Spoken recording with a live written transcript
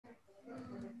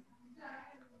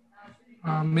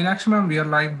Meenakshi ma'am, we are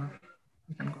live now.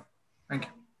 You can go. Thank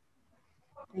you.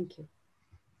 Thank you.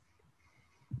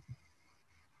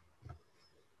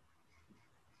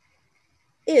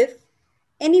 If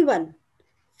anyone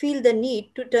feel the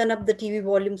need to turn up the TV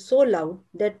volume so loud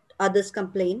that others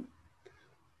complain,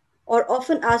 or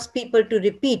often ask people to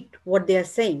repeat what they are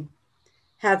saying,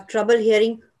 have trouble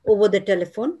hearing over the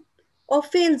telephone, or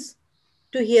fails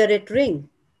to hear it ring,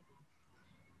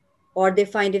 or they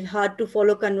find it hard to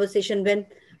follow conversation when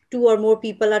two or more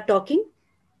people are talking,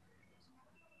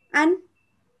 and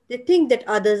they think that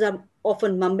others are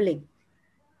often mumbling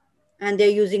and they're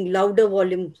using louder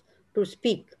volumes to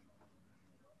speak.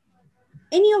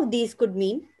 Any of these could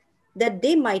mean that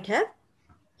they might have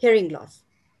hearing loss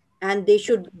and they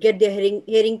should get their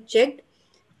hearing checked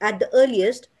at the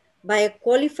earliest by a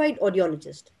qualified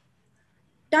audiologist.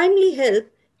 Timely help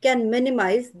can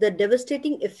minimize the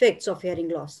devastating effects of hearing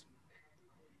loss.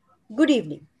 Good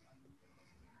evening.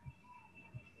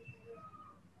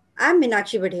 I'm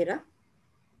Meenakshi Vadhera,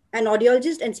 an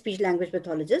audiologist and speech language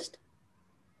pathologist.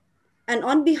 And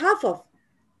on behalf of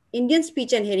Indian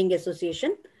Speech and Hearing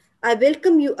Association, I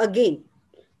welcome you again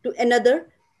to another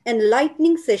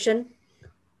enlightening session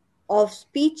of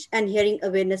Speech and Hearing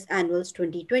Awareness Annuals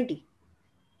 2020.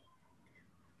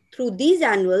 Through these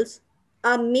annuals,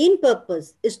 our main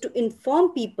purpose is to inform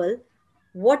people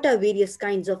what are various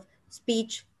kinds of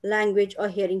speech, language, or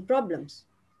hearing problems,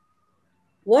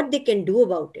 what they can do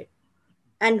about it,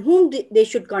 and whom they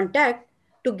should contact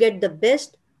to get the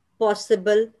best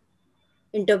possible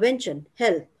intervention,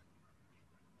 help.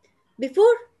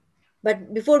 Before,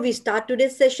 before we start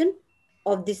today's session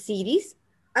of this series,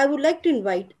 I would like to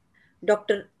invite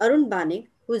Dr. Arun Bane,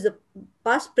 who is the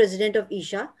past president of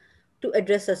Isha, to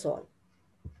address us all.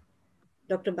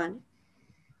 Dr. Bane.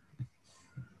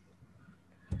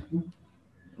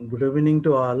 Good evening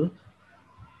to all.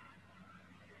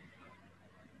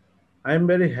 I am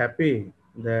very happy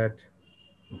that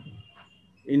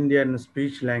Indian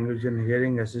Speech, Language and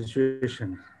Hearing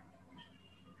Association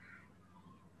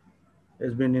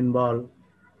has been involved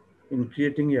in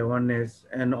creating awareness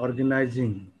and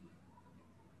organizing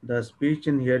the Speech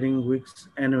and Hearing Weeks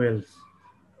Annuals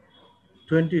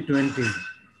 2020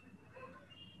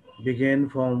 began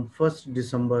from 1st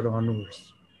December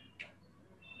onwards.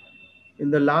 In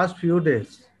the last few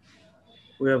days,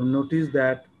 we have noticed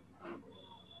that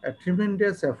a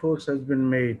tremendous effort has been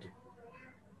made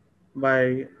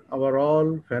by our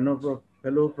all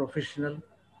fellow professional,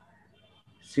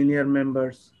 senior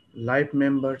members, life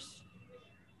members,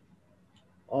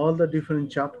 all the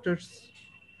different chapters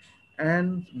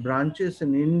and branches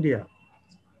in India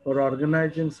for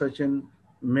organizing such an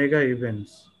mega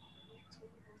events.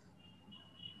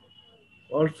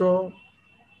 Also,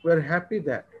 we're happy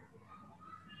that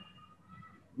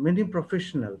many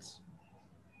professionals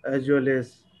as well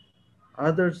as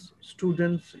others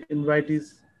students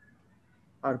invitees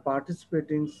are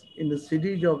participating in a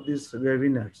series of these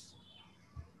webinars.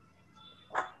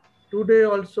 Today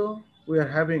also we are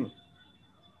having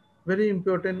very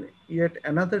important yet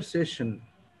another session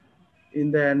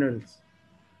in the annuals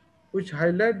which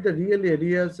highlight the real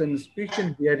areas in speech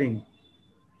and hearing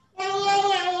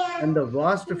and the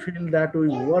vast field that we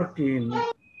work in,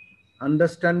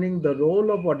 understanding the role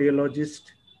of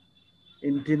audiologist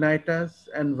in tinnitus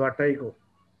and vertigo.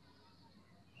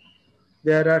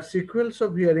 There are sequels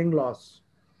of hearing loss,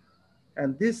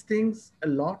 and these things a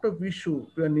lot of issue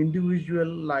to an individual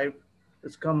life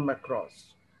is come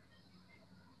across.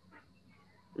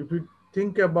 If you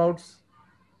think about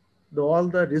all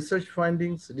the research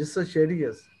findings, research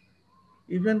areas,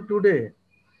 even today,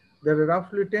 there are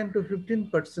roughly 10 to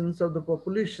 15% of the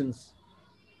populations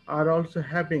are also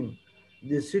having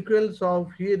the sequels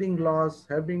of hearing loss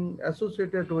having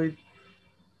associated with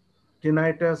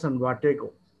tinnitus and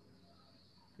vertigo.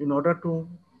 In order to,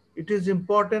 it is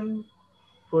important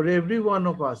for every one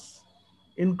of us,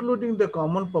 including the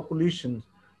common population,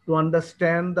 to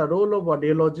understand the role of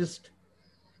audiologist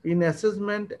in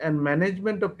assessment and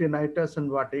management of tinnitus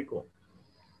and vertigo.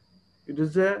 It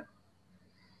is a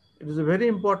very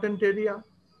important area,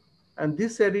 and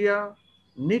this area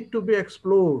need to be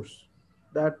explored.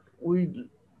 That we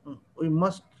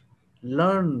must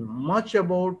learn much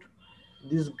about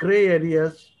these gray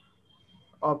areas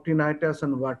of tinnitus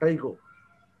and vertigo,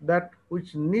 that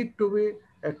which need to be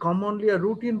a commonly a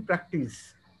routine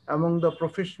practice among the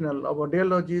professional of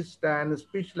audiologists and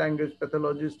speech language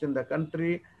pathologists in the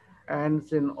country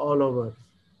and in all over.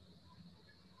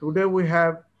 Today we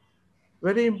have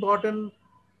very important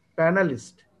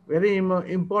panelist, very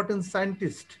important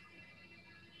scientist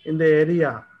in the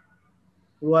area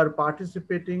who are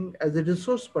participating as a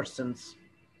resource persons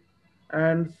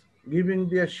and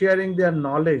sharing their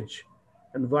knowledge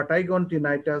and vertigo and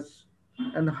tinnitus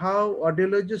and how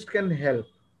audiologists can help.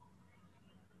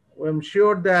 I'm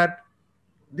sure that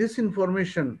this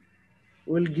information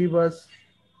will give us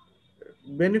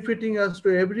benefiting us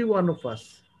to every one of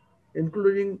us,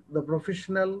 including the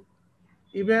professional,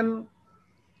 even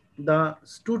the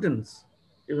students,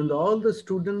 all the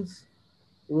students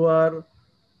who are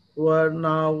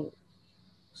now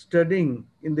studying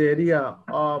in the area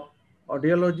of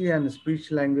audiology and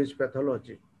speech language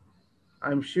pathology.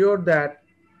 I'm sure that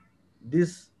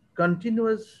this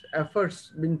continuous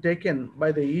efforts being taken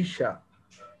by the ISHA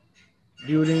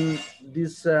during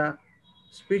this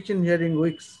speech and hearing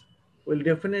weeks will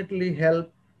definitely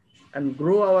help and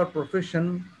grow our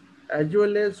profession as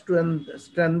well as to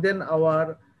strengthen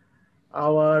our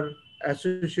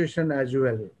association as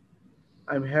well.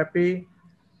 I'm happy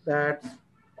that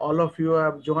all of you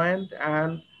have joined,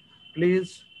 and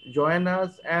please join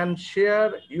us and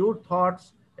share your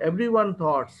thoughts, everyone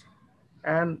thoughts,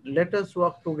 and let us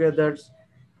work together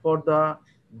for the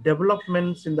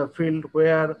developments in the field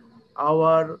where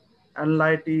our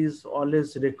enlightenment is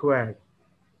always required.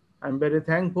 I'm very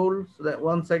thankful that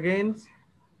once again,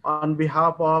 on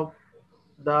behalf of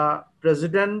the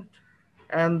president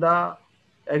and the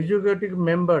executive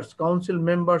members, council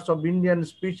members of Indian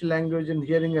Speech, Language and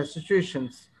Hearing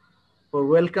Associations, for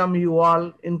welcome you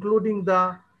all, including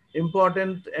the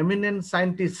important eminent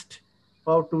scientist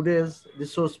for today's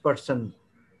resource person.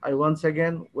 I once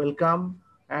again welcome,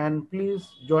 and please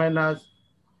join us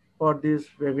for this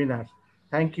webinar.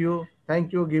 Thank you.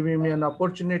 Thank you giving me an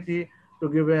opportunity to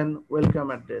give an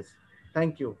welcome address.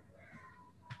 Thank you.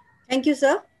 Thank you,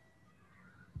 sir.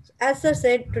 As sir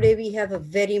said, today we have a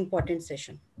very important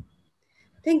session.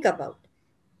 Think about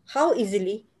how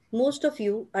easily most of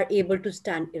you are able to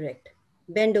stand erect,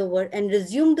 bend over, and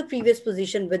resume the previous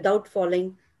position without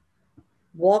falling,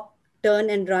 walk, turn,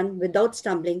 and run without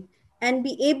stumbling, and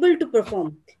be able to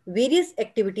perform various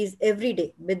activities every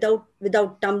day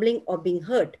without tumbling or being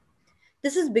hurt.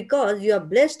 This is because you are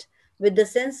blessed with the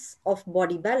sense of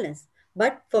body balance.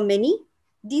 But for many,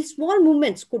 these small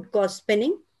movements could cause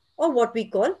spinning or what we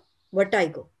call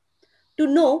vertigo. To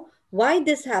know why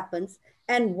this happens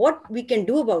and what we can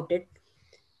do about it,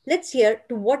 let's hear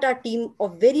to what our team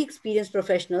of very experienced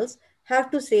professionals have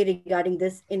to say regarding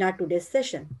this in our today's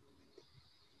session.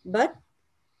 But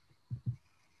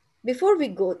before we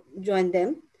go join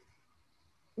them,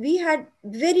 we had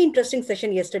very interesting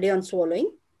session yesterday on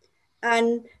swallowing,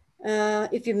 and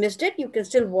if you missed it, you can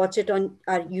still watch it on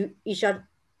our Isha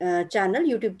channel,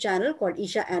 YouTube channel called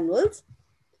Isha Annuals.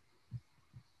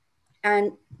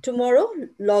 And tomorrow,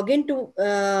 log into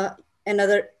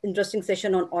another interesting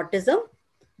session on autism.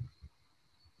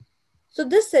 So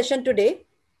this session today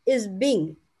is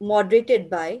being moderated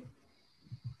by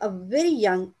a very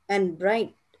young and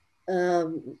bright,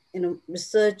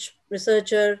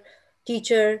 researcher,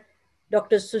 teacher,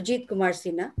 Dr. Sujit Kumar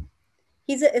Sinha.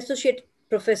 He's an associate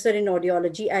professor in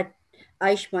audiology at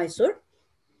Aish Mysore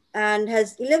and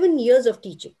has 11 years of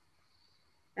teaching.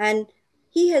 And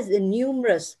he has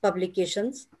numerous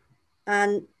publications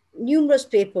and numerous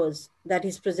papers that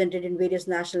he's presented in various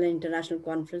national and international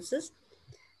conferences,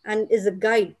 and is a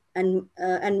guide and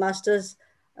masters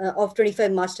of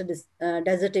 25 master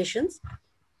dissertations.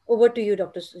 Over to you,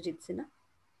 Dr. Sujit Sinha.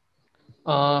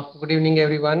 Good evening,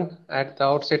 everyone. At the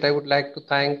outset, I would like to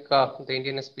thank the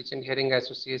Indian Speech and Hearing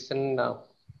Association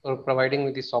for providing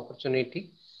me this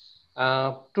opportunity.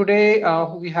 Today,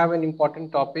 we have an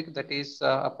important topic, that is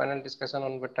a panel discussion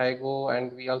on vertigo,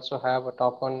 and we also have a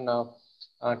talk on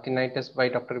tinnitus by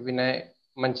Dr. Vinay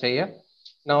Manchaya.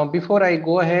 Now, before I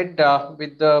go ahead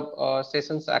with the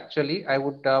sessions, actually, I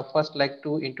would first like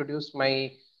to introduce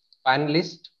my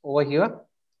panelist over here.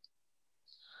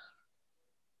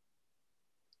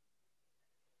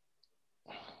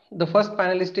 The first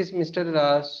panelist is Mr.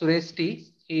 Suresh T.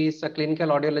 He is a clinical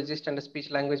audiologist and a speech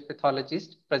language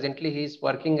pathologist. Presently, he is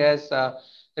working as a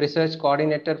research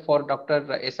coordinator for Dr.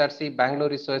 SRC Bangalore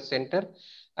Research Center,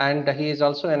 and he is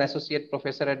also an associate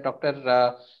professor at Dr.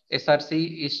 SRC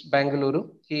East Bangalore.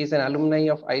 He is an alumni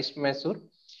of Aish Mysore.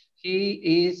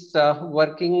 He is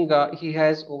he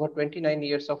has over 29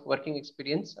 years of working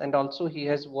experience, and also he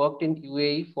has worked in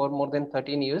UAE for more than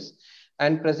 13 years.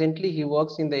 And presently he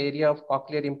works in the area of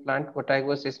cochlear implant,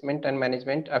 vertigo assessment and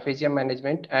management, aphasia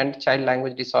management, and child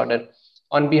language disorder.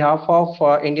 On behalf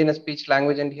of Indian Speech,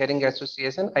 Language and Hearing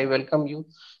Association, I welcome you,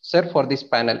 sir, for this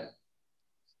panel.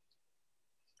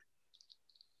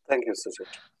 Thank you, Sujit.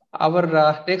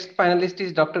 Our next panelist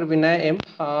is Dr. Vinay M.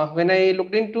 When I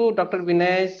looked into Dr.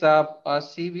 Vinay's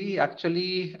CV,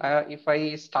 actually, if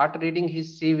I start reading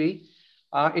his CV,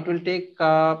 It will take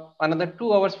another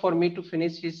 2 hours for me to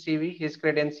finish his CV, his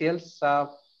credentials.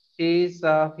 He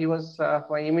was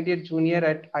my immediate junior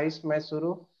at ICE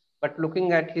Mysuru, but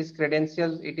looking at his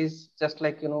credentials, it is just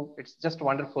like, it's just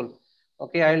wonderful.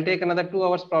 Okay, I will take another 2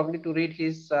 hours probably to read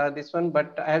his this one,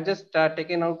 but I have just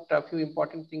taken out a few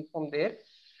important things from there.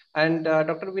 And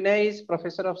Dr. Vinay is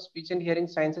Professor of Speech and Hearing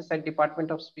Sciences at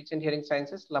Department of Speech and Hearing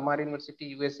Sciences, Lamar University,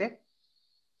 USA.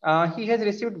 He has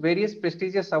received various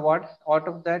prestigious awards. Out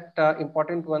of that,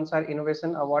 important ones are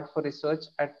Innovation Award for Research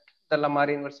at the Lamar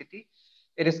University,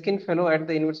 Erskine Fellow at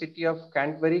the University of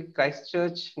Canterbury,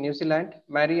 Christchurch, New Zealand,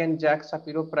 Mary and Jack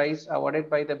Shapiro Prize awarded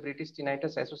by the British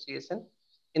Tinnitus Association.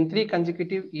 In 3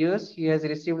 consecutive years, he has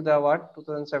received the award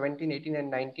 2017, 18, and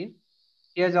 19.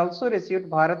 He has also received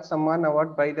Bharat Samman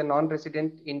Award by the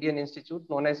Non-Resident Indian Institute,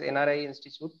 known as NRI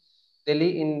Institute,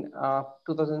 Delhi in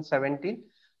 2017.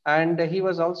 And he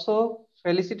was also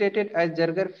felicitated as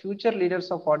Jargar Future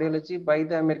Leaders of Audiology by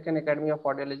the American Academy of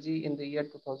Audiology in the year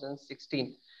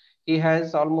 2016. He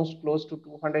has almost close to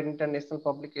 200 international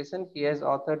publications. He has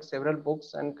authored several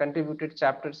books and contributed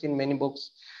chapters in many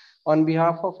books. On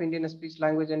behalf of Indian Speech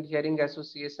Language and Hearing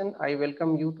Association, I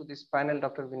welcome you to this panel,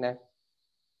 Dr. Vinay.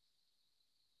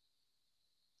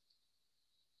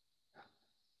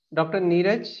 Dr.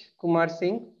 Neeraj Kumar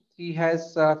Singh, he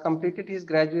has completed his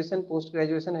graduation,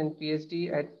 post-graduation and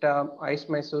PhD at ICE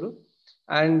Mysuru.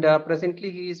 And presently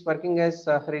he is working as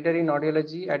a reader in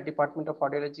audiology at Department of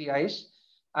Audiology, ICE.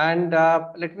 And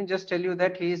let me just tell you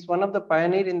that he is one of the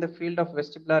pioneer in the field of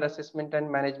vestibular assessment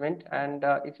and management. And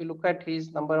if you look at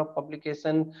his number of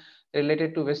publication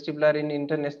related to vestibular in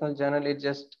international journal, it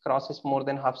just crosses more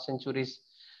than half centuries.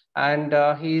 And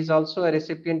he is also a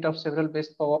recipient of several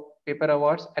best paper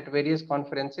awards at various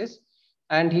conferences.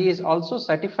 And he is also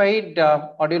certified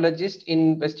audiologist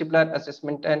in vestibular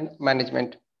assessment and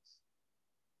management.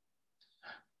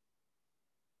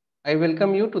 I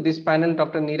welcome you to this panel,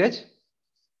 Dr. Neeraj.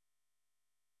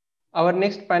 Our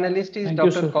next panelist is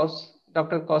Dr.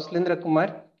 Kauslendra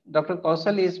Kumar. Dr.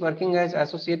 Kausal is working as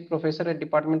Associate Professor at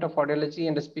Department of Audiology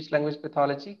and Speech Language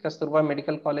Pathology, Kasturba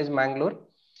Medical College, Mangalore.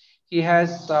 He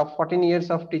has 14 years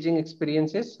of teaching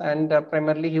experiences, and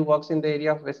primarily he works in the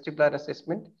area of vestibular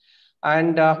assessment.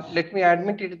 And let me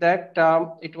admit it that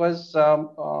it was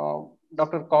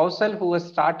Dr. Kausal who has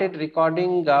started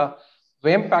recording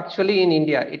WEMP actually in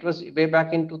India. It was way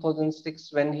back in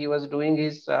 2006 when he was doing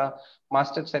his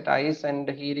master's at ICE, and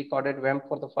he recorded WEMP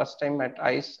for the first time at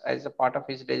ICE as a part of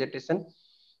his dissertation.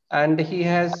 And he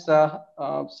has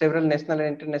several national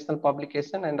and international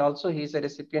publications, and also he is a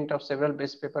recipient of several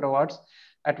best paper awards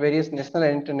at various national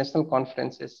and international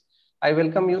conferences. I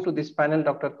welcome you to this panel,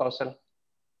 Dr. Kausal.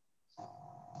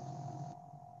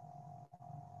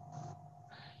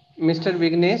 Mr.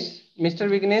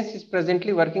 Vignesh is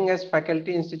presently working as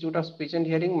faculty Institute of Speech and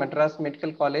Hearing, Madras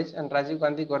Medical College and Rajiv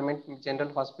Gandhi Government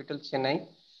General Hospital, Chennai.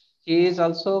 He has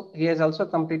also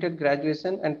completed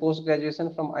graduation and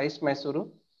post-graduation from ICE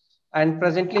Mysuru. And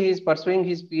presently he is pursuing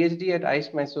his PhD at ICE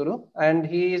Mysuru, and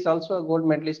he is also a gold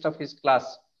medalist of his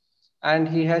class. And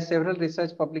he has several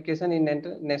research publications in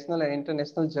national and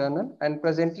international journal. And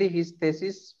presently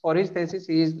for his thesis,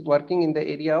 he is working in the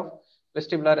area of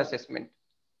vestibular assessment.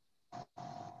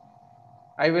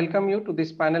 I welcome you to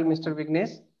this panel, Mr.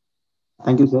 Vignesh.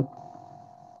 Thank you, sir.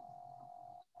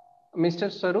 Mr.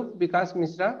 Swaroop Vikas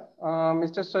Misra.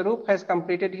 Mr. Swaroop has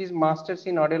completed his Masters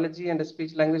in Audiology and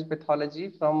Speech Language Pathology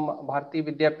from Bharati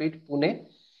Vidyapeeth, Pune.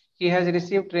 He has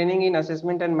received training in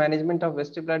Assessment and Management of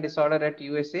Vestibular Disorder at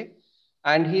USA.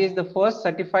 And he is the first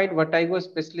certified vertigo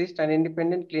specialist and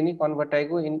independent clinic on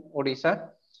vertigo in Odisha.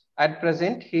 At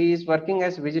present, he is working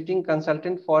as visiting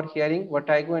consultant for hearing,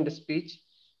 vertigo and speech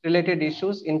related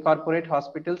issues in corporate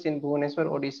hospitals in Bhubaneswar,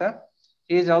 Odisha.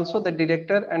 He is also the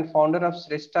director and founder of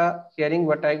Shrestha Hearing,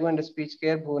 Vertigo and Speech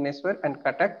Care, Bhubaneswar and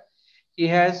Cuttack. He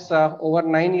has over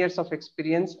 9 years of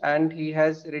experience, and he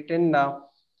has written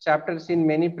chapters in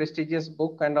many prestigious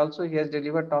books, and also he has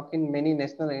delivered talk in many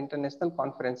national and international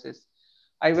conferences.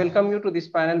 I welcome you to this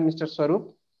panel, Mr.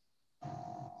 Swaroop.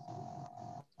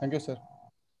 Thank you, sir.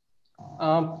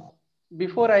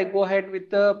 Before I go ahead with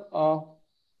the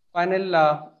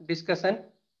panel discussion,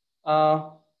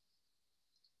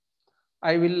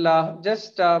 I will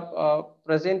just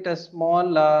present a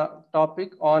small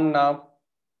topic on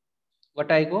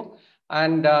vertigo,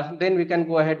 and then we can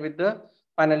go ahead with the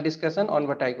panel discussion on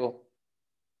vertigo.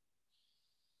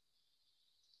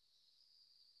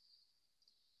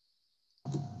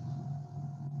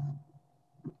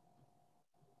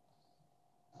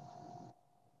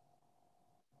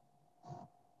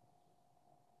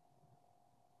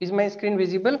 Is my screen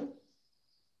visible?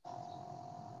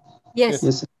 Yes.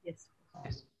 Yes. Yes.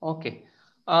 Yes. Okay.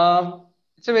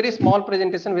 It's a very small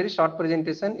presentation, very short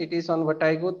presentation. It is on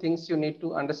vertigo, things you need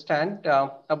to understand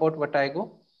about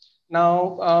vertigo.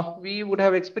 Now, we would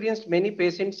have experienced many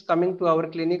patients coming to our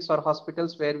clinics or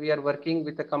hospitals where we are working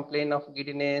with a complaint of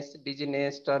giddiness,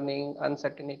 dizziness, turning,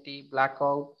 uncertainty,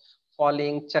 blackout,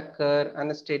 falling, chakkar,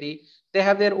 unsteady. They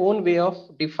have their own way of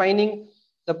defining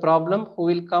the problem, who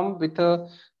will come with a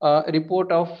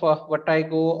report of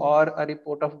vertigo or a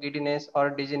report of giddiness or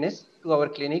dizziness to our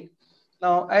clinic.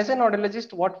 Now, as an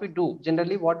audiologist, what we do,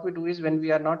 generally what we do is when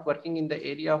we are not working in the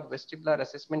area of vestibular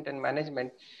assessment and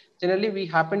management, generally we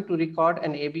happen to record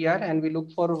an ABR and we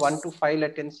look for 1 to 5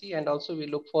 latency, and also we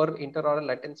look for interoral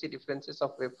latency differences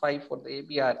of wave 5 for the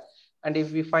ABR. And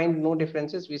if we find no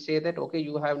differences, we say that, okay,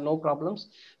 you have no problems,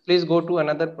 please go to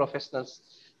another professionals.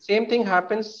 Same thing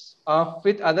happens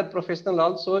with other professional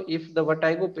also. If the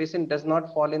vertigo patient does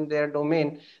not fall in their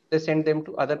domain, they send them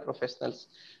to other professionals.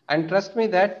 And trust me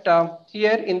that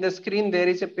here in the screen, there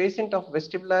is a patient of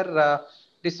vestibular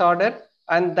disorder,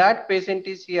 and that patient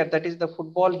is here, that is the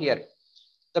football here.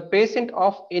 The patient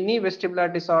of any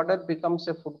vestibular disorder becomes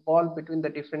a football between the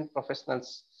different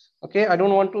professionals. Okay, I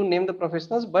don't want to name the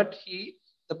professionals, but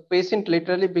the patient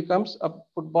literally becomes a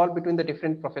football between the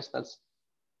different professionals.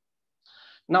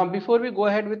 Now, before we go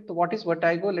ahead with what is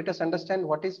vertigo, let us understand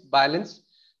what is balance.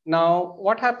 Now,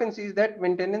 what happens is that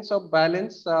maintenance of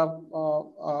balance,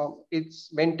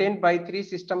 it's maintained by three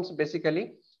systems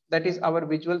basically. That is our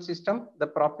visual system, the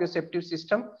proprioceptive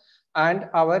system, and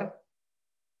our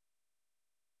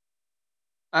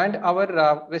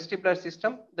vestibular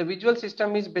system. The visual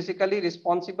system is basically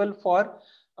responsible for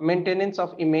maintenance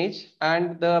of image,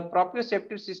 and the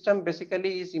proprioceptive system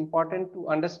basically is important to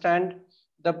understand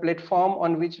the platform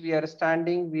on which we are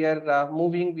standing, we are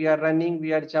moving, we are running,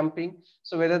 we are jumping.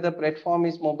 So whether the platform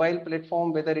is mobile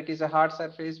platform, whether it is a hard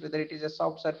surface, whether it is a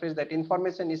soft surface, that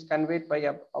information is conveyed by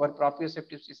our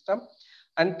proprioceptive system.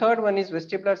 And third one is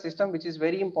vestibular system, which is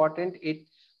very important. It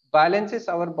balances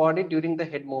our body during the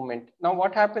head movement. Now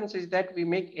what happens is that we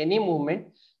make any movement,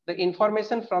 the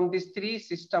information from these three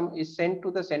systems is sent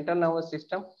to the central nervous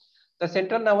system. The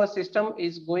central nervous system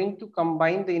is going to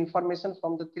combine the information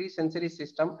from the three sensory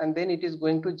system, and then it is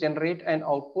going to generate an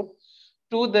output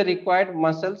to the required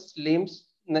muscles, limbs,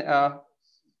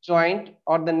 joint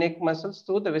or the neck muscles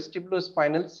through the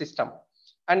vestibulospinal system.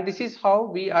 And this is how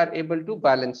we are able to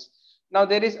balance. Now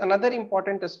there is another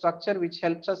important structure which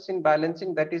helps us in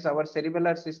balancing, that is our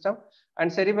cerebellar system.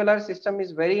 And cerebellar system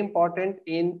is very important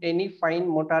in any fine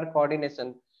motor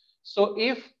coordination. So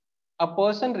if a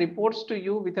person reports to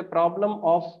you with a problem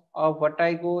of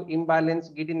vertigo, imbalance,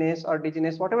 giddiness or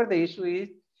dizziness, whatever the issue is,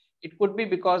 it could be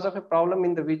because of a problem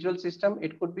in the visual system,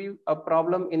 it could be a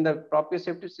problem in the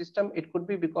proprioceptive system, it could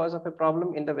be because of a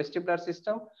problem in the vestibular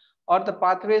system, or the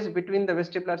pathways between the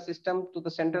vestibular system to the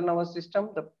central nervous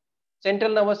system. The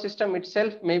central nervous system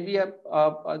itself may be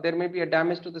there may be a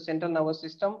damage to the central nervous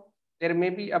system, there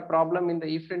may be a problem in the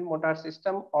efferent motor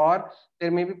system, or there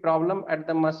may be problem at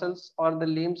the muscles or the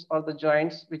limbs or the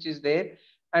joints which is there.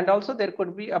 And also there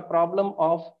could be a problem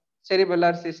of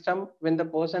cerebellar system when the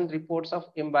person reports of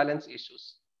imbalance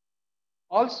issues.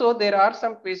 Also, there are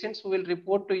some patients who will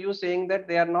report to you saying that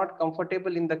they are not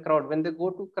comfortable in the crowd. When they go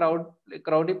to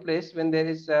crowded place, when there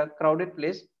is a crowded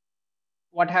place,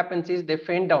 what happens is they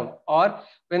faint down, or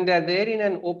when they are there in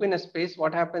an open space,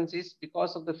 what happens is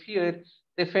because of the fear,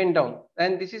 they faint down.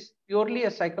 And this is purely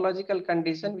a psychological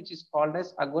condition which is called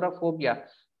as agoraphobia.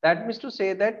 That means to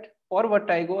say that for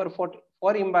vertigo or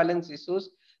for imbalance issues,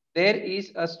 there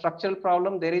is a structural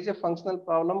problem, there is a functional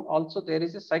problem, also there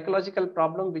is a psychological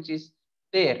problem which is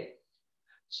there.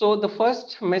 So the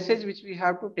first message which we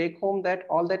have to take home, that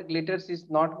all that glitters is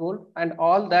not gold, and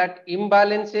all that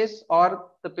imbalances or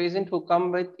the patient who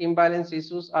come with imbalance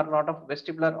issues are not of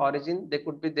vestibular origin.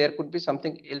 There could be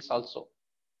something else also.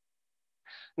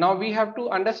 Now we have to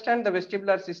understand the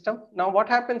vestibular system. Now what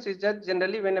happens is that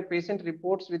generally when a patient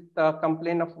reports with a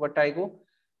complaint of vertigo,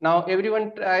 now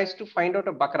everyone tries to find out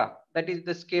a bakra, that is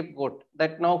the scapegoat,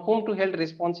 that now whom to hold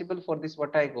responsible for this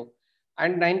vertigo.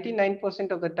 And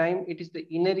 99% of the time it is the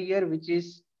inner ear which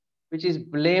is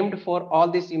blamed for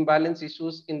all these imbalance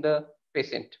issues in the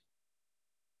patient.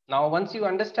 Now once you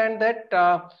understand that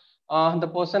the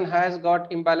person has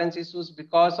got imbalance issues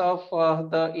because of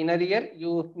the inner ear,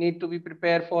 you need to be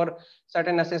prepared for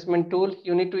certain assessment tool.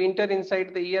 You need to enter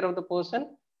inside the ear of the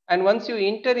person, and once you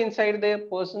enter inside the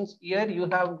person's ear, you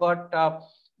have got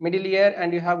middle ear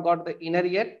and you have got the inner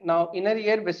ear. Now inner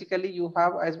ear, basically you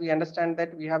have, as we understand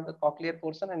that we have the cochlear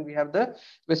portion and we have the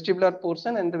vestibular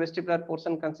portion, and the vestibular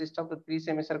portion consists of the three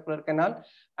semicircular canal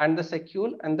and the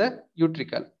saccule and the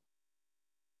utricle.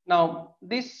 Now,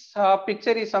 this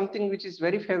picture is something which is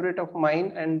very favorite of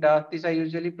mine, and this I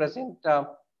usually present.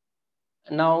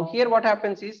 Now, here what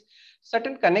happens is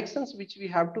certain connections which we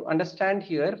have to understand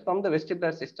here from the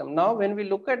vestibular system. Now, when we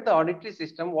look at the auditory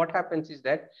system, what happens is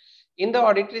that in the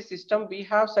auditory system, we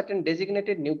have certain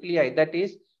designated nuclei. That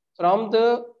is, from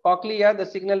the cochlea, the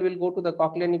signal will go to the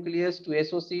cochlear nucleus, to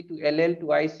SOC, to LL,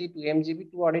 to IC, to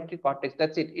MGB, to auditory cortex.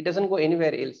 That's it. It doesn't go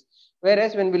anywhere else.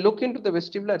 Whereas when we look into the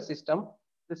vestibular system,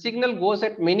 the signal goes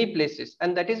at many places,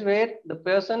 and that is where the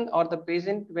person or the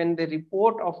patient, when they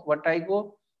report of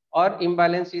vertigo or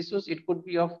imbalance issues, it could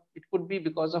be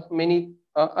because of many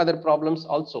other problems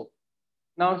also.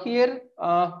 Now here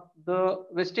the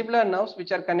vestibular nerves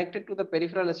which are connected to the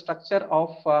peripheral structure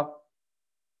of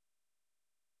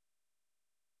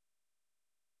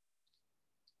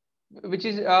which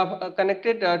is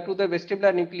connected to the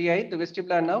vestibular nuclei, the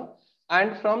vestibular nerve,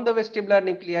 and from the vestibular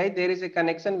nuclei there is a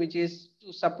connection which is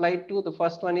supplied to, the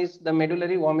first one is the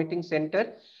medullary vomiting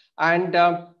center, and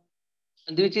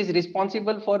which is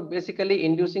responsible for basically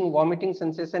inducing vomiting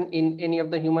sensation in any of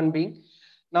the human being.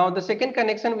 Now, the second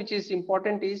connection which is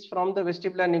important is from the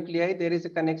vestibular nuclei, there is a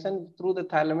connection through the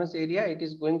thalamus area. It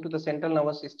is going to the central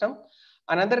nervous system.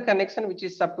 Another connection which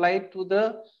is supplied to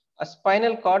the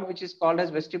spinal cord, which is called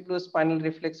as vestibulospinal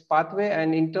reflex pathway,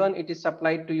 and in turn it is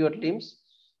supplied to your limbs.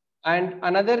 And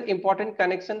another important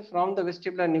connection from the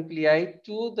vestibular nuclei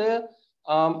to the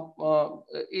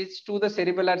is to the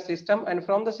cerebellar system, and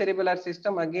from the cerebellar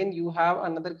system again you have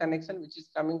another connection which is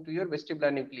coming to your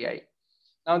vestibular nuclei.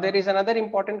 Now there is another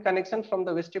important connection from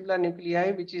the vestibular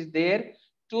nuclei which is there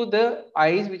to the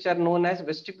eyes, which are known as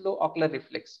vestibulo-ocular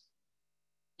reflex.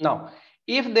 Now,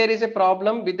 if there is a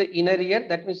problem with the inner ear,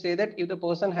 that means say that if the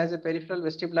person has a peripheral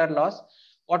vestibular loss,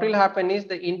 what will happen is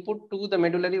the input to the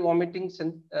medullary vomiting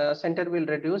center will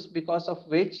reduce, because of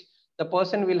which the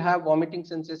person will have vomiting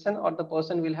sensation or the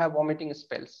person will have vomiting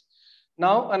spells.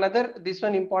 Now, this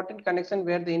one important connection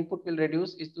where the input will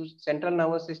reduce is to central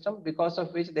nervous system, because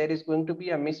of which there is going to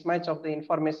be a mismatch of the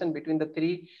information between the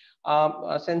three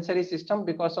sensory system,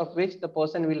 because of which the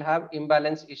person will have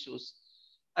imbalance issues.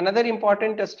 Another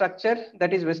important structure,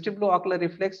 that is vestibulo-ocular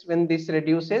reflex, when this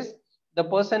reduces, the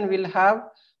person will have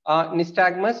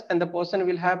nystagmus and the person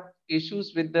will have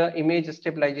issues with the image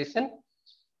stabilization.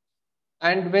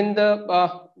 And when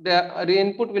the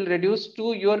input will reduce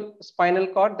to your spinal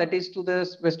cord, that is to the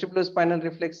vestibulospinal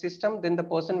reflex system, then the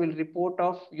person will report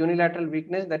of unilateral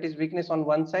weakness, that is weakness on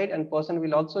one side, and person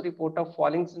will also report of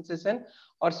falling sensation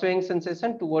or swaying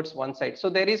sensation towards one side. So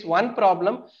there is one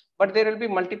problem, but there will be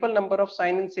multiple number of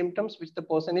signs and symptoms which the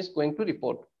person is going to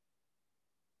report.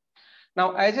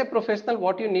 Now, as a professional,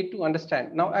 what you need to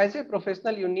understand? Now, as a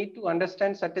professional, you need to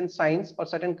understand certain signs or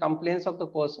certain complaints of the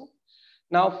person.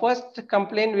 Now, first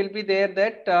complaint will be there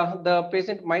that the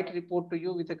patient might report to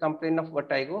you with a complaint of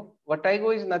vertigo. Vertigo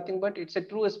is nothing but it's a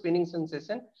true spinning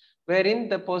sensation, wherein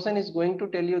the person is going to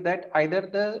tell you that either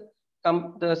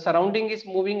the surrounding is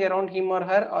moving around him or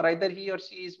her, or either he or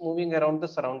she is moving around the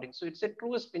surrounding. So it's a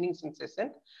true spinning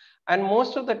sensation. And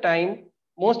most of the time,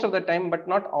 but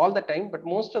not all the time, but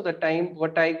most of the time,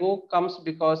 vertigo comes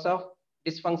because of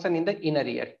dysfunction in the inner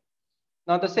ear.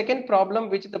 Now, the second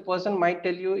problem which the person might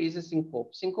tell you is a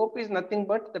syncope. Syncope is nothing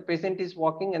but the patient is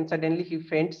walking and suddenly he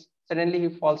faints, suddenly he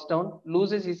falls down,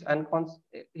 loses his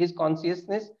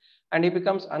consciousness, and he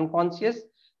becomes unconscious.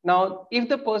 Now, if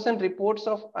the person reports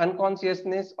of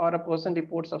unconsciousness or a person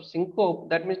reports of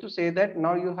syncope, that means to say that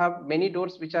now you have many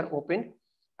doors which are open,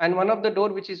 and one of the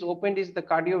door which is opened is the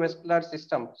cardiovascular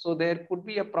system. So there could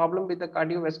be a problem with the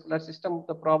cardiovascular system of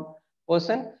the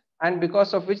person, and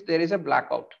because of which there is a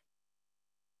blackout.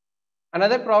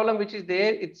 Another problem which is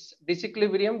there, it's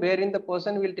disequilibrium, wherein the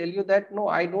person will tell you that, no,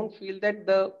 I don't feel that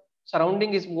the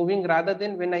surrounding is moving, rather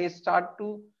than when I start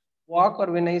to walk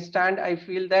or when I stand, I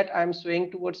feel that I'm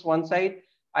swaying towards one side.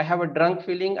 I have a drunk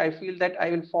feeling. I feel that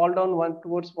I will fall down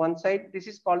towards one side. This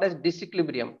is called as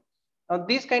disequilibrium. Now,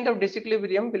 this kind of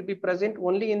disequilibrium will be present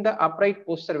only in the upright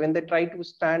posture when they try to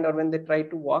stand or when they try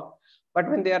to walk. But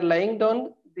when they are lying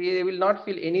down, they will not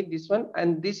feel any this one.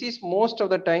 And this is most of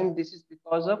the time, this is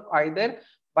because of either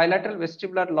bilateral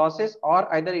vestibular losses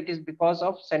or either it is because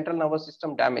of central nervous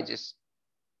system damages.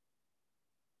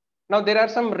 Now, there are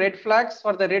some red flags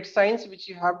or the red signs which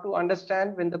you have to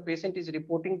understand when the patient is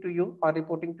reporting to you or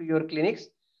reporting to your clinics.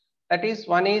 That is,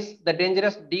 one is the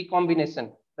dangerous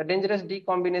decombination. The dangerous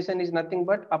decombination is nothing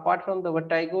but, apart from the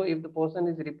vertigo, if the person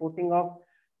is reporting of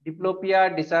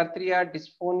diplopia, dysarthria,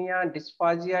 dysphonia,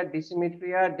 dysphagia,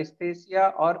 dysmetria,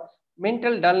 dysesthesia, or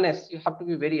mental dullness, you have to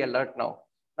be very alert now.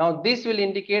 Now, this will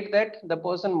indicate that the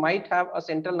person might have a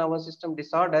central nervous system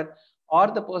disorder, or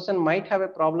the person might have a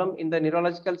problem in the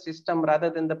neurological system rather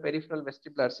than the peripheral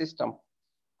vestibular system.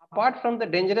 Apart from the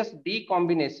dangerous D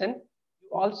combination, you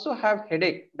also have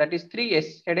headache, that is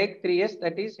 3S, headache 3S,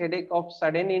 that is headache of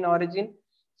sudden in origin,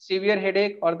 severe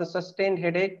headache or the sustained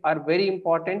headache are very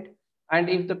important. And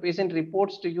if the patient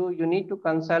reports to you, you need to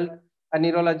consult a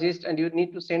neurologist and you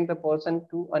need to send the person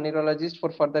to a neurologist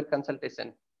for further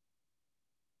consultation.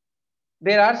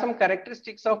 There are some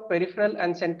characteristics of peripheral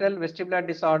and central vestibular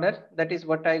disorder, that is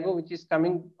vertigo, which is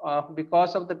coming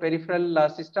because of the peripheral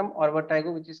system, or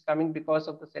vertigo which is coming because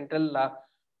of the central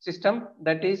system.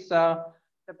 That is the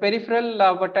peripheral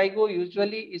vertigo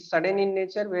usually is sudden in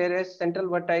nature, whereas central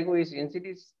vertigo is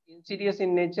insidious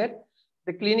in nature.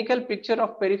 The clinical picture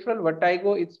of peripheral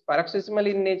vertigo is paroxysmal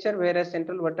in nature, whereas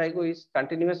central vertigo is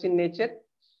continuous in nature.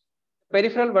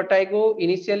 Peripheral vertigo,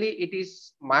 initially it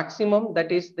is maximum,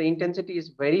 that is the intensity is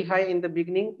very high in the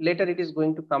beginning, later it is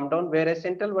going to come down, whereas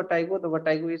central vertigo, the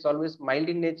vertigo is always mild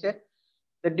in nature.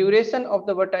 The duration of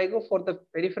the vertigo for the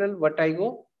peripheral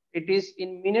vertigo, it is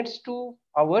in minutes to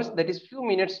hours, that is few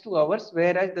minutes to hours,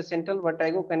 whereas the central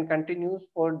vertigo can continue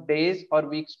for days or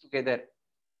weeks together.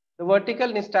 The vertical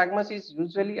nystagmus is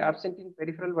usually absent in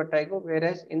peripheral vertigo,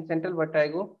 whereas in central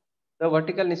vertigo, the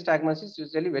vertical nystagmus is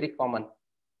usually very common.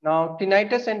 Now,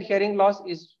 tinnitus and hearing loss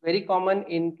is very common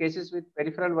in cases with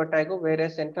peripheral vertigo,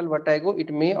 whereas central vertigo,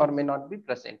 it may or may not be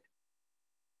present.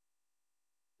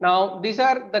 Now, these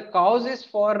are the causes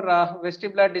for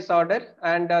vestibular disorder,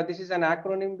 and this is an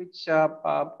acronym which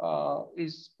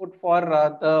is put for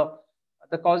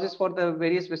the causes for the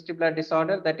various vestibular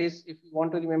disorder. That is, if you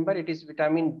want to remember, it is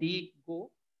vitamin D,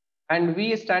 GO, and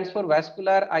V stands for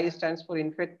vascular, I stands for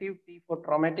infective, T for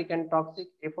traumatic and toxic,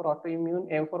 A for autoimmune,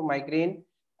 M for migraine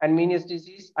and Meniere's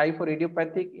disease, I for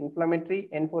idiopathic, inflammatory,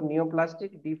 N for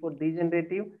neoplastic, D for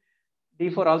degenerative, D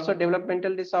for also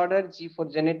developmental disorder, G for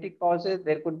genetic causes,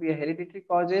 there could be a hereditary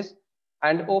causes,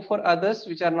 and O for others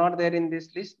which are not there in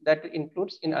this list, that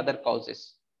includes in other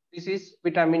causes. This is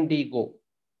vitamin D, GO.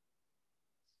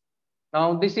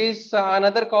 Now, this is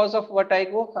another cause of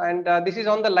vertigo, and this is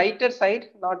on the lighter side,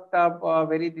 not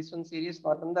very this one serious,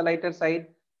 not on the lighter side.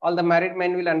 All the married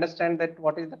men will understand that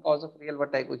what is the cause of real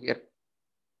vertigo here.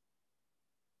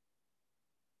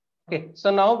 Okay,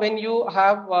 so now when you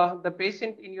have the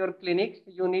patient in your clinic,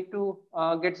 you need to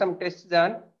get some tests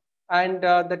done, and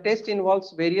the test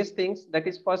involves various things. That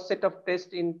is, first set of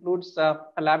tests includes a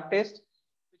lab test,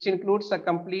 which includes a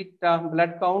complete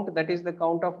blood count, that is the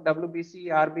count of WBC,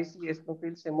 RBC,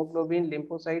 eosinophils, hemoglobin,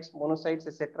 lymphocytes, monocytes,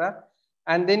 etc.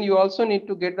 And then you also need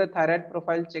to get the thyroid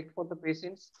profile checked for the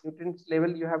patient's nutrients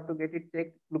level. You have to get it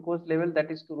checked, glucose level, that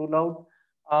is to rule out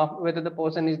whether the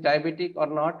person is diabetic or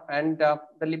not, and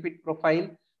the lipid profile,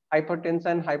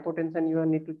 hypotension you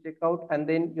need to check out, and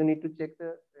then you need to check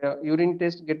the urine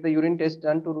test, get the urine test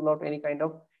done to rule out any kind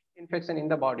of infection in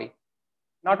the body.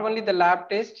 Not only the lab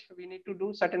test, we need to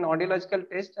do certain audiological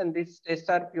tests, and these tests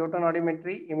are Pyoton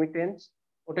audiometry, emittance,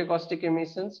 otoacoustic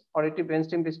emissions, auditive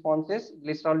brainstem responses,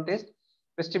 glycerol test,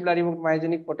 vestibular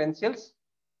myogenic potentials.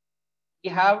 We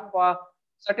have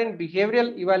certain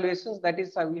behavioral evaluations, that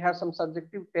is, we have some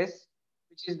subjective tests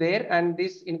which is there, and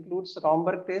this includes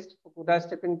Romberg test, Fukuda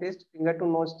stepping test, finger to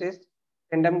nose test,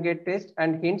 tandem gait test,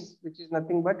 and hints, which is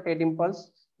nothing but head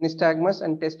impulse, nystagmus,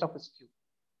 and test of skew.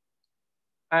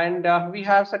 And we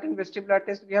have certain vestibular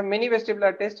tests. We have many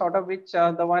vestibular tests, out of which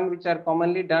the one which are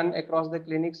commonly done across the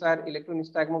clinics are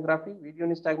electronystagmography, video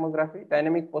nystagmography,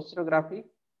 dynamic posturography,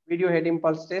 video head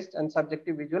impulse test, and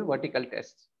subjective visual vertical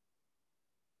tests.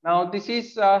 Now, this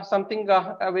is something,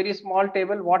 a very small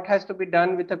table, what has to be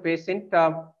done with a patient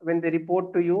when they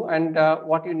report to you, and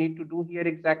what you need to do here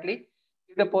exactly.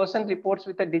 If the person reports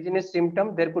with a dizziness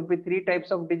symptom, there could be 3 types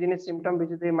of dizziness symptom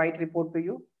which they might report to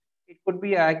you. It could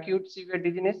be acute severe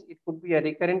dizziness, it could be a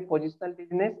recurrent positional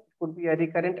dizziness, it could be a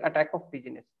recurrent attack of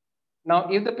dizziness. Now,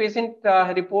 if the patient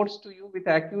reports to you with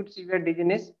acute severe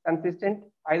dizziness, consistent,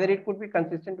 either it could be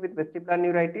consistent with vestibular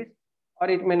neuritis, or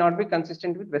it may not be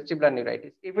consistent with vestibular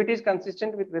neuritis. If it is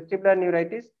consistent with vestibular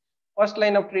neuritis, first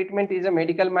line of treatment is a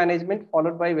medical management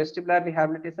followed by vestibular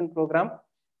rehabilitation program.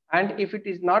 And if it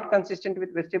is not consistent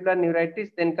with vestibular neuritis,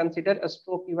 then consider a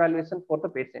stroke evaluation for the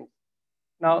patient.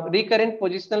 Now, recurrent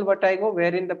positional vertigo,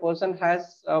 wherein the person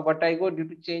has vertigo due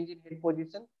to change in head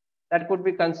position, that could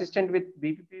be consistent with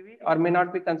BPPV or may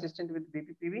not be consistent with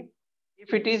BPPV.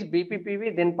 If it is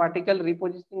BPPV, then particle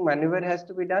repositioning maneuver has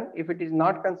to be done. If it is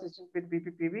not consistent with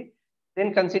BPPV,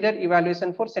 then consider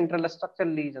evaluation for central structural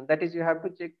lesion. That is, you have to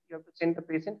check, you have to send the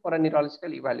patient for a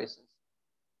neurological evaluation.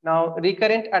 Now,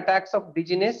 recurrent attacks of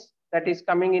dizziness, that is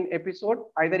coming in episode,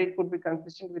 either it could be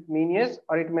consistent with Meniere's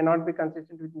or it may not be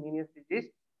consistent with Meniere's disease.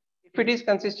 If it is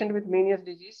consistent with Meniere's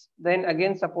disease, then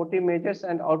again supportive measures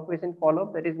and outpatient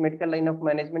follow-up, that is medical line of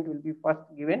management, will be first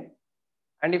given.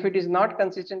 And if it is not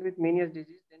consistent with Meniere's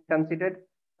disease, then considered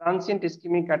transient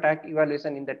ischemic attack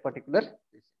evaluation in that particular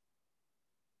patient.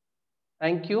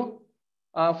 Thank you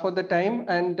for the time.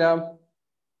 And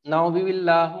now we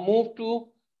will move to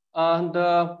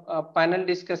the panel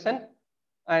discussion.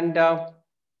 And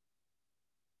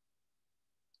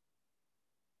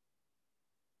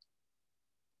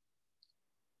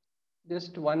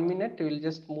just 1 minute, we will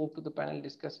just move to the panel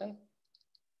discussion.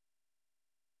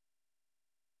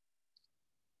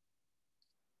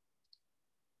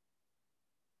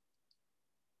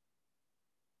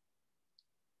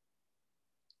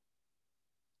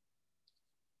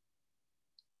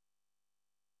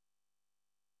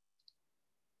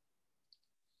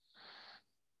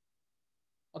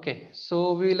 Okay,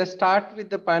 so we will start with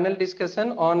the panel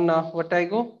discussion on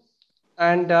vertigo.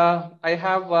 And I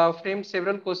have framed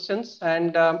several questions,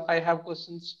 and I have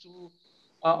questions to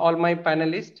all my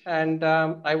panelists. And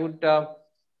I would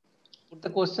put the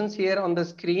questions here on the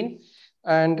screen,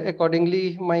 and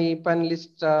accordingly my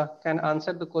panelists can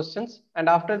answer the questions. And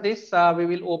after this, we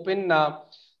will open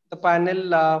the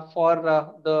panel for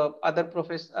the other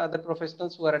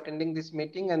professionals who are attending this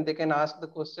meeting, and they can ask the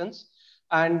questions,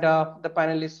 and the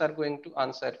panelists are going to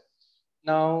answer.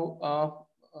 Now,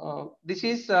 this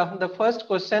is the first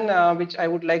question which I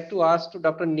would like to ask to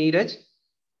Dr. Neeraj.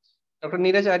 Dr.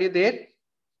 Neeraj, are you there?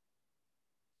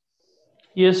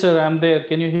 Yes, sir, I'm there.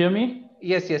 Can you hear me?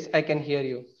 Yes, I can hear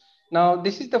you. Now,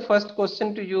 this is the first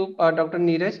question to you, Dr.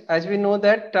 Neeraj. As we know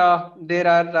that there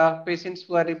are patients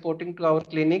who are reporting to our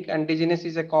clinic, and dizziness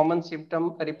is a common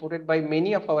symptom reported by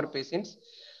many of our patients.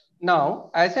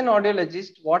 Now, as an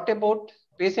audiologist, what about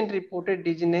patient-reported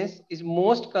dizziness is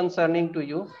most concerning to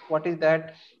you? What is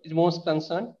that is most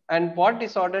concerned? And what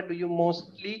disorder do you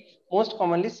most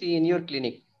commonly see in your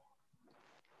clinic?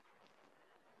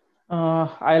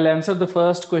 I'll answer the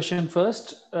first question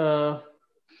first. The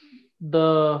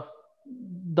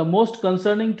most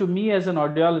concerning to me as an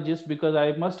audiologist, because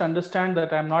I must understand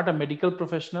that I'm not a medical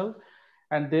professional,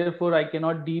 and therefore I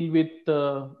cannot deal with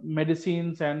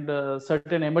medicines and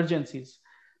certain emergencies.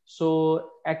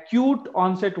 So acute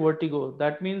onset vertigo,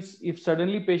 that means if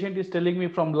suddenly patient is telling me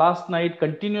from last night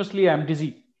continuously I'm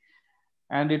dizzy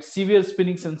and it's severe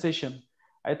spinning sensation,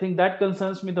 I think that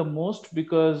concerns me the most,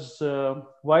 because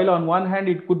while on one hand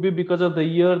it could be because of the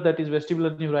ear, that is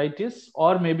vestibular neuritis,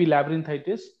 or maybe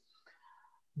labyrinthitis,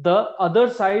 the other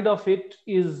side of it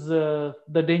is the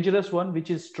dangerous one, which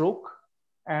is stroke.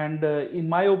 And in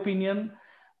my opinion,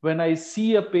 when I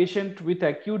see a patient with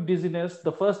acute dizziness,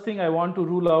 the first thing I want to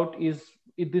rule out is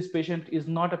if this patient is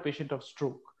not a patient of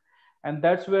stroke. And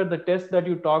that's where the test that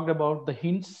you talked about, the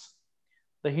hints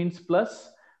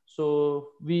plus. So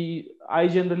I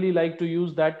generally like to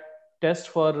use that test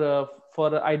for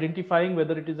identifying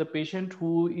whether it is a patient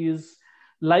who is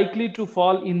likely to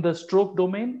fall in the stroke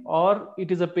domain, or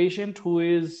it is a patient who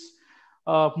is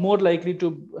more likely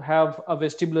to have a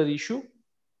vestibular issue.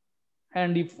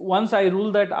 And if once I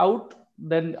rule that out,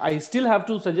 then I still have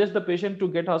to suggest the patient to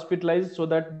get hospitalized so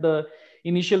that the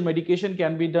initial medication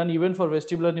can be done even for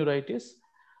vestibular neuritis.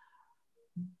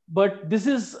 But this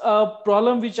is a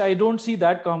problem which I don't see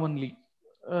that commonly.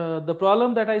 The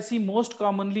problem that I see most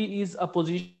commonly is a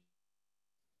position.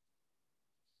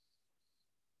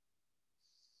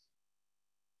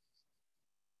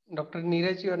 Dr.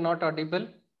 Neeraj, you are not audible.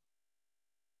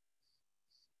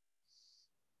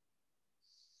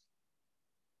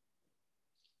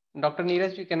 Dr.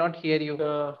 Neeraj, we cannot hear you.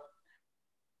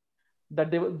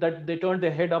 That they turned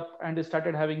their head up and they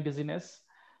started having dizziness.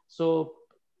 So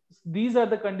these are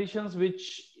the conditions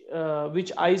which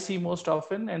I see most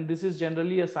often, and this is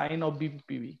generally a sign of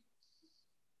BPPV.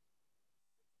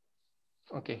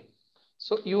 Okay.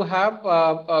 So you have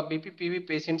BPPV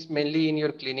patients mainly in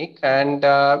your clinic, and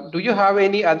do you have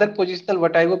any other positional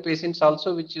vertigo patients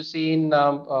also which you see in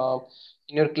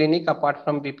your clinic apart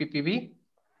from BPPV?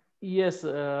 Yes,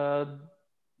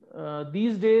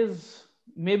 these days,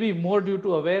 maybe more due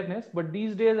to awareness, but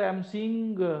these days I'm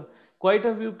seeing quite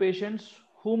a few patients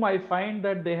whom I find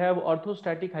that they have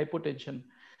orthostatic hypotension,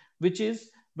 which is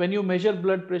when you measure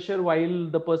blood pressure while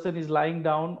the person is lying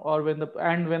down, or when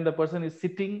the person is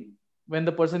sitting, when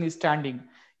the person is standing,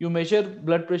 you measure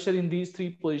blood pressure in these three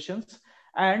positions,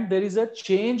 and there is a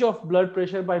change of blood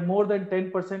pressure by more than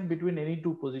 10% between any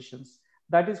two positions.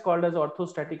 That is called as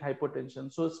orthostatic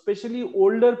hypotension. So especially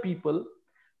older people,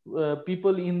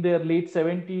 people in their late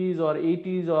 70s or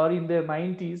 80s or in their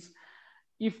 90s,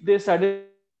 if they suddenly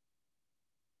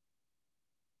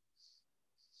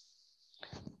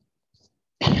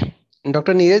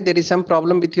Dr. Neeraj, there is some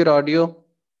problem with your audio.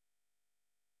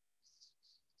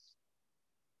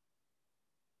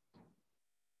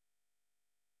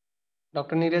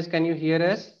 Dr. Neeraj, can you hear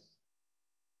us?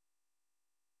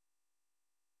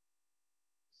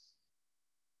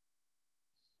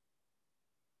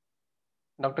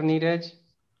 Dr. Neeraj?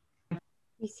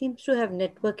 He seems to have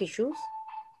network issues.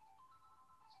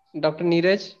 Dr.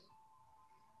 Neeraj?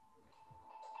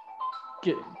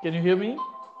 Can you hear me?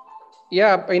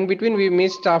 Yeah, in between we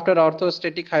missed after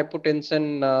orthostatic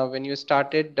hypotension when you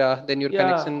started, then your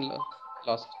connection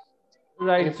lost. Can you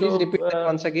Right. please repeat that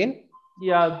once again?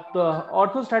 Yeah, the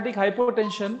orthostatic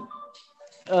hypotension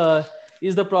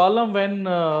is the problem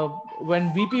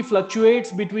when VP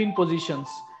fluctuates between positions.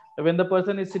 When the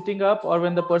person is sitting up or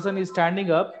when the person is standing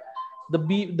up,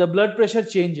 the blood pressure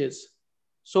changes.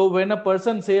 So when a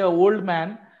person, say, an old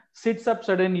man, sits up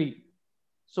suddenly,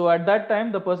 so at that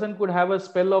time the person could have a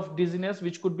spell of dizziness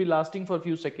which could be lasting for a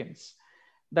few seconds.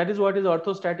 That is what is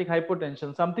orthostatic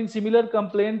hypotension. Something similar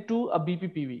complaint to a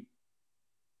BPPV.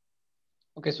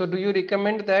 Okay, so do you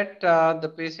recommend that the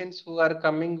patients who are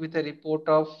coming with a report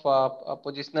of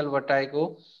positional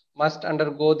vertigo must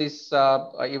undergo these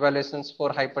evaluations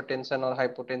for hypertension or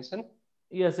hypotension?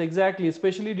 Yes, exactly.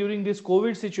 Especially during this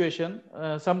COVID situation,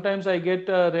 sometimes I get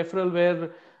a referral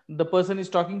where the person is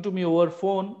talking to me over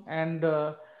phone, and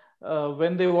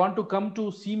when they want to come to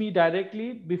see me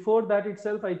directly, before that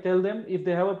itself, I tell them if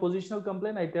they have a positional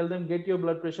complaint, I tell them get your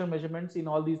blood pressure measurements in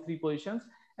all these three positions,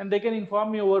 and they can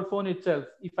inform me over phone itself.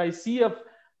 If I see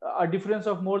a difference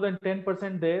of more than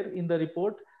 10% there in the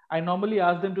report, I normally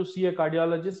ask them to see a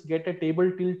cardiologist, get a table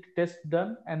tilt test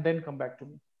done, and then come back to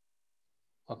me.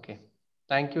 Okay.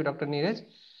 Thank you, Dr. Neeraj.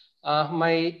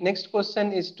 My next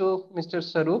question is to Mr.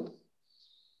 Sarup.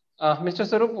 Mr.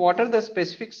 Sarup, what are the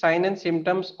specific signs and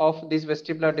symptoms of these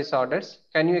vestibular disorders?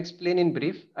 Can you explain in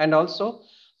brief? And also,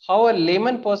 how a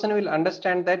layman person will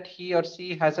understand that he or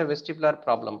she has a vestibular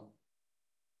problem?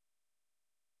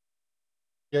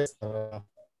 Yes.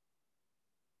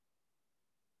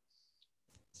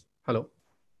 Hello.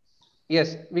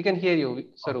 Yes, we can hear you,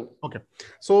 Sarup. Okay.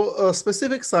 So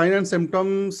specific sign and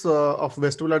symptoms of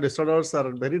vestibular disorders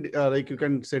are very, like you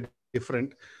can say,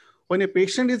 different. When a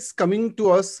patient is coming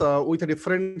to us with a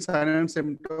different sign and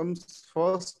symptoms,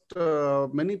 first,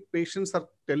 many patients are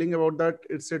telling about that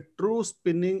it's a true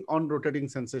spinning on rotating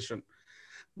sensation.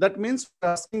 That means we're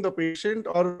asking the patient,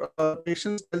 or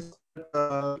patient tells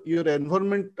that your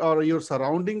environment or your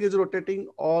surrounding is rotating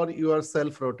or you are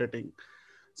self-rotating.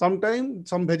 Sometimes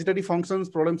some vegetative functions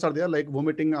problems are there, like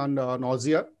vomiting and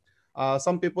nausea.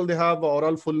 Some people, they have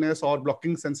oral fullness or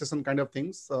blocking sensation kind of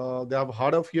things. They have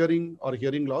hard of hearing or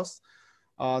hearing loss.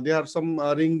 They have some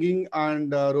ringing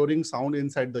and roaring sound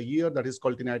inside the ear, that is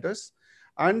called tinnitus,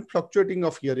 and fluctuating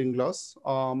of hearing loss.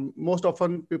 Most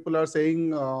often people are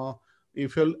saying,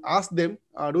 if you'll ask them,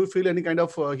 do you feel any kind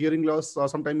of hearing loss?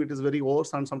 Sometimes it is very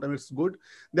worse and sometimes it's good.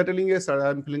 They're telling, yes,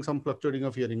 I'm feeling some fluctuating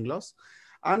of hearing loss.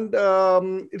 And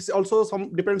it's also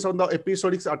some depends on the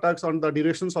episodic attacks, on the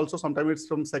durations also. Sometimes it's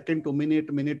from second to minute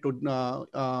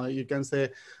to you can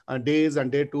say days,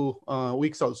 and day to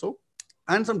weeks also.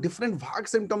 And some different vague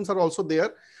symptoms are also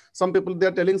there. Some people, they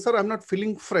are telling, sir, I'm not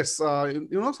feeling fresh.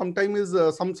 Sometimes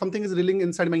is something is reeling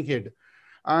inside my head.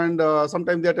 And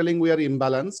sometimes they are telling we are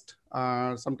imbalanced.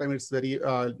 Sometimes it's very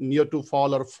near to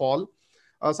fall or fall.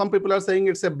 Some people are saying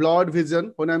it's a blurred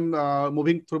vision when I'm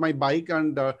moving through my bike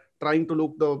and trying to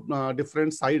look the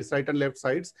different sides, right and left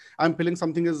sides. I'm feeling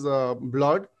something is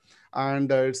blurred.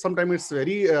 And sometimes it's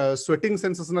very sweating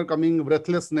sensation are coming,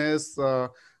 breathlessness. They're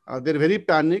very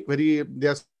panic,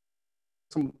 there's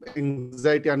some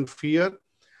anxiety and fear.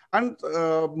 And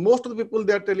most of the people,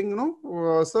 they are telling,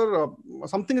 sir,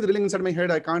 something is reeling inside my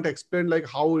head. I can't explain like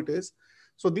how it is.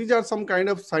 So these are some kind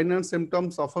of signs and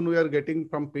symptoms often we are getting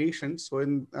from patients. So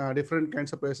in different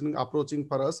kinds of patients approaching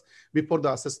for us before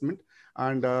the assessment.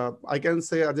 And I can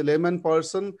say, as a layman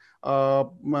person,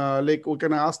 like we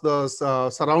can ask the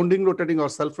surrounding rotating or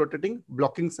self-rotating,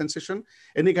 blocking sensation,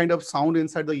 any kind of sound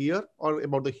inside the ear, or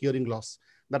about the hearing loss,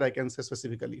 that I can say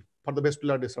specifically for the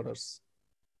vestibular disorders.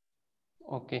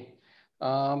 Okay.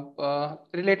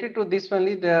 Related to this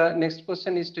only, the next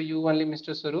question is to you only,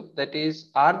 Mr. Sarup. That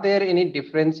is, are there any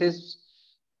differences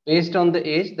based on the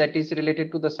age that is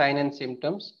related to the sign and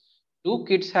symptoms? Do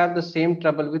kids have the same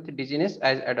trouble with dizziness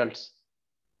as adults?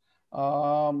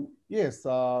 Yes,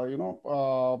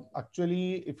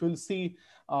 actually, if you'll see,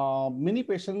 many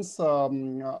patients,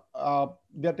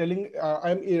 they're telling,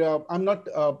 I'm not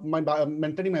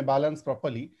maintaining my balance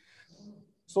properly.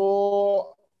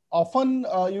 So often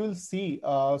you will see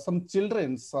some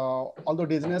children's, although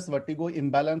dizziness, vertigo,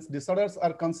 imbalance disorders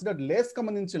are considered less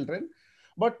common in children,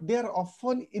 but they are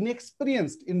often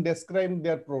inexperienced in describing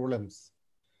their problems.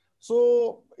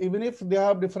 So even if they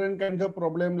have different kinds of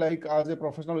problem, like as a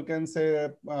professional, you can say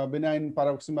benign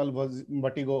paroxysmal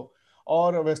vertigo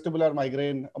or vestibular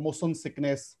migraine, motion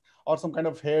sickness, or some kind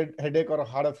of headache or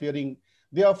hard of hearing.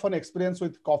 They often experience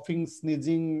with coughing,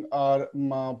 sneezing, or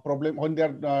problem when they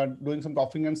are doing some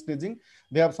coughing and sneezing.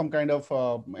 They have some kind of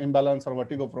imbalance or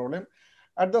vertigo problem.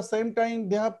 At the same time,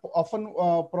 they are often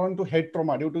prone to head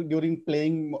trauma during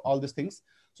playing all these things.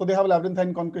 So they have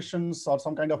labyrinthine concussions or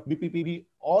some kind of BPPV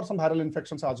or some viral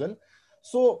infections as well.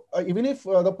 So even if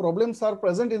the problems are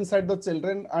present inside the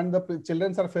children and the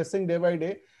children are facing day by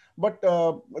day, but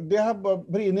they have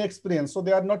very inexperienced. So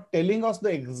they are not telling us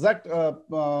the exact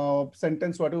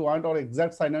sentence what we want or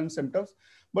exact sign and symptoms.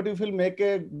 But if we'll make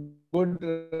a good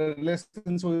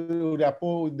relations with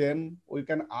rapport with them, we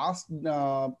can ask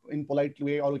in polite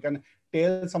way, or we can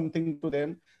tell something to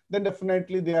them, then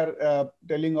definitely they are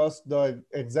telling us the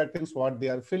exact things what they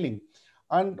are feeling.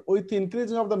 And with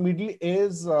increasing of the middle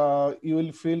age, you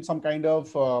will feel some kind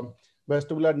of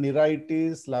vestibular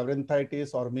neuritis,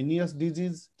 labyrinthitis, or Meniere's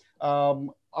disease.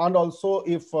 And also,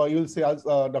 if you will see, as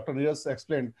Dr. Neeraj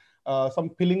explained, some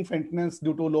feeling faintness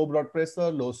due to low blood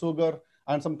pressure, low sugar,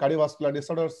 and some cardiovascular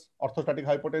disorders, orthostatic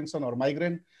hypotension or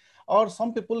migraine. Or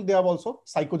some people, they have also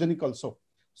psychogenic also.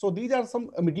 So these are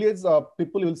some middle-aged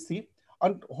people you will see.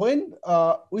 And when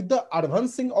with the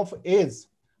advancing of age,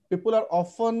 people are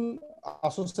often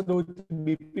associated with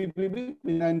BPPV,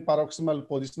 benign paroxysmal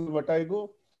positional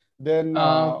vertigo, then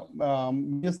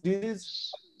Meniere's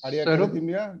disease, cardiac Sarup,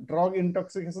 arrhythmia, drug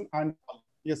intoxication, and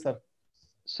yes, sir.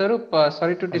 Sarup,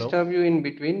 sorry to Hello. disturb you in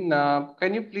between.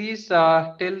 Can you please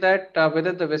tell that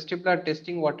whether the vestibular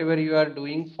testing, whatever you are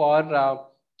doing for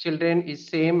children, is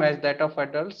same as that of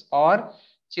adults, or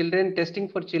children testing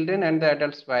for children and the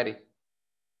adults vary?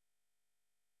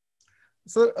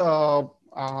 So,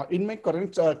 in my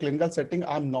current clinical setting,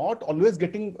 I'm not always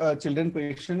getting children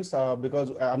patients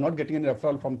because I'm not getting any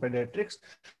referral from pediatrics.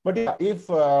 But yeah, if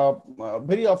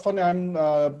very often I'm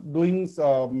doing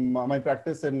my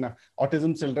practice in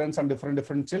autism children and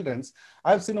different childrens,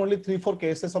 I've seen only 3-4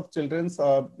 cases of children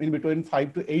in between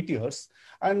 5 to 8 years.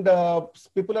 And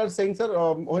people are saying,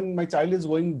 sir, when my child is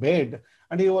going bed,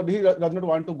 and he does not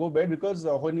want to go bed because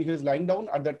when he is lying down,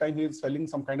 at that time he is feeling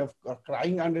some kind of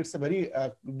crying, and it's a very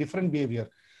different behavior.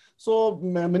 So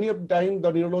many of the time, the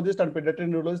neurologist and pediatric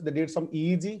neurologist, they did some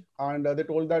EEG, and they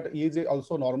told that EEG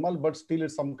also normal, but still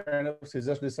it's some kind of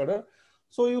seizure disorder.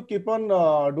 So you keep on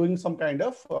doing some kind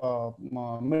of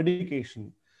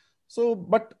medication. So,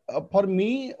 but for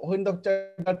me, when the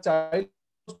child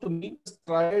goes to me,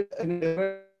 tried a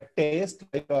different test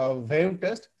like WAVE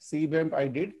test, CWAVE I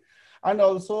did. And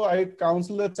also I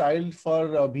counsel the child for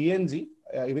BNG,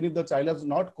 even if the child is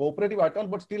not cooperative at all,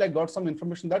 but still I got some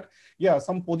information that, yeah,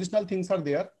 some positional things are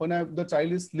there. When the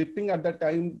child is sleeping at that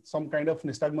time, some kind of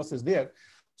nystagmus is there.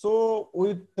 So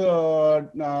with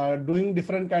doing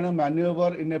different kind of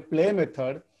maneuver in a play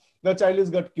method, the child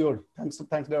is got cured. Thanks to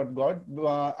God.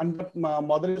 And the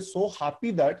mother is so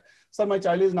happy that, sir, my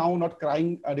child is now not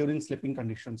crying during sleeping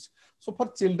conditions. So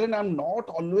for children, I'm not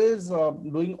always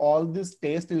doing all these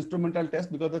instrumental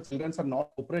tests, because the children are not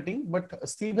operating, but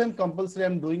CBAM compulsory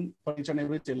I'm doing for each and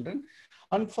every children.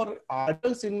 And for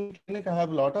adults in clinic, I have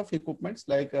a lot of equipments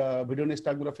like video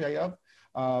nystagmography I have,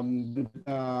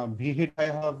 VHIT I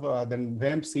have, then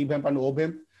VAMP, CBAM and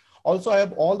OBAM. Also, I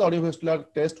have all the audiovascular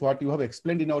tests, what you have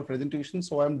explained in our presentation.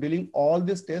 So I'm dealing all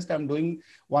these tests. I'm doing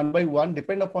one by one,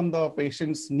 depend upon the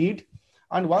patient's need.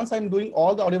 And once I'm doing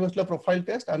all the audiovascular profile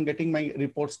test, I'm getting my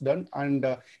reports done. And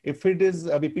if it is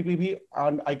a BPPV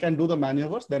and I can do the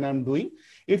maneuvers, then I'm doing.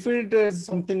 If it is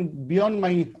something beyond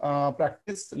my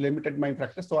practice, limited my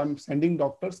practice, so I'm sending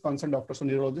doctors, concerned doctors, or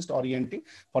neurologist or ENT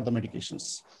for the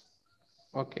medications.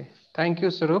 Okay, thank you,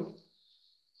 Sarup.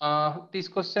 This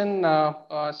question,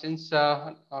 since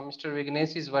Mr.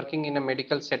 Vignesh is working in a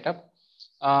medical setup,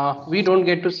 we don't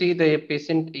get to see the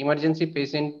patient, emergency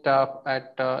patient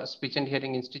at Speech and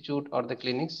Hearing Institute or the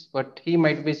clinics, but he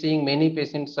might be seeing many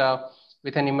patients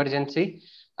with an emergency.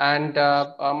 And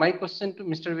my question to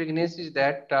Mr. Vignesh is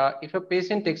that if a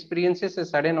patient experiences a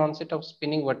sudden onset of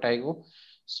spinning vertigo,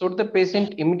 should the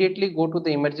patient immediately go to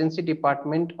the emergency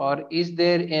department, or is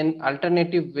there an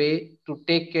alternative way to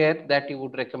take care that you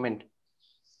would recommend?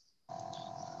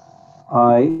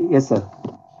 Yes, sir.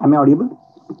 Am I audible?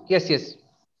 Yes, yes.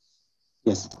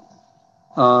 Yes.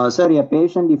 Sir, if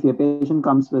a patient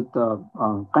comes with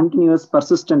continuous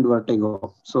persistent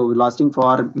vertigo, so lasting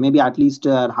for maybe at least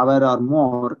an hour or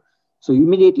more, so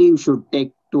immediately you should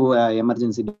take to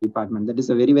emergency department. That is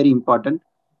a very, very important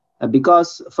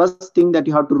because first thing that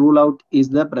you have to rule out is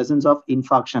the presence of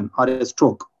infarction or a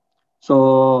stroke.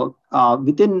 So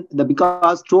within the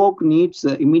because stroke needs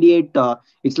immediate,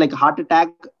 it's like a heart attack,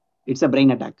 it's a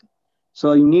brain attack.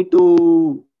 So you need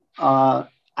to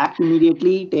act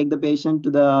immediately, take the patient to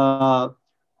the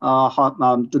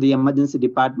emergency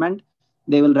department.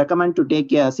 They will recommend to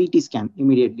take a CT scan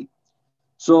immediately.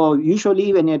 So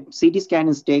usually when a CT scan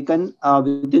is taken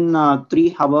within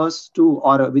 3 hours to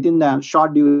or within the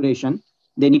short duration,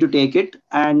 they need to take it.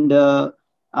 And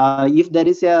if there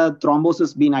is a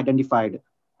thrombosis being identified,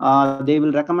 they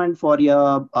will recommend for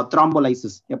a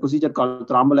thrombolysis, a procedure called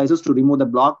thrombolysis to remove the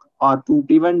block or to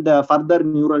prevent the further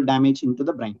neural damage into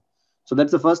the brain. So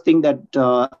that's the first thing that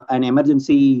an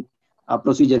emergency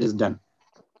procedure is done.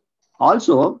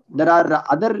 Also, there are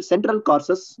other central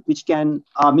causes which can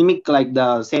mimic like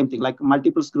the same thing, like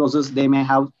multiple sclerosis. They may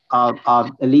have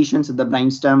lesions in the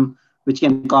brainstem, which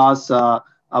can cause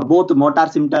both motor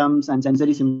symptoms and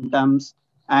sensory symptoms,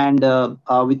 and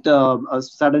with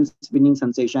sudden spinning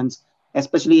sensations.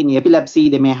 Especially in epilepsy,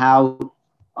 they may have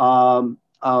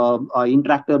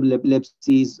intractable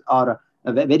epilepsies or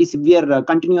very severe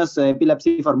continuous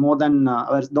epilepsy for more than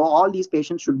hours. Though all these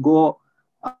patients should go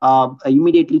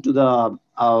immediately to the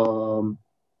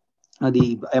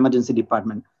emergency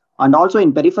department. And also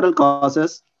in peripheral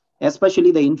causes,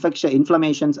 especially the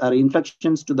inflammations or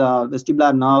infections to the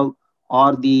vestibular nerve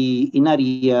or the inner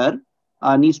ear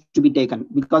needs to be taken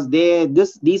because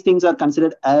these things are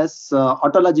considered as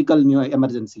autological new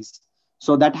emergencies.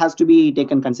 So that has to be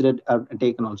taken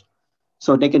also.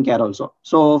 So taken care also.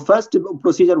 So first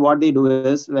procedure, what they do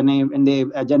is when they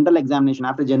general examination,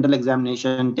 after general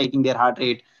examination, taking their heart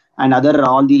rate and other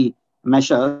all the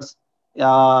measures,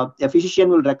 a physician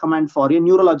will recommend for a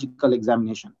neurological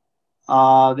examination.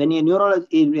 When a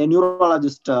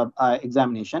neurologist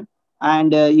examination,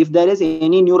 and if there is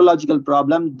any neurological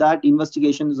problem, that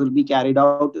investigations will be carried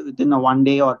out within 1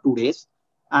 day or 2 days.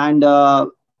 And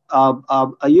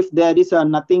if there is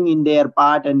nothing in their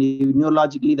part and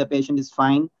neurologically the patient is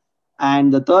fine,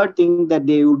 and the third thing that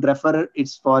they would refer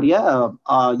it's for a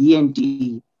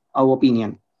ENT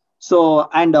opinion. So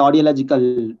and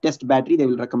audiological test battery they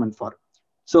will recommend for.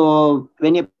 So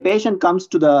when a patient comes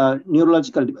to the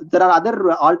neurological, there are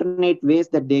other alternate ways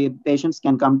that the patients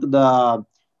can come to the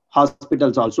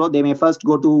hospitals also. They may first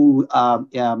go to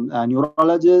a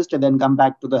neurologist and then come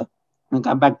back to the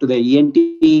ENT,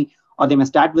 or they may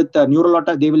start with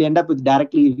neurologist. They will end up with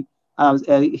directly.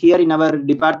 Here in our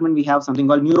department, we have something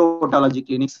called neurotology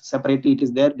clinics. Separately, it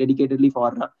is there dedicatedly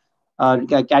for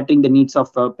catering the needs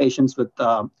of patients with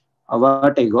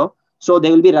vertigo. So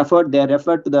they will be referred. They are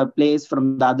referred to the place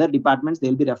from the other departments. They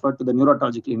will be referred to the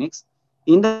neurology clinics.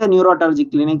 In the neurology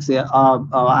clinics,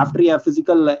 after a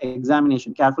physical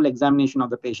examination, careful examination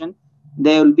of the patient,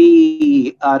 they will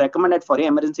be recommended for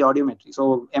emergency audiometry.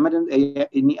 So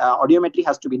audiometry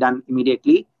has to be done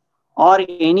immediately, or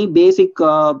any basic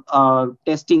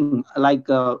testing like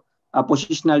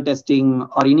positional testing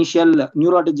or initial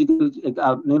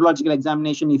neurological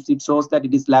examination if it shows that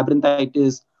it is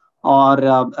labyrinthitis or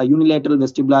unilateral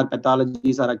vestibular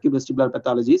pathologies or acute vestibular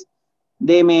pathologies.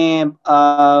 They may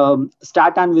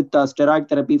start on with steroid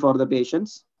therapy for the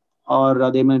patients,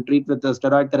 or they may treat with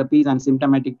steroid therapies and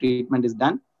symptomatic treatment is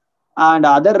done. And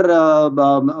other,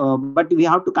 but we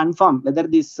have to confirm whether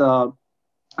this uh,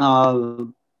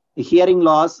 hearing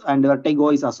loss and vertigo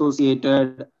is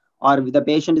associated, or the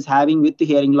patient is having with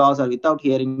hearing loss or without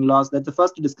hearing loss. That's the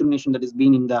first discrimination that is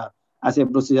being in the as a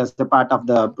procedure, as a part of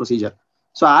the procedure.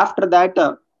 So after that,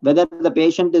 whether the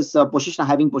patient is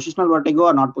having positional vertigo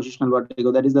or not positional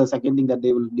vertigo, that is the second thing that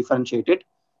they will differentiate it.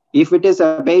 If it is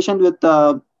a patient with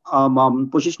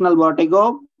positional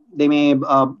vertigo, they may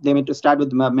start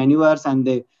with maneuvers, and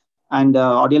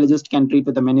audiologist can treat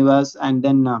with the maneuvers and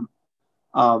then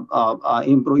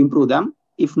improve them.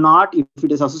 If not, if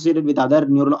it is associated with other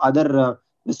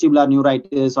vestibular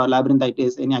neuritis or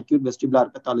labyrinthitis, any acute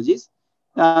vestibular pathologies,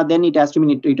 then it has to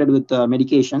be treated with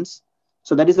medications.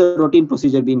 So that is the routine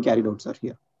procedure being carried out, sir,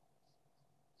 here.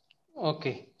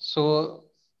 Okay, so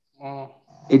uh,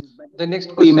 It's the next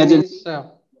to question emergency.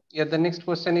 is the next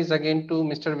question is again to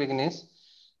Mr. Vignesh.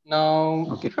 Now,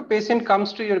 Okay. if a patient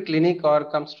comes to your clinic or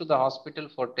comes to the hospital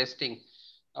for testing,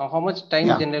 how much time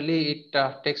generally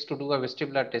it takes to do a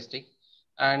vestibular testing,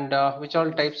 and which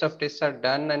all types of tests are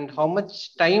done, and how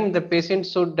much time the patient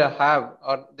should have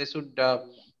or they should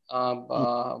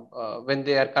when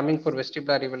they are coming for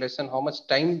vestibular evaluation, how much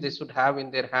time they should have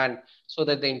in their hand so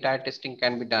that the entire testing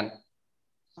can be done?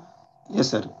 Yes,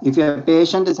 sir. If a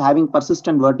patient is having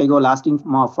persistent vertigo lasting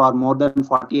for more than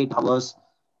 48 hours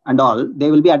and all,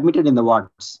 they will be admitted in the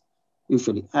wards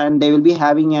usually, and they will be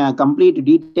having a complete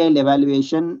detailed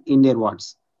evaluation in their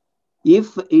wards.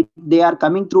 If they are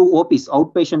coming through OPs,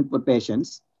 outpatient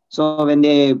patients, so when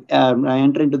they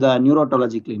enter into the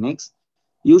neurotology clinics,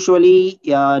 usually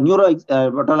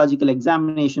neurotological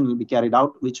examination will be carried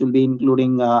out, which will be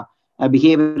including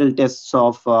behavioral tests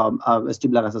of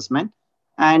vestibular assessment.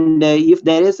 And if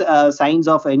there is signs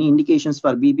of any indications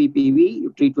for BPPV,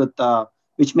 you treat with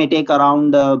which may take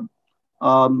around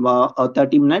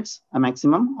 30 minutes, a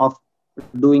maximum of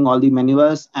doing all the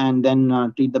maneuvers, and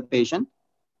then treat the patient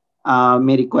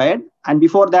may required. And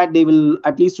before that, they will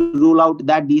at least rule out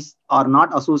that these are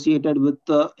not associated with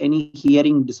any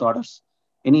hearing disorders,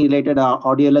 any related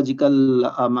audiological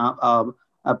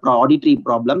auditory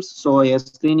problems. So a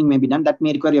screening may be done. That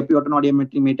may require a pure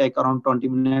audiometry, may take around 20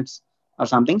 minutes or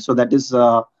something. So that is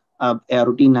a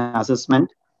routine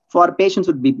assessment for patients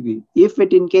with BPP. If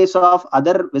it in case of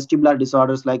other vestibular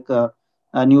disorders like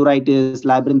neuritis,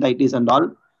 labyrinthitis and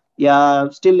all, yeah,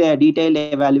 still a detailed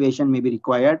evaluation may be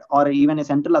required, or even a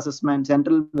central assessment.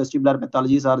 Central vestibular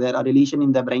pathologies are there, a lesion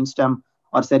in the brainstem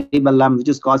or cerebellum, which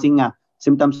is causing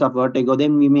symptoms of vertigo.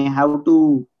 Then we may have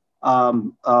to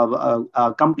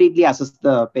completely assess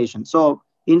the patient. So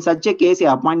in such a case, an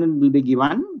appointment will be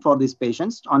given for these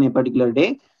patients on a particular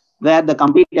day, where the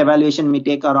complete evaluation may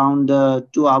take around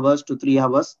 2 hours to 3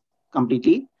 hours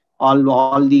completely.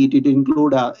 All the to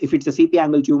include if it's a CP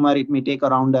angle tumor, it may take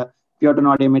around pure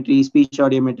audiometry, speech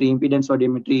audiometry, impedance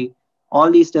audiometry. All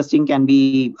these testing can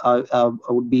be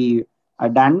would be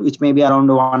done, which may be around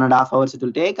 1.5 hours it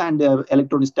will take, and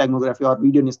electronystagmography or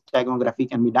video nystagmography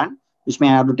can be done, which may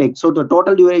have to take. So the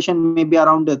total duration may be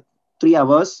around 3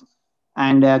 hours,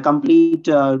 and complete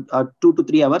 2 to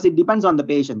 3 hours. It depends on the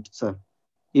patient, sir.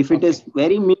 If it is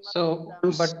very minimal, so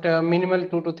but minimal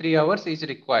 2 to 3 hours is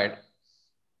required.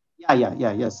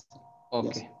 Yes.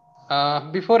 Okay. Yes.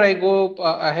 Before I go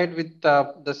ahead with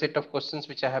the set of questions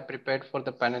which I have prepared for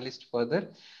the panelists further,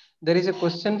 there is a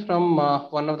question from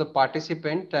one of the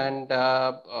participant, and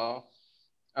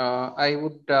I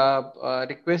would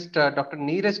request Dr.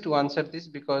 Neeraj to answer this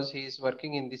because he is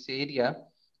working in this area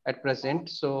at present.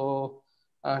 So,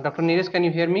 Dr. Neeraj, can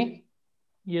you hear me?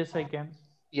 Yes, I can.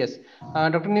 Yes.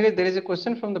 Dr. Neeraj, there is a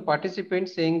question from the participant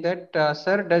saying that,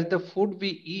 sir, does the food we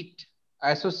eat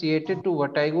associated to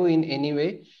vertigo in any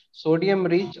way, sodium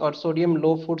rich or sodium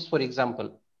low foods, for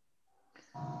example?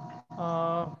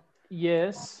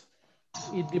 Yes,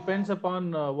 it depends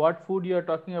upon what food you are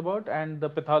talking about and the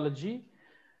pathology.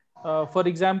 For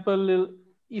example,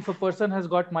 if a person has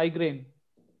got migraine,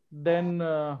 then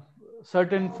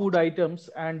certain food items,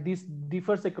 and this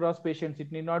differs across patients,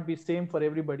 it need not be same for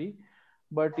everybody,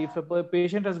 but if a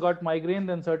patient has got migraine,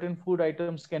 then certain food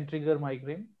items can trigger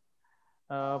migraine.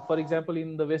 For example,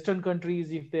 in the Western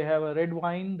countries, if they have a red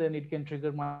wine, then it can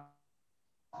trigger migraine.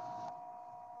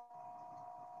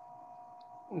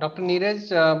 Dr.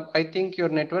 Neeraj, I think your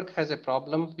network has a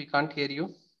problem. We can't hear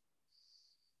you.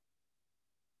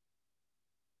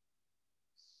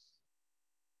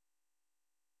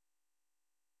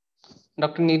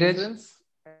 Dr. Neeraj.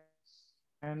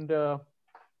 And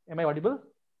am I audible?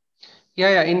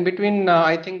 Yeah. In between,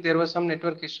 I think there was some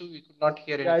network issue. We could not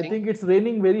hear anything. I think it's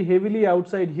raining very heavily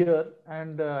outside here,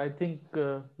 and I think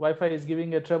Wi-Fi is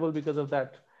giving a trouble because of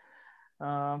that.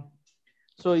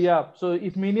 So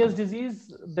if Meniere's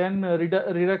disease, then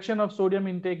reduction of sodium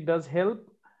intake does help.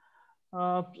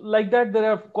 Like that,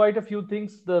 there are quite a few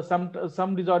things.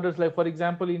 Some disorders, like for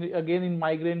example, in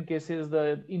migraine cases,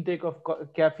 the intake of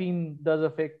caffeine does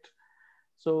affect.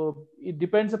 So it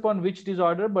depends upon which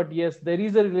disorder, but yes, there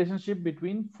is a relationship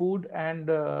between food and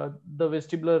the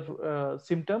vestibular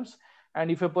symptoms.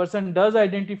 And if a person does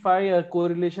identify a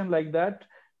correlation like that,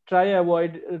 try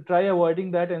avoiding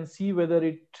that and see whether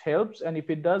it helps. And if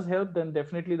it does help, then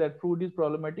definitely that food is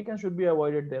problematic and should be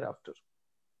avoided thereafter.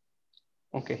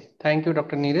 Okay, thank you,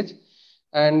 Dr. Neeraj.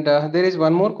 And there is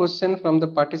one more question from the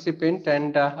participant,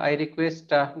 and I request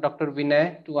Dr.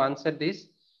 Vinay to answer this.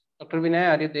 Dr.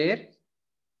 Vinay, are you there?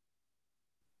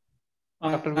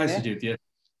 Dr. Hi, Vinay? Sujit, yes.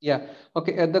 Yeah.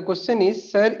 Okay. The question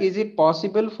is, sir, is it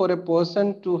possible for a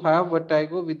person to have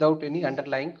vertigo without any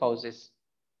underlying causes?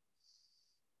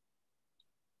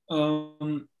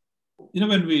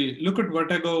 When we look at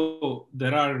vertigo,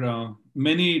 there are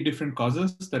many different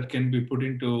causes that can be put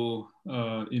into,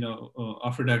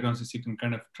 after diagnosis, you can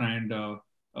kind of try and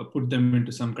put them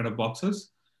into some kind of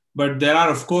boxes. But there are,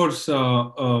 of course,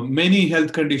 many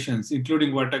health conditions,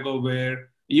 including vertigo, where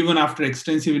even after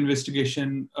extensive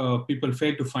investigation, people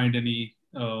fail to find any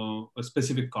a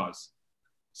specific cause.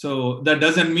 So that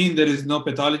doesn't mean there is no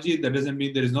pathology. That doesn't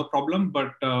mean there is no problem.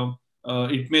 But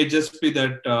it may just be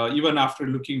that even after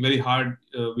looking very hard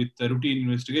with the routine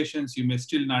investigations, you may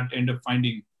still not end up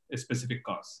finding a specific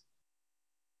cause.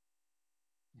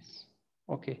 Yes.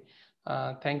 Okay.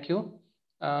 Thank you.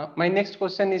 My next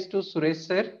question is to Suresh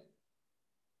sir.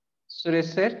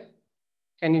 Suresh sir,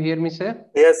 can you hear me, sir?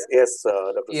 Yes,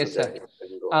 Dr. Yes, Sanjay.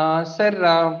 sir.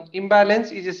 Sir,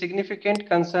 imbalance is a significant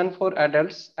concern for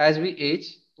adults as we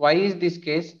age. Why is this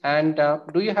case? And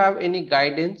do you have any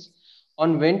guidance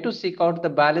on when to seek out the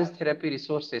balance therapy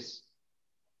resources?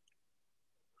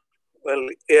 Well,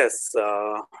 yes,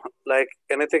 like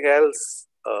anything else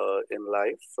in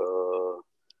life,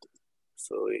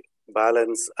 so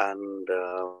balance and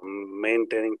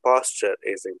maintaining posture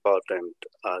is important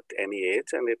at any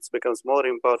age, and it becomes more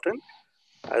important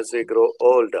as we grow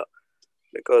older,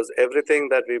 because everything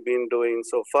that we've been doing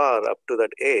so far up to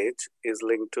that age is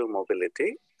linked to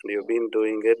mobility, and you've been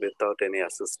doing it without any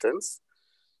assistance.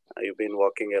 You've been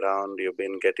walking around, you've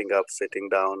been getting up, sitting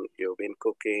down, you've been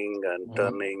cooking and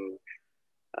turning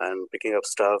and picking up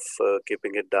stuff,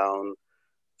 keeping it down.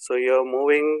 So you're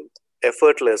moving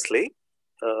effortlessly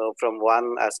from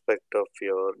one aspect of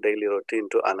your daily routine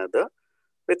to another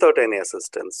without any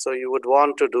assistance. So you would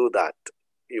want to do that.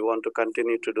 You want to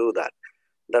continue to do that.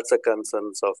 That's a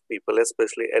concern of people,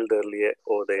 especially elderly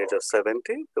over the age of 70.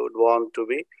 They would want to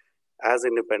be as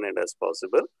independent as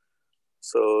possible.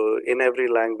 So in every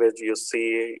language, you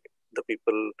see the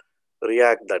people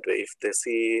react that way. If they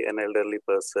see an elderly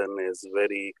person is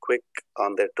very quick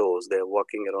on their toes, they're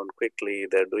walking around quickly,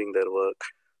 they're doing their work.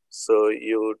 So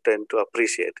you tend to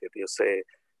appreciate it. You say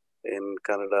in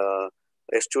Kannada,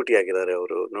 ಎಷ್ಟು ಚೂಟಿಯಾಗಿದ್ದಾರೆ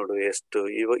ಅವರು ನೋಡು ಎಷ್ಟು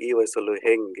ಈ ವಯಸ್ಸಲ್ಲೂ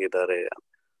ಹೆಂಗಿದ್ದಾರೆ.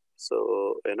 So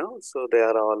so they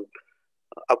are all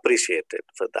appreciated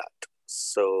for that.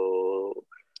 So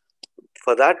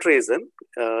for that reason,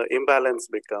 imbalance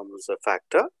becomes a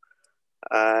factor.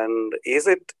 And is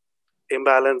it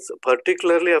imbalance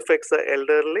particularly affects the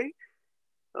elderly?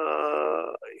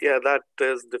 Yeah, that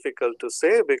is difficult to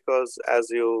say, because as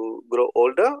you grow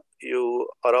older, you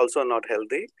are also not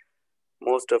healthy.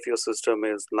 Most of your system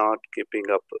is not keeping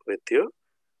up with you.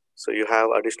 So you have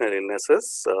additional illnesses.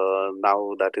 Now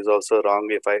that is also wrong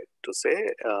if I to say,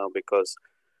 because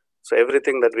so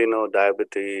everything that we know,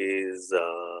 diabetes,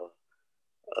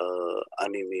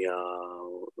 anemia,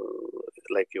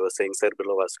 like you were saying,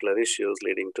 cerebrovascular issues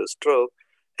leading to stroke,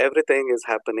 everything is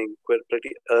happening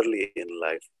pretty early in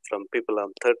life. From people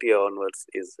on 30 onwards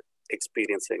is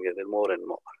experiencing it more and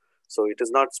more. So it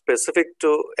is not specific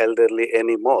to elderly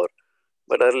anymore,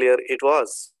 but earlier it was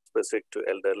specific to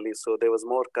elderly. So there was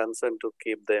more concern to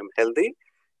keep them healthy,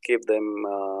 keep them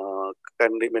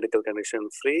medical condition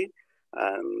free,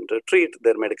 and treat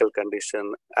their medical condition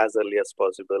as early as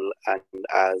possible and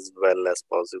as well as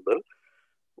possible.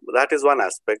 That is one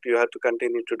aspect. You have to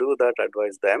continue to do that,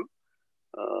 advise them.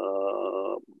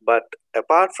 But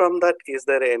apart from that, is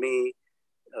there any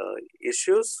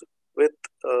issues with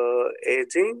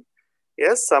aging?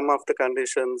 Yes, some of the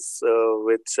conditions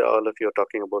which all of you are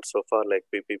talking about so far, like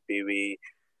PPPV,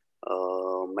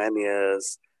 manias,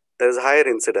 there's higher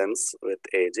incidence with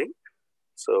aging.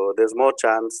 So there's more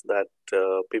chance that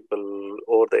people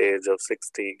over the age of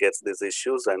 60 gets these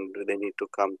issues, and they need to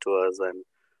come to us and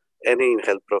any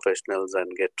health professionals and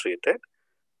get treated.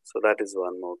 So that is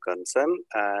one more concern.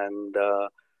 And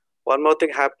one more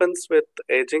thing happens with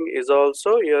aging is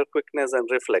also your quickness and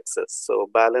reflexes. So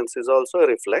balance is also a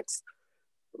reflex.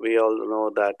 We all know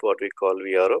that what we call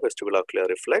VRO, vestibulocular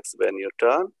reflex. When you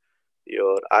turn,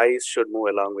 your eyes should move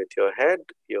along with your head.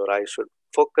 Your eyes should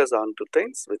focus onto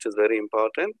things, which is very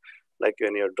important. Like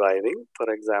when you're driving, for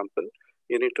example,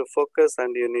 you need to focus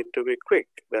and you need to be quick.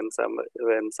 When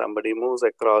somebody moves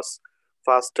across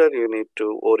faster, you need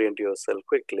to orient yourself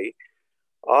quickly.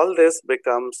 All this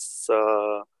becomes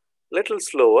little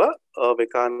slower. We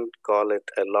can't call it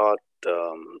a lot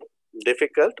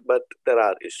difficult, but there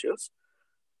are issues.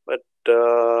 But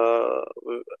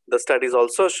the studies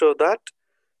also show that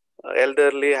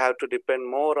elderly have to depend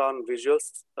more on visual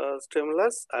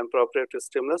stimulus and proprioceptive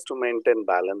stimulus to maintain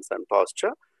balance and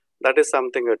posture. That is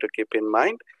something you have to keep in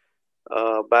mind.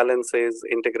 Balance is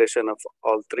integration of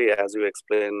all three, as you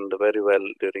explained very well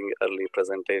during early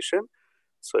presentation.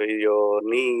 So your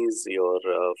knees, your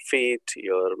feet,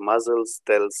 your muscles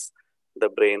tells the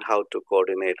brain how to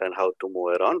coordinate and how to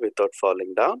move around without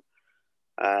falling down.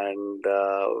 And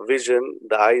vision,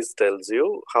 the eyes tells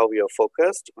you how you're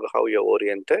focused, how you're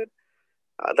oriented.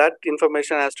 That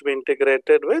information has to be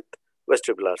integrated with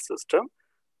vestibular system.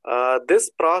 This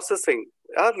processing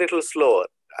are little slower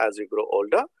as you grow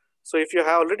older. So if you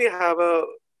already have a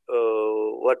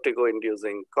vertigo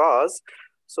inducing cause,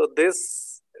 so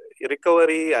this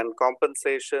recovery and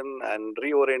compensation and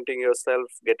reorienting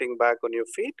yourself, getting back on your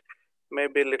feet may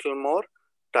be a little more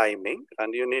timing,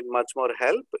 and you need much more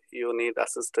help. You need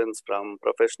assistance from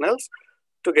professionals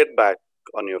to get back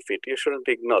on your feet. You shouldn't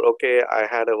ignore, okay, I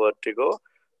had a vertigo,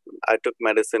 I took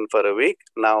medicine for a week,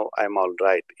 now I'm all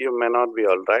right. You may not be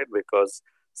all right, because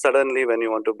suddenly when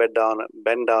you want to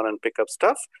bend down and pick up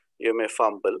stuff, you may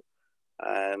fumble.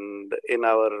 And in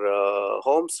our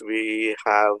homes, we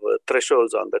have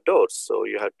thresholds on the doors, so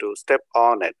you have to step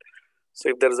on it. So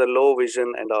if there is a low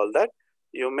vision and all that,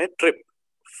 you may trip.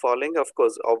 Falling, of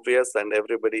course, obvious, and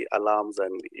everybody alarms,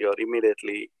 and you're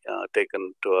immediately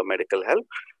taken to a medical help.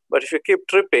 But if you keep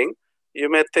tripping, you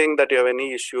may think that you have a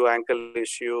knee issue, ankle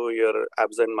issue, you're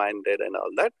absent-minded and all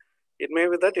that. It may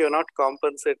be that you're not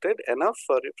compensated enough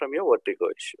from your vertigo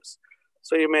issues.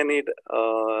 So you may need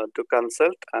to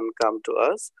consult and come to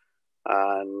us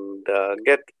and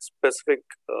get specific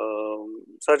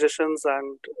suggestions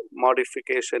and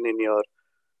modification in your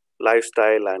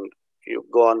lifestyle, and you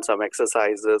go on some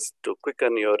exercises to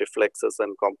quicken your reflexes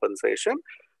and compensation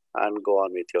and go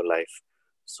on with your life.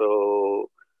 So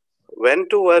when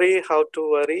to worry, how to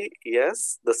worry?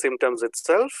 Yes, the symptoms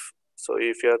itself. So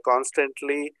if you're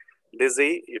constantly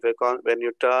dizzy, when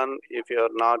you turn, if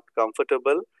you're not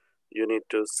comfortable, you need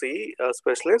to see a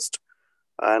specialist.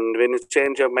 And when you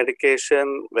change your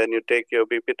medication, when you take your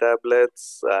BP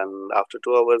tablets and after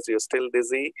 2 hours you're still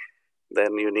dizzy,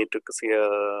 then you need to see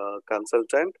a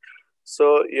consultant.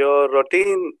 So your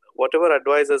routine, whatever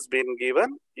advice has been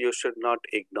given, you should not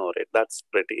ignore it. That's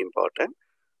pretty important.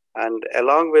 And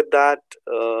along with that,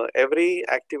 every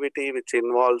activity which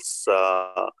involves 2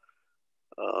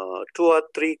 or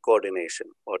 3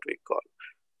 coordination, what we call.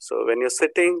 So when you're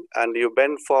sitting and you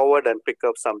bend forward and pick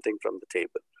up something from the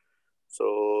table.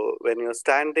 So when you're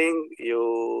standing,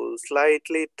 you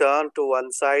slightly turn to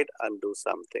one side and do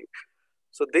something.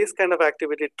 So this kind of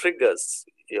activity triggers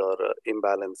your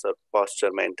imbalance or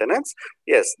posture maintenance.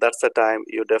 Yes, that's the time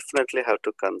you definitely have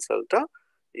to consult a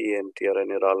ENT or a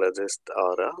neurologist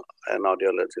or an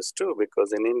audiologist too,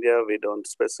 because in India we don't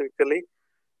specifically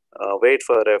wait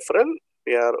for a referral.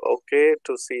 We are okay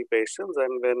to see patients,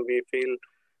 and when we feel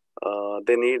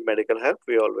they need medical help,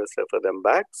 we always refer them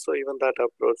back. So even that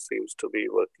approach seems to be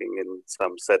working in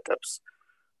some setups.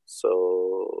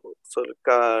 So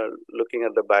looking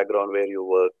at the background where you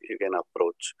work, you can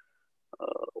approach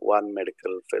one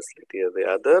medical facility or the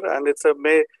other, and it's a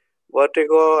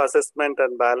vertigo assessment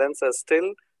and balance are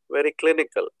still very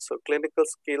clinical. So clinical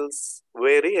skills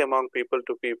vary among people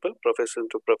to people, profession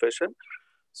to profession.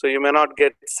 So you may not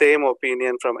get same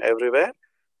opinion from everywhere.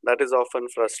 That is often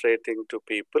frustrating to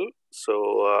people.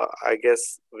 So I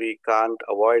guess we can't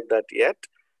avoid that yet.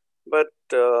 But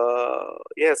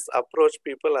yes, approach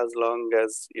people as long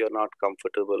as you're not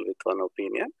comfortable with one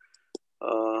opinion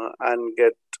and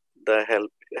get the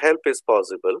help. Help is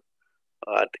possible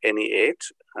at any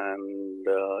age, and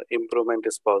improvement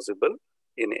is possible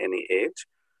in any age.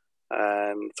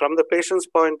 And from the patient's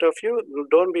point of view,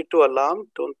 don't be too alarmed.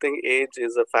 Don't think age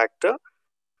is a factor.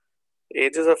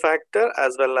 Age is a factor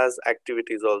as well as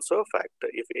activity is also a factor.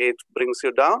 If age brings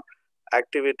you down,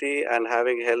 activity and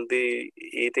having healthy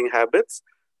eating habits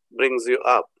brings you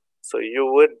up. So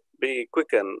you would be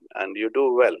quickened and you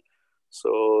do well.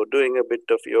 So doing a bit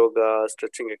of yoga,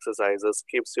 stretching exercises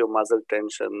keeps your muscle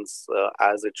tensions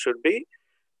as it should be.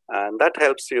 And that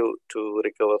helps you to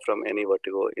recover from any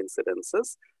vertigo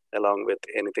incidences, along with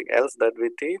anything else that we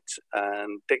teach.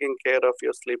 And taking care of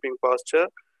your sleeping posture,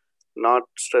 not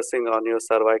stressing on your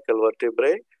cervical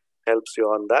vertebrae helps you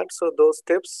on that. So those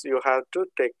tips, you have to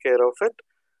take care of it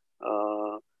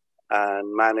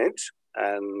and manage.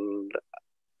 And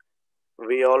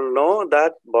we all know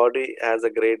that body has a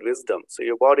great wisdom. So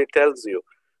your body tells you.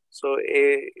 So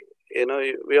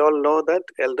we all know that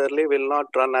elderly will not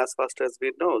run as fast as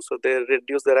we know. So they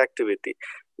reduce their activity.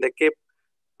 They keep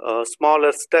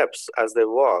smaller steps as they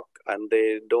walk, and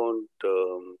they don't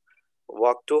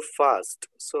walk too fast.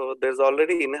 So there's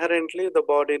already inherently the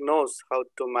body knows how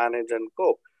to manage and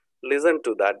cope. Listen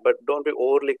to that, but don't be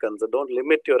overly concerned. Don't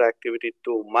limit your activity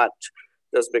too much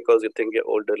just because you think you're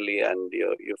elderly and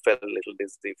you felt a little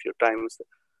dizzy a few times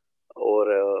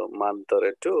over a month or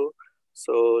two.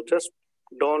 So just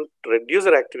don't reduce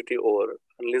your activity over,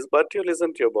 but you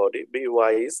listen to your body, be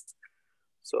wise.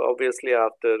 So obviously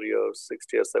after you're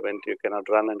 60 or 70, you cannot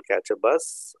run and catch a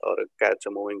bus or catch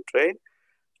a moving train.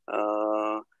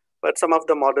 But some of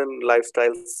the modern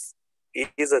lifestyles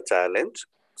is a challenge.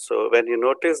 So when you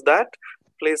notice that,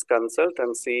 please consult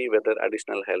and see whether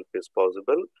additional help is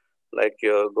possible, like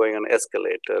you're going on an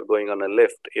escalator, going on a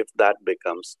lift, if that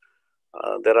becomes.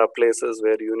 There are places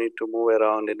where you need to move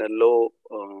around in a low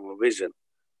vision.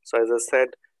 So as I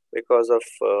said, because of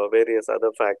various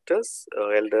other factors,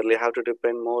 elderly have to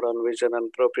depend more on vision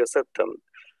and proprioceptive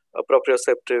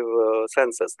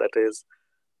senses, that is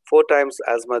 4 times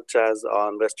as much as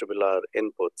on vestibular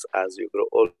inputs as you grow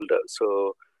older.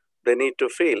 So they need to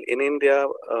feel. In India,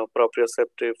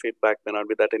 proprioceptive feedback may not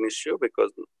be that an issue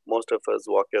because most of us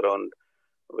walk around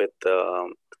with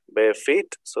bare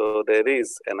feet. So there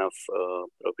is enough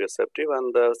proprioceptive,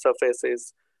 and the surface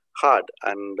is hard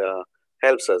and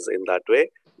helps us in that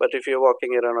way. But if you're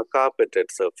walking around a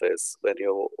carpeted surface, when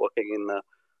you're walking in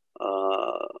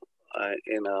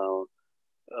a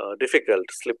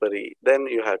difficult, slippery, then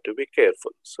you have to be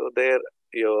careful. So there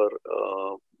your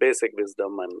basic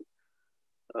wisdom and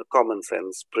common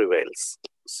sense prevails.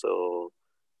 So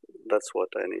that's what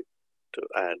I need to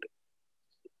add.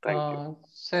 Thank you.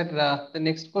 Sir, the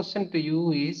next question to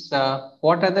you is,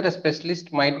 what other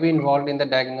specialists might be involved in the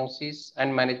diagnosis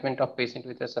and management of patients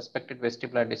with a suspected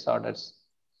vestibular disorders?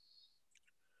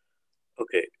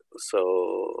 Okay,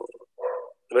 so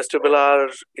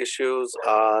vestibular issues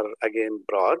are again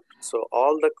broad. So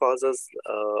all the causes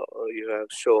you have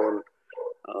shown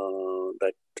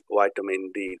that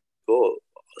vitamin D go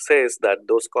says that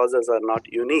those causes are not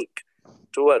unique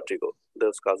to vertigo.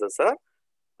 Those causes are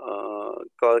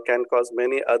can cause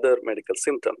many other medical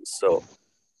symptoms. So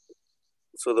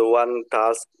the one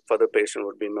task for the patient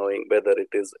would be knowing whether it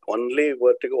is only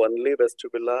vertigo, only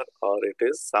vestibular, or it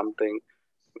is something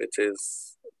which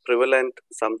is prevalent,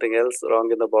 something else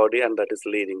wrong in the body, and that is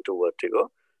leading to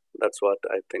vertigo. That's what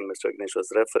I think Mr. Vignesh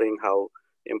was referring, how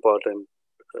important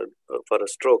for a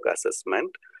stroke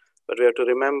assessment. But we have to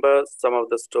remember some of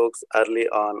the strokes early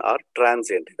on are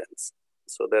transient events.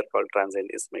 So they're called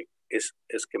transient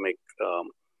ischemic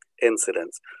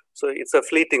incidents. So it's a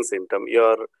fleeting symptom.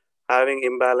 You're having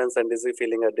imbalance and dizzy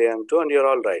feeling a day and two, and you're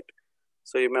all right.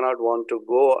 So you may not want to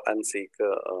go and seek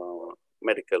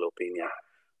medical opinion.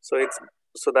 So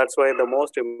that's why the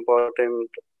most important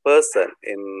person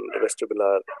in the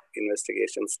vestibular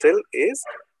investigation still is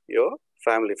your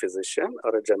family physician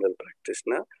or a general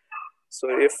practitioner. So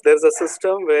if there's a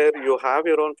system where you have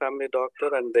your own family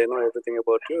doctor and they know everything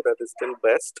about you, that is still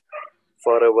best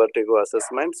for a vertigo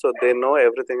assessment. So they know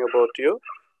everything about you.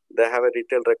 They have a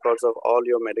detailed records of all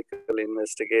your medical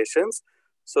investigations.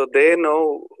 So they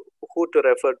know who to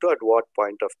refer to at what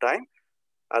point of time.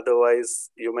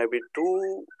 Otherwise, you may be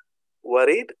too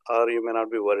worried or you may not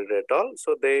be worried at all.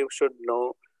 So they should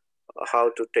know how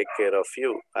to take care of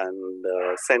you and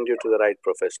send you to the right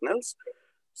professionals.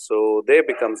 So they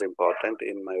becomes important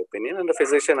in my opinion. And the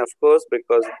physician, of course,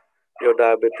 because your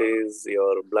diabetes,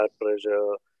 your blood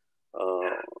pressure,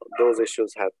 those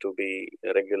issues have to be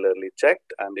regularly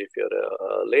checked. And if you're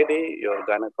a lady, your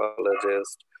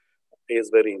gynecologist is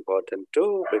very important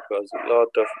too, because a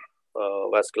lot of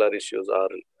vascular issues are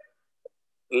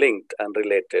linked and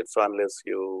related. So unless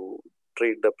you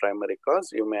treat the primary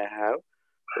cause, you may have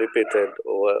repeated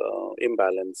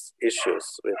imbalance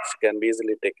issues, which can be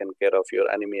easily taken care of. Your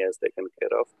anemia is taken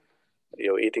care of.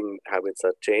 Your eating habits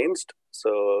are changed.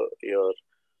 So your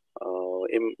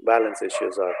imbalance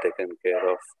issues are taken care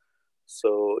of.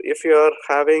 So if you are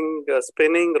having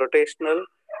spinning rotational,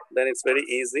 then it's very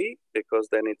easy because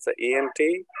then it's an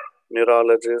ENT,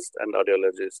 neurologist, and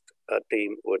audiologist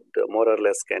team would more or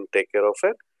less can take care of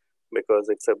it because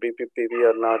it's a BPPV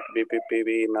or not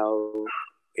BPPV. Now,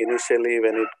 initially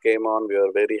when it came on, we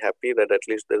were very happy that at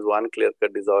least there's one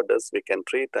clear-cut disorders we can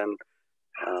treat and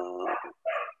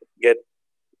get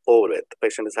over it. The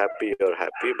patient is happy, you're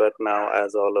happy. But now,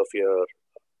 as all of you are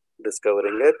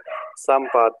discovering it, some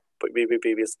part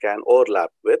BPPVs can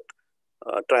overlap with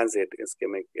transient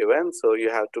ischemic events. So you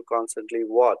have to constantly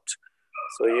watch.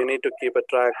 So you need to keep a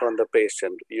track on the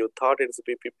patient. You thought it's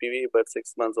BPPV, but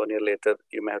 6 months, 1 year later,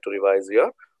 you may have to revise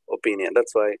your opinion.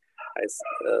 That's why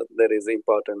there is the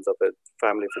importance of a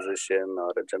family physician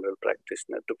or a general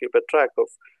practitioner to keep a track of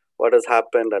what has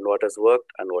happened and what has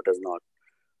worked and what has not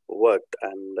worked.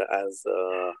 And as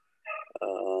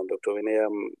Dr. Vinaya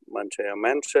Manchaya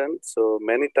mentioned, so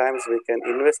many times we can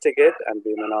investigate and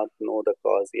we may not know the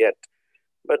cause yet.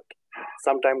 But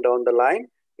sometime down the line,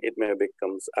 it may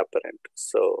becomes apparent.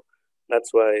 So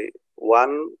that's why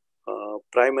one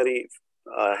primary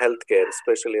healthcare,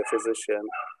 especially a physician,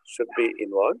 should be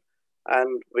involved.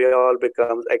 And we all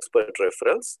become expert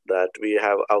referrals that we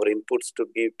have our inputs to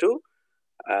give to.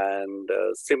 and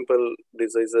simple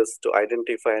diseases to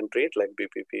identify and treat, like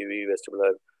BPPV,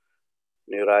 vestibular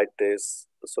neuritis.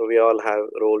 So we all have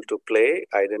role to play,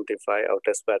 identify. Our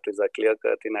test batteries are clear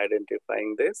cut in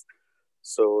identifying this.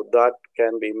 So that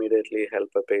can be immediately help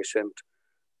a patient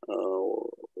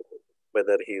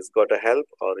whether he's got a help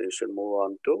or he should move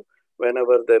on to.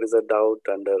 Whenever there is a doubt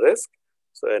and a risk,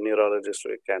 so a neurologist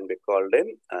can be called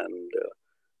in, and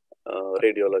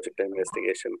radiological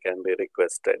investigation can be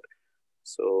requested.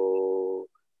 So,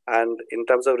 and in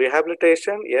terms of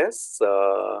rehabilitation, yes,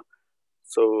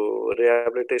 so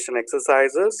rehabilitation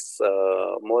exercises,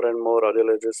 more and more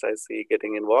audiologists I see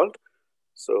getting involved.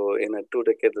 So in a 2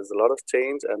 decades, there's a lot of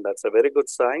change, and that's a very good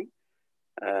sign.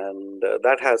 And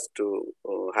that has to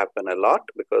happen a lot,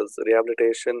 because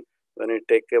rehabilitation, when you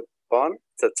take it on,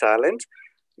 it's a challenge,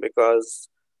 because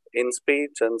in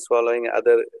speech and swallowing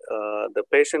other, the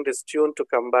patient is tuned to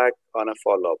come back on a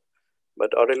follow-up.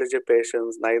 But audiology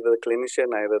patients, neither the clinician,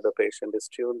 neither the patient is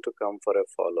tuned to come for a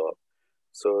follow-up.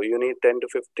 So you need 10 to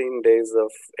 15 days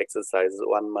of exercise,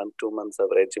 1 month, 2 months of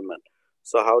regimen.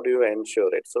 So how do you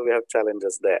ensure it? So we have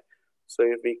challenges there. So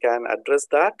if we can address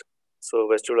that, so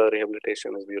vestibular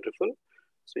rehabilitation is beautiful.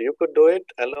 So you could do it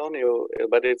alone,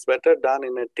 but it's better done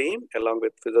in a team along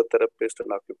with physiotherapist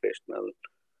and occupational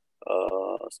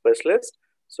specialist.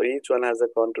 So each one has a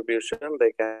contribution.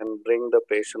 They can bring the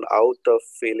patient out of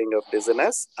feeling of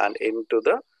dizziness and into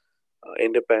the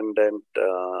independent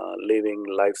living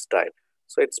lifestyle.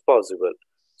 So it's possible.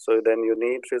 So then you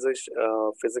need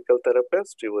physical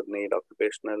therapist, you would need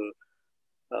occupational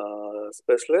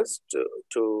specialist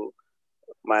to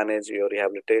manage your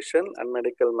rehabilitation, and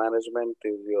medical management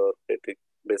is your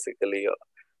basically your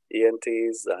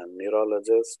ENTs and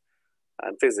neurologists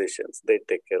and physicians. They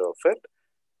take care of it.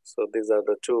 So these are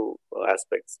the two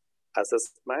aspects: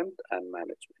 assessment and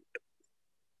management.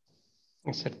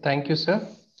 Yes, sir. Thank you, sir.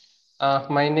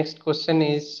 My next question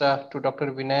is to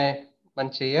Dr. Vinay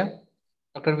Mancheya.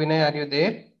 Dr. Vinay, are you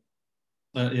there?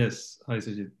 Yes. Hi,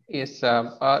 Sujit. Yes.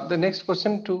 My next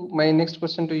question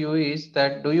to you is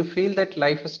that, do you feel that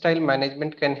lifestyle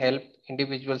management can help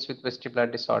individuals with vestibular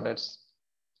disorders?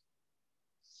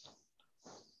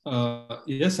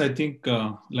 Yes, I think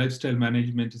lifestyle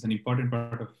management is an important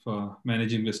part of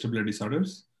managing vestibular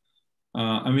disorders.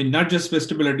 I mean, not just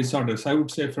vestibular disorders, I would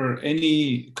say for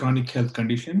any chronic health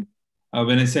condition.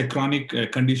 When I say chronic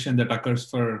condition that occurs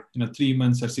for 3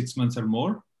 months or 6 months or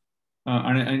more,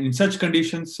 and in such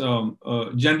conditions,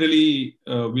 generally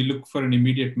we look for an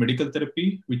immediate medical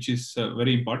therapy, which is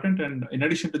very important. And in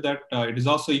addition to that, it is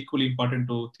also equally important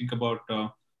to think about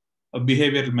a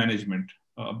behavioral management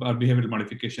or behavioral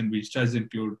modification, which does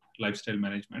include lifestyle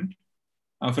management.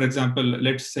 For example,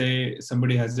 let's say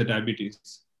somebody has the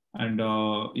diabetes, and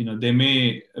they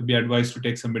may be advised to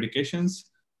take some medications,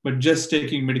 but just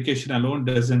taking medication alone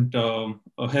doesn't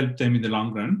help them in the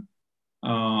long run.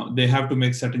 They have to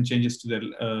make certain changes to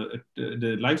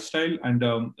their lifestyle. And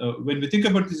when we think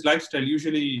about this lifestyle,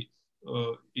 usually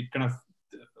it kind of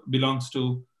belongs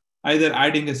to either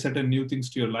adding a certain new things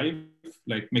to your life,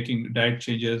 like making diet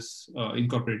changes,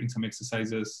 incorporating some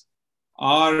exercises,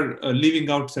 or leaving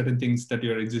out certain things that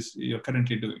you're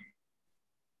currently doing.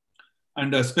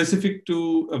 And specific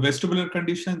to a vestibular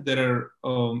condition, there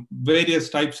are various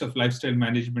types of lifestyle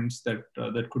managements that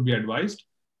could be advised.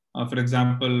 For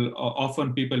example,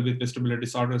 often people with vestibular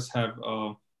disorders have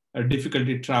a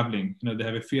difficulty traveling. They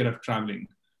have a fear of traveling.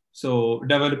 So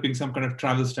developing some kind of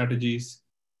travel strategies,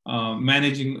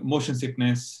 managing motion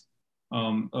sickness.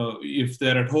 If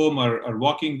they're at home or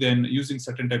walking, then using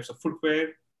certain types of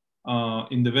footwear.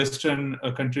 In the Western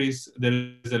countries, there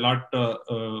is a lot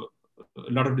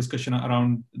of discussion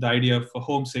around the idea of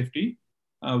home safety.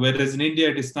 Whereas in India,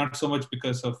 it is not so much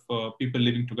because of people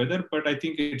living together, but I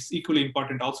think it's equally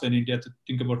important also in India to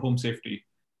think about home safety,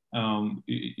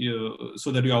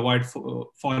 so that you avoid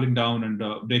falling down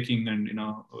and breaking and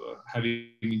having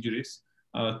injuries.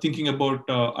 Thinking about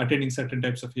attending certain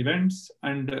types of events,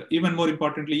 and even more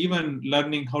importantly, even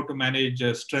learning how to manage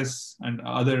stress and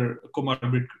other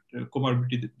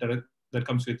comorbidity that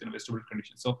comes with vestibular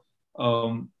condition. So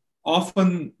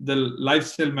often the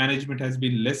lifestyle management has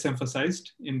been less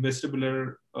emphasized in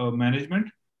vestibular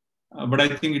management, but I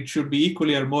think it should be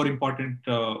equally or more important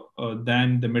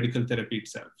than the medical therapy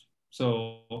itself.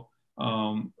 So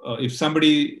if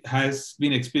somebody has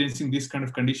been experiencing these kind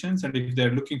of conditions, and if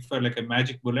they're looking for like a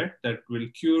magic bullet that will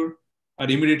cure or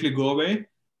immediately go away,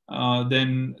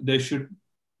 then they should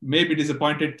may be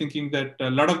disappointed thinking that a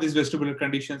lot of these vestibular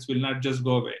conditions will not just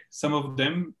go away. Some of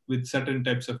them, with certain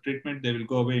types of treatment, they will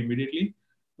go away immediately.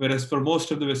 Whereas for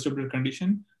most of the vestibular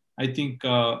condition, I think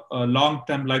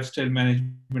long-term lifestyle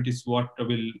management is what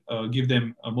will give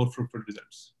them more fruitful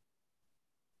results.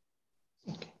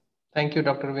 Okay. Thank you,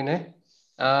 Dr. Vinay.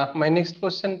 My next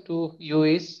question to you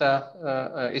is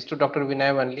to Dr.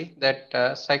 Vinay only,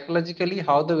 that psychologically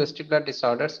how the vestibular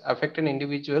disorders affect an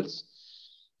individuals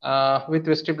with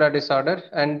vestibular disorder,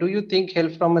 and do you think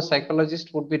help from a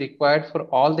psychologist would be required for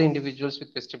all the individuals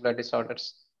with vestibular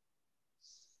disorders?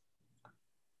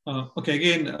 Okay,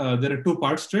 again, there are two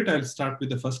parts to it. I'll start with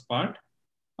the first part.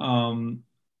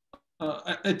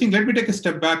 I think let me take a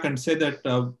step back and say that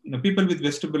people with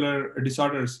vestibular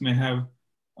disorders may have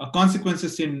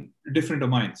consequences in different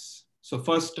domains. So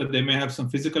first, they may have some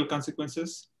physical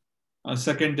consequences.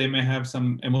 Second, they may have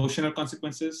some emotional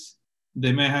consequences.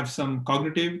 They may have some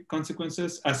cognitive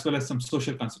consequences as well as some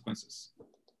social consequences.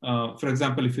 For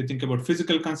example, if you think about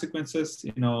physical consequences,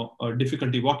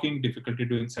 difficulty walking, difficulty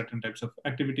doing certain types of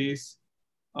activities,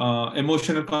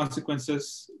 emotional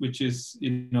consequences, which is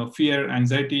fear,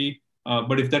 anxiety.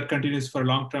 But if that continues for a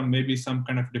long term, maybe some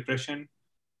kind of depression.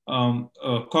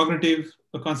 Cognitive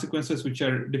consequences, which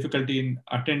are difficulty in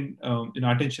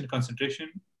attention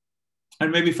concentration,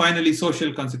 and maybe finally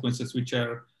social consequences, which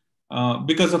are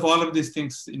because of all of these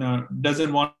things,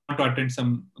 doesn't want to attend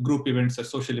some group events or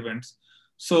social events.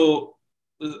 So,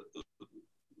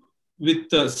 with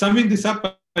summing this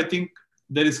up, I think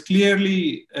there is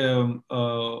clearly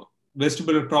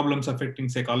vestibular problems affecting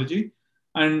psychology.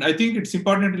 And I think it's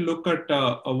important to look at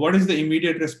what is the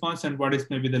immediate response and what is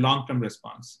maybe the long-term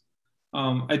response.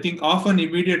 I think often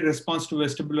immediate response to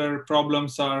vestibular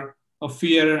problems are of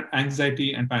fear,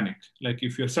 anxiety, and panic. Like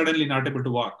if you're suddenly not able to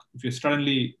walk, if you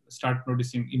suddenly start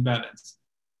noticing imbalance,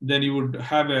 then you would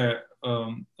have a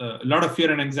lot of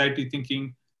fear and anxiety,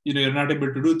 thinking, you're not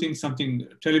able to do things, something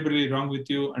terribly wrong with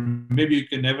you, and maybe you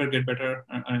can never get better,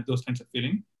 and those kinds of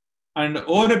feeling. And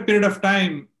over a period of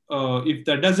time, if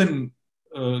that doesn't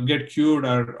get cured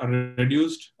or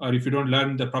reduced, or if you don't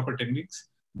learn the proper techniques,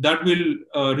 that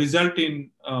will result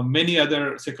in many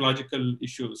other psychological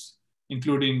issues,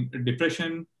 including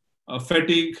depression,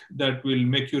 fatigue that will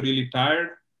make you really tired.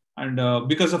 And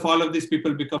because of all of this,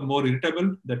 people become more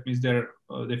irritable. That means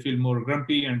they feel more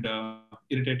grumpy and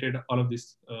irritated, all of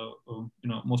this,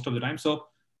 most of the time. So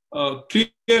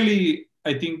clearly,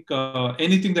 I think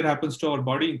anything that happens to our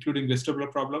body, including vestibular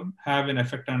problem, have an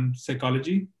effect on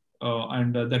psychology,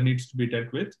 and that needs to be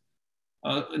dealt with.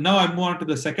 Now I move on to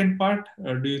the second part.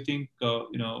 Do you think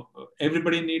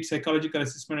everybody needs psychological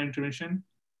assessment and intervention?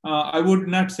 I would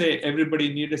not say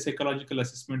everybody needs a psychological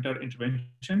assessment or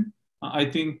intervention. I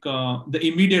think the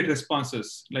immediate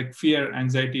responses like fear,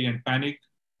 anxiety, and panic,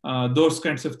 those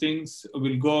kinds of things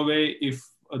will go away if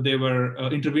they were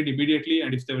intervened immediately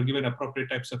and if they were given appropriate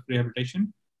types of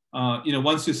rehabilitation.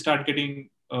 Once you start becoming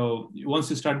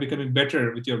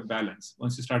better with your balance,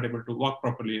 once you start able to walk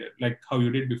properly, like how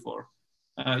you did before,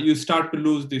 you start to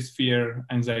lose this fear,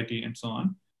 anxiety, and so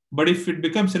on. But if it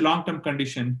becomes a long-term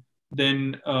condition,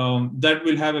 then that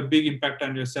will have a big impact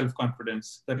on your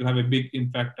self-confidence. That will have a big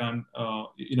impact on,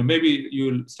 maybe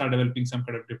you'll start developing some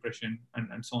kind of depression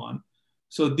and so on.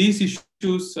 So these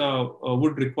issues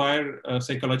would require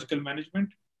psychological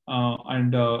management,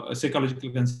 and a psychological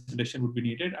consultation would be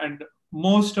needed. And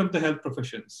most of the health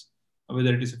professions,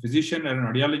 whether it is a physician or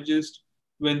an audiologist,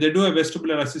 when they do a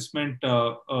vestibular assessment,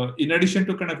 in addition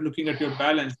to kind of looking at your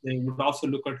balance, they would also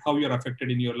look at how you're affected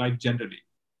in your life generally,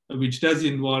 which does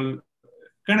involve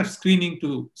kind of screening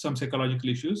to some psychological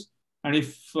issues. And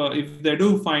if they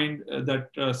do find that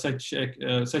such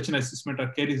an assessment or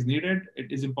care is needed,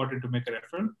 it is important to make a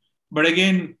referral. But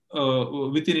again,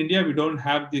 within India, we don't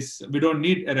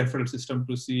need a referral system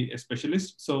to see a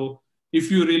specialist. So if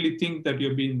you really think that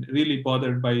you've been really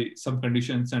bothered by some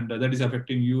conditions and that is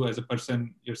affecting you as a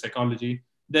person, your psychology,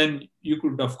 then you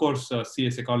could, of course, see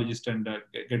a psychologist and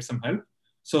get some help.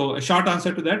 So a short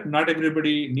answer to that, not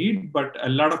everybody need, but a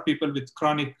lot of people with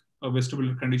chronic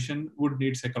vestibular condition would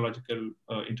need psychological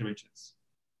interventions.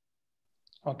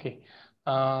 Okay.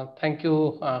 Thank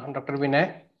you, Dr.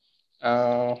 Vinay.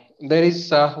 There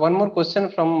is one more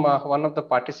question from one of the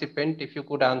participants. If you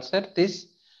could answer this,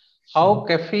 how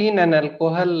caffeine and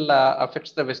alcohol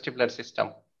affects the vestibular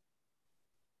system?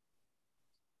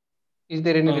 Is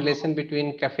there any relation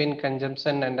between caffeine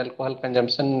consumption and alcohol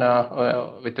consumption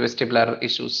with vestibular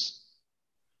issues?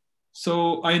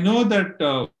 So I know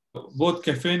that both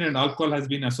caffeine and alcohol has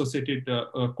been associated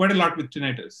quite a lot with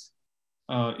tinnitus.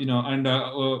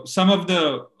 Some of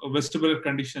the vestibular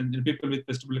condition, people with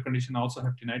vestibular condition also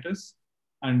have tinnitus,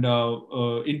 and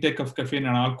intake of caffeine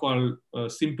and alcohol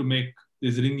seem to make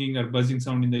this ringing or buzzing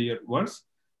sound in the ear worse.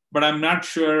 but I'm not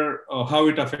sure how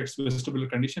it affects vestibular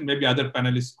condition. Maybe other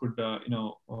panelists could,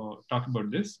 talk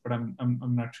about this, but I'm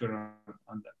not sure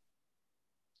on that.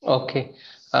 Okay.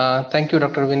 Thank you,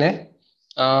 Dr. Vinay.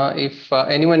 If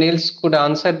anyone else could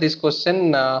answer this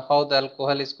question, how the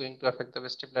alcohol is going to affect the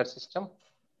vestibular system?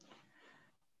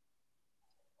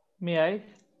 May I?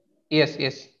 Yes,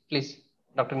 please,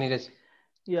 Dr. Neeraj.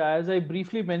 Yeah, as I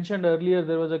briefly mentioned earlier,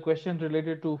 there was a question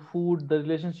related to food, the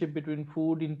relationship between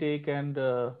food intake and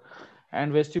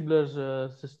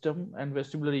vestibular system and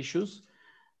vestibular issues.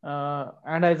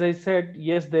 And as I said,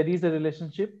 yes, there is a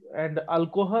relationship, and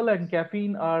alcohol and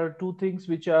caffeine are two things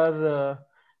which are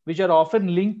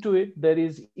often linked to it. There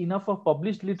is enough of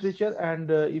published literature, and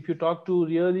if you talk to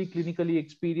really clinically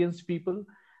experienced people,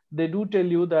 they do tell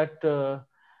you that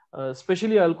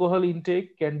especially alcohol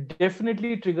intake can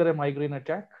definitely trigger a migraine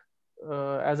attack.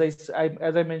 As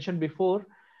I mentioned before,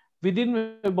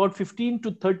 within about 15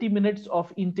 to 30 minutes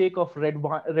of intake of red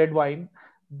wine,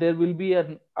 there will be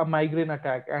a migraine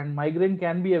attack, and migraine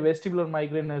can be a vestibular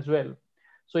migraine as well.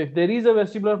 So if there is a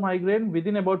vestibular migraine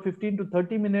within about 15 to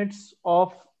 30 minutes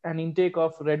of an intake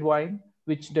of red wine,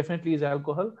 which definitely is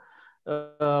alcohol,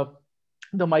 uh,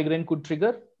 the migraine could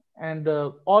trigger, and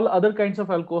all other kinds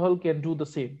of alcohol can do the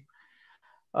same.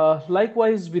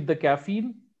 Likewise with the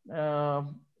caffeine, uh,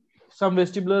 some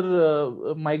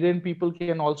vestibular migraine people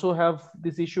can also have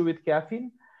this issue with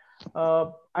caffeine.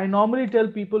 I normally tell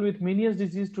people with Meniere's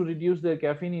disease to reduce their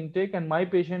caffeine intake, and my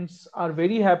patients are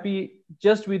very happy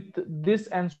just with this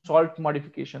and salt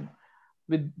modification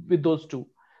with those two.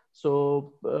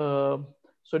 So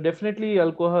so definitely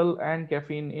alcohol and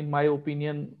caffeine, in my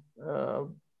opinion,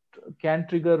 can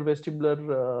trigger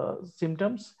vestibular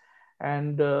symptoms,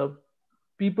 and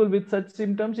people with such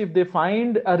symptoms, if they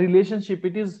find a relationship,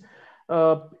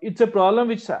 it's a problem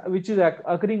which is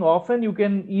occurring often. You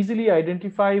can easily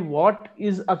identify what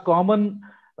is a common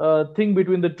thing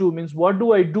between the two, means what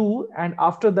do I do, and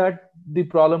after that the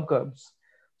problem comes.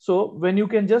 So when you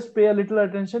can just pay a little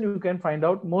attention, you can find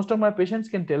out. Most of my patients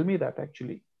can tell me that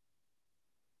actually.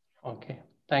 Okay,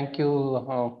 thank you,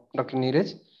 Dr.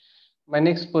 Neeraj. My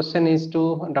next question is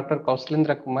to Dr.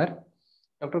 Kausalendra Kumar.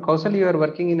 Dr. Kausal, you are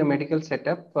working in a medical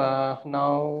setup.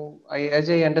 Now, as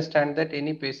I understand that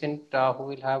any patient who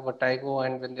will have vertigo,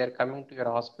 and when they are coming to your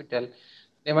hospital,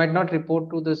 they might not report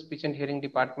to the speech and hearing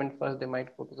department first. They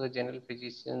might go to the general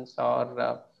physicians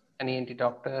or an ENT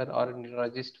doctor or a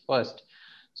neurologist first.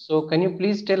 So can you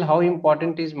please tell how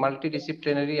important is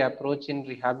multidisciplinary approach in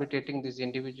rehabilitating these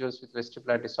individuals with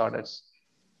vestibular disorders?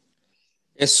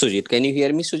 Yes, Sujit. Can you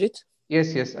hear me, Sujit?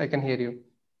 Yes, I can hear you.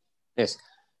 Yes.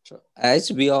 So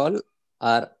as we all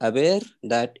are aware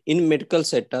that in medical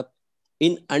setup,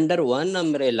 in under one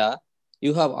umbrella,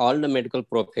 you have all the medical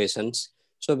professions.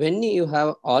 So when you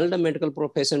have all the medical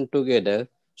profession together,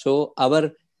 so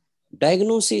our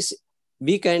diagnosis,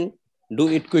 we can do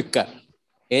it quicker.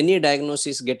 Any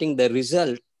diagnosis getting the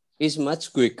result is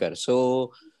much quicker.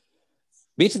 So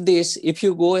with this, if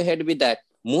you go ahead with that,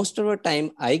 most of the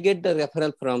time I get the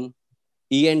referral from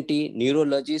ENT,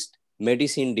 neurologist,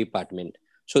 medicine department.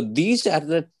 So these are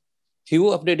the few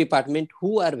of the department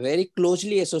who are very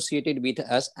closely associated with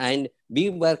us, and we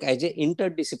work as an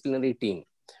interdisciplinary team.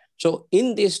 So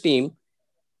in this team,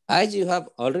 as you have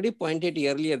already pointed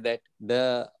earlier, that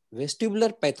the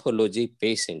vestibular pathology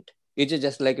patient is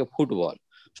just like a football.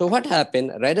 So what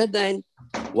happened, rather than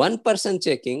one person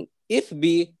checking, if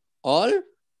we all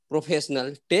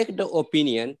professional take the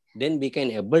opinion, then we can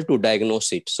able to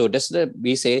diagnose it. So that's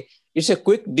we say it's a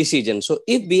quick decision. So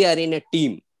if we are in a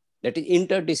team that is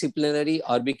interdisciplinary,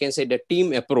 or we can say the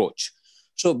team approach,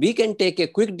 so we can take a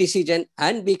quick decision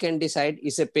and we can decide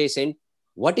is a patient,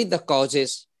 what is the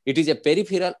causes, it is a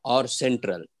peripheral or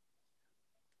central.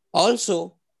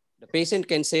 Also, the patient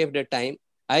can save the time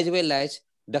as well as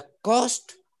the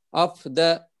cost of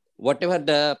the whatever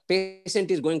the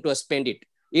patient is going to spend it.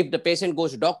 If the patient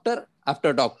goes doctor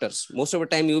after doctors, most of the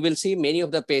time you will see many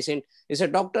of the patient is a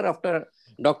doctor after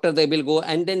doctor, they will go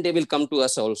and then they will come to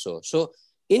us also. So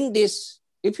in this,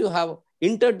 if you have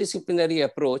interdisciplinary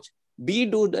approach, we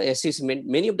do the assessment.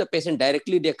 Many of the patients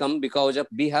directly they come because of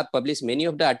we have published many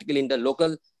of the article in the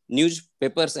local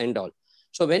newspapers and all.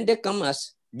 So when they come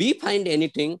us, we find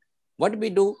anything, what we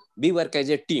do, we work as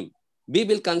a team. We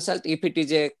will consult if it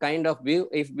is a kind of view.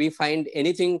 If we find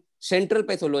anything central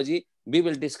pathology, we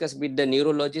will discuss with the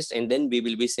neurologist and then we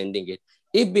will be sending it.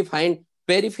 If we find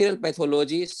peripheral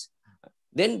pathologies,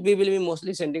 then we will be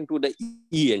mostly sending to the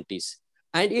ENTs.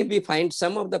 And if we find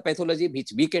some of the pathology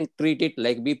which we can treat it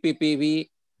like BPPV,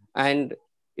 and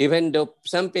even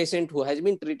some patient who has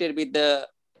been treated with the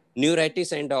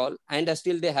neuritis and all, and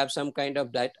still they have some kind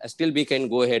of that, still we can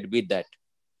go ahead with that.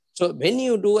 So when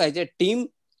you do as a team,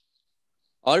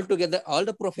 all together, all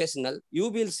the professional, you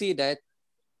will see that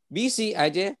we see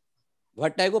as a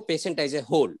vertigo patient as a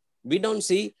whole. We don't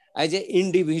see as an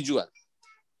individual.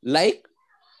 Like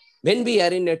when we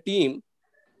are in a team,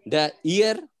 the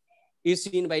ear is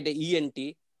seen by the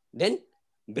ENT, then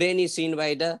brain is seen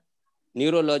by the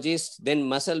neurologist, then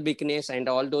muscle weakness and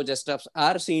all those stuffs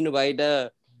are seen by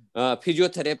the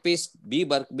physiotherapist. We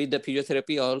work with the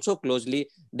physiotherapy also closely.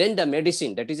 Then the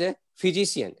medicine, that is a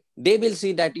physician. They will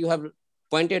see that you have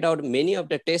pointed out many of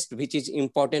the tests which is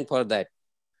important for that.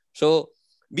 So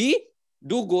we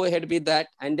do go ahead with that,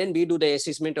 and then we do the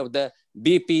assessment of the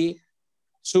BP,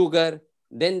 sugar,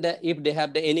 then if they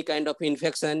have any kind of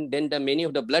infection, then many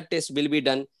of the blood tests will be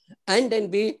done, and then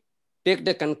we take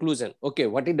the conclusion. Okay,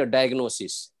 what is the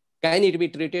diagnosis? Can it be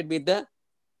treated with the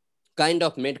kind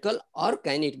of medical, or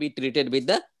can it be treated with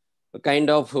the kind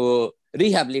of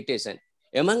rehabilitation?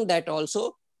 Among that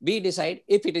also, we decide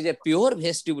if it is a pure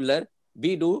vestibular,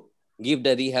 we do give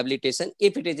the rehabilitation.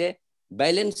 If it is a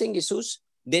balancing issues,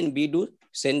 then we do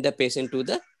send the patient to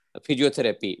the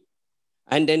physiotherapy,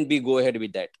 and then we go ahead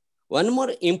with that. One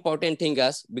more important thing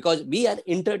is, because we are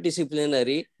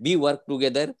interdisciplinary, we work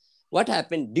together. What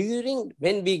happened during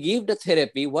when we give the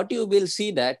therapy, what you will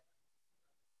see that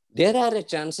there are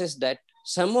chances that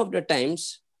some of the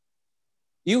times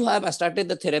you have started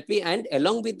the therapy, and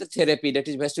along with the therapy, that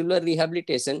is vestibular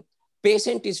rehabilitation,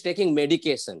 patient is taking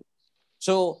medication.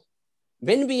 So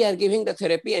when we are giving the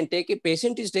therapy and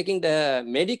patient is taking the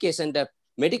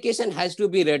medication has to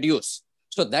be reduced.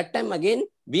 So that time again,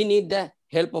 we need the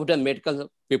help of the medical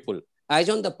people. As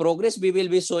on the progress, we will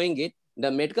be showing it,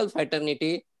 the medical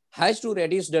fraternity has to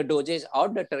reduce the dosage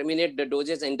or terminate the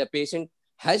dosage, and the patient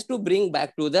has to bring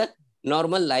back to the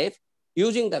normal life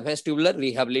using the vestibular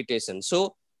rehabilitation.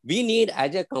 So we need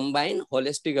as a combined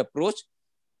holistic approach,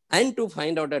 and to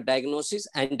find out a diagnosis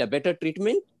and a better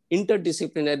treatment,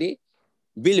 interdisciplinary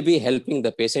will be helping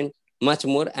the patient much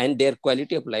more, and their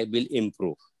quality of life will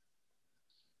improve.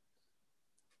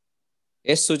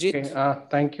 Yes, Sujit. Okay,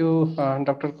 thank you,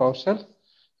 Dr. Kaushal.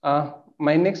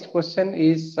 My next question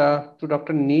is to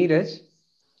Dr. Neeraj.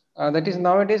 That is,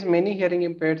 nowadays many hearing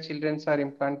impaired children are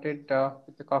implanted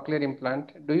with the cochlear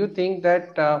implant. Do you think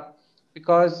that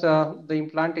because the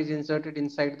implant is inserted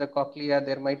inside the cochlea,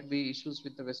 there might be issues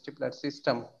with the vestibular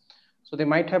system? So they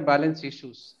might have balance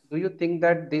issues. Do you think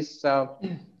that these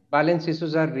balance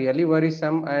issues are really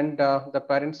worrisome, and the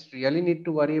parents really need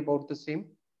to worry about the same?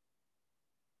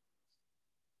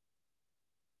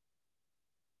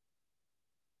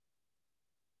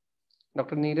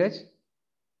 Dr. Neeraj?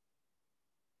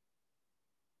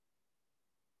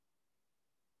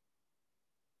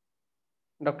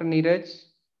 Dr. Neeraj,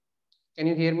 can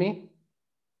you hear me?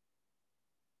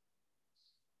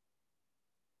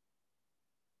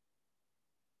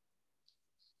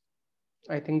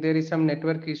 I think there is some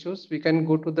network issues. We can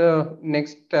go to the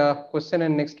next question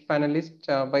and next panelist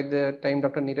by the time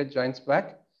Dr. Neeraj joins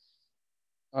back.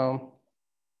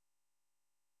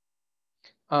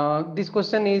 This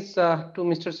question is to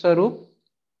Mr. Sarup.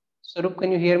 Sarup,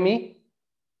 can you hear me?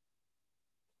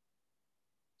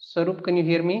 Sarup, can you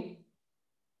hear me?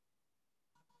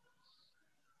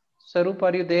 Sarup,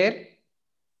 are you there?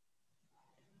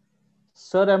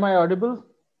 Sir, am I audible?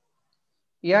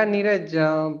 Yeah, Neeraj,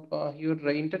 your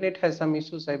internet has some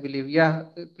issues, I believe. Yeah,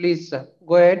 please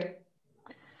go ahead.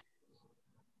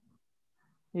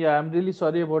 Yeah, I'm really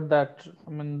sorry about that. I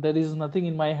mean, there is nothing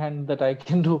in my hand that I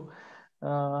can do.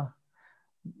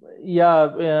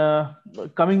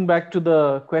 Coming back to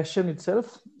the question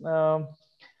itself.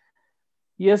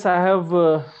 Yes, I have,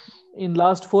 in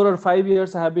last 4 or 5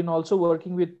 years, I have been also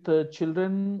working with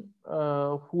children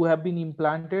who have been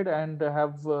implanted, and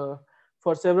have,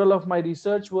 for several of my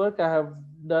research work, I have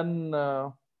done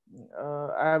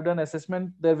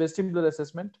assessment, their vestibular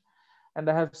assessment, and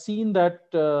I have seen that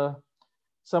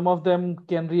some of them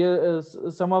can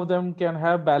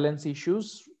have balance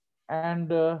issues.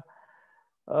 And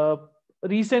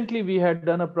recently we had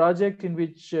done a project in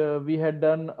which we had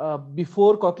done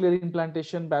before cochlear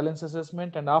implantation balance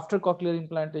assessment and after cochlear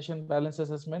implantation balance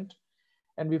assessment.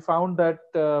 And we found that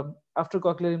after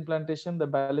cochlear implantation, the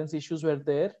balance issues were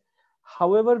there.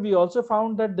 However, we also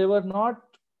found that they were not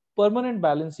permanent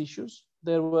balance issues.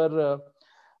 There were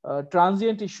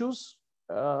transient issues.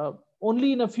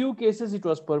 Only in a few cases it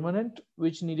was permanent,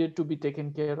 which needed to be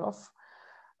taken care of.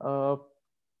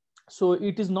 So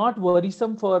it is not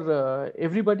worrisome for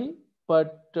everybody,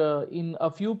 but in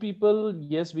a few people,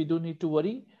 yes, we do need to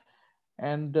worry.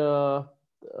 And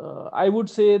I would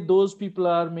say those people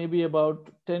are maybe about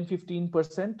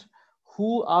 10-15%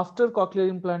 who after cochlear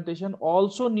implantation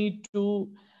also need to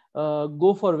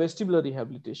go for vestibular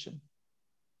rehabilitation.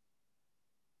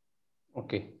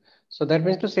 Okay. So that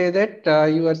means to say that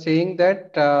you are saying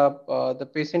that the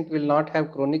patient will not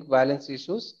have chronic balance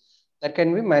issues that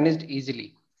can be managed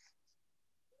easily.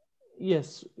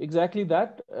 Yes, exactly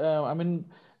that. I mean,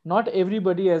 not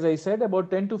everybody, as I said, about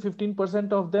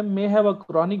 10-15% of them may have a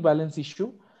chronic balance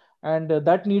issue, and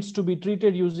that needs to be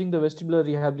treated using the vestibular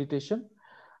rehabilitation.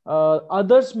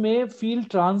 Others may feel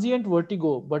transient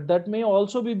vertigo, but that may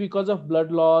also be because of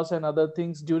blood loss and other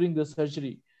things during the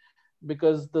surgery,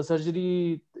 because the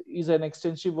surgery is an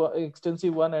extensive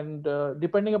one, and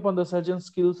depending upon the surgeon's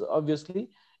skills, obviously,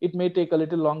 it may take a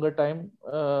little longer time.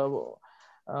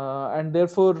 And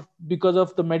therefore, because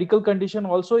of the medical condition,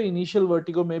 also initial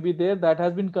vertigo may be there. That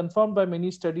has been confirmed by many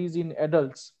studies in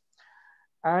adults.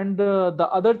 And the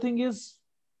other thing is,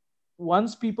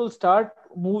 once people start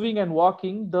moving and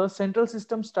walking, the central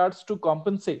system starts to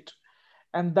compensate,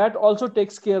 and that also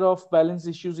takes care of balance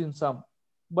issues in some.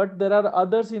 But there are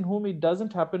others in whom it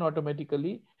doesn't happen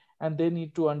automatically, and they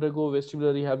need to undergo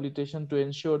vestibular rehabilitation to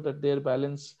ensure that their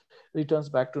balance returns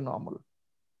back to normal.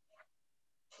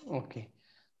 Okay.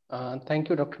 Thank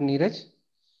you, Dr. Neeraj.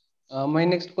 My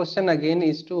next question again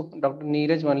is to Dr.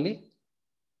 Neeraj only.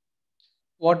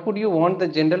 What would you want the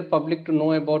general public to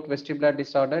know about vestibular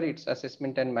disorder, its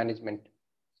assessment and management?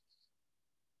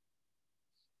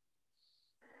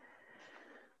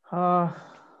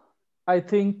 I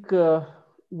think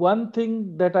one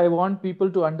thing that I want people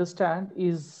to understand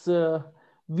is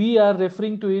we are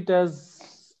referring to it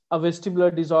as a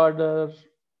vestibular disorder,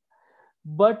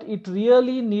 but it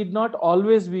really need not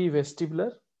always be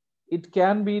vestibular. It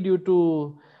can be due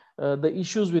to the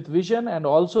issues with vision and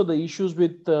also the issues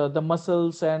with the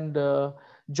muscles and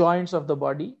joints of the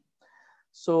body.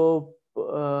 So,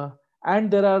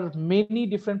 and there are many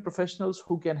different professionals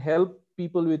who can help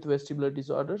people with vestibular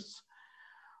disorders.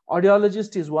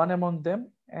 Audiologist is one among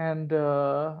them, and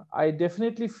I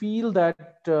definitely feel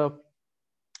that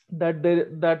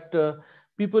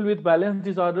people with balance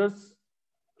disorders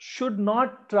should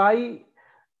not try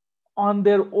on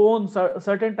their own.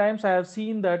 Certain times I have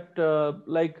seen that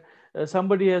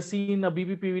somebody has seen a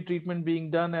BPPV treatment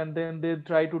being done, and then they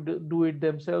try to do it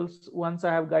themselves. Once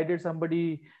I have guided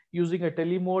somebody using a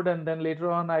telemode, and then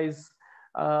later on I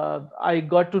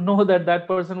got to know that that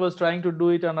person was trying to do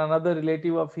it on another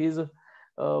relative of his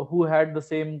who had the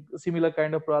similar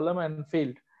kind of problem and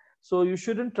failed. So you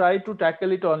shouldn't try to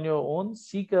tackle it on your own.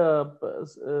 Seek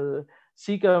either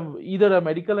a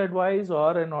medical advice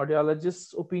or an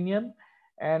audiologist's opinion,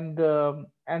 and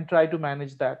try to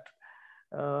manage that.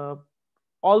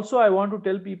 Also, I want to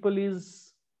tell people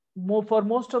is for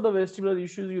most of the vestibular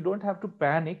issues, you don't have to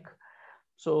panic.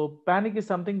 So panic is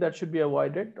something that should be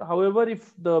avoided. However,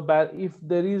 if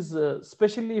there is,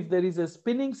 especially if there is a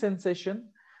spinning sensation,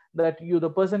 that the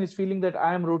person is feeling that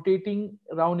I am rotating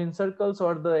around in circles,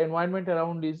 or the environment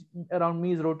around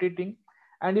me is rotating,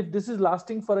 and if this is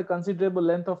lasting for a considerable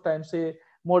length of time, say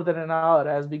more than an hour,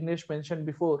 as Vignesh mentioned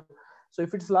before, so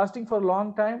if it's lasting for a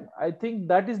long time, I think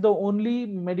that is the only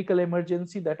medical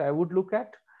emergency that I would look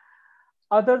at.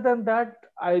 Other than that,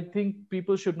 I think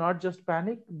people should not just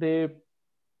panic.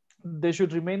 They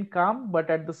should remain calm, but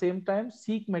at the same time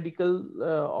seek medical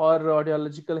or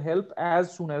audiological help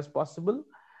as soon as possible.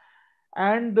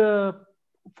 And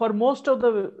for most of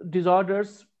the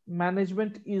disorders,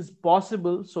 management is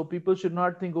possible. So people should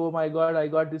not think, oh my God, I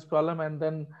got this problem, and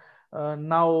then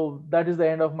now that is the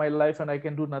end of my life and I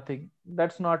can do nothing.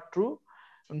 That's not true.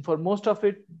 And for most of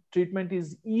it, treatment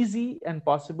is easy and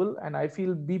possible. And I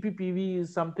feel BPPV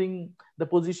is something, the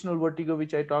positional vertigo,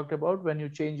 which I talked about, when you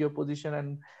change your position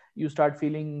and you start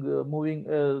feeling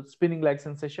spinning like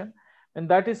sensation. And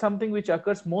that is something which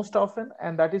occurs most often,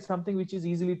 and that is something which is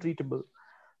easily treatable.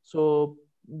 So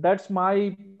that's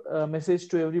my message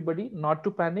to everybody: not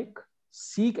to panic,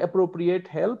 seek appropriate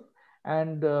help,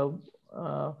 and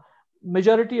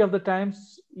majority of the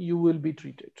times you will be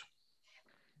treated.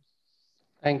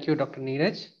 Thank you, Dr.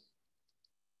 Neeraj.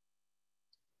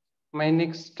 My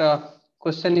next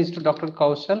question is to Dr.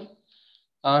 Kaushal.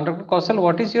 Dr. Kaushal,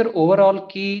 what is your overall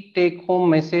key take-home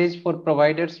message for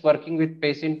providers working with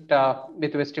patients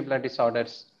with vestibular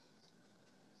disorders?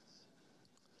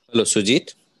 Hello,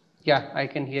 Sujit. Yeah, I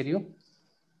can hear you.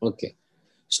 Okay.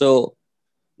 So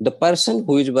the person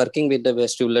who is working with the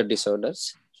vestibular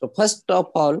disorders, so first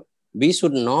of all, we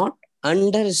should not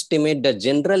underestimate the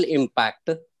general impact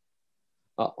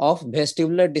of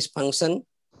vestibular dysfunction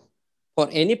for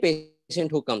any patient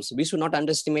who comes. We should not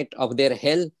underestimate of their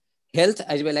health health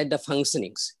as well as the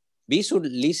functionings. We should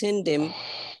listen them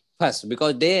first,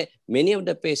 because many of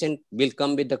the patient will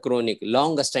come with the chronic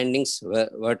long standing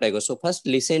vertigo. So first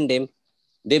listen them.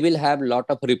 They will have lot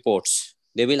of reports.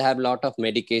 They will have lot of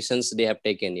medications they have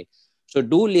taken it. So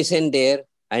do listen there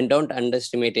and don't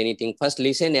underestimate anything. First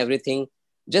listen everything.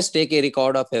 Just take a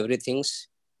record of everything.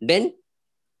 Then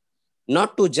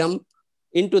not to jump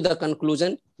into the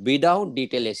conclusion without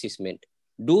detailed assessment.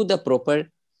 Do the proper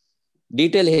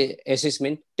detailed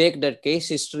assessment. Take the case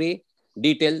history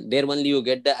detail. There only you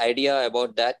get the idea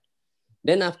about that.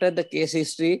 Then after the case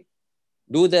history,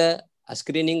 do the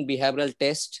screening behavioral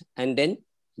test and then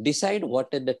decide what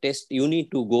is the test you need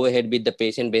to go ahead with the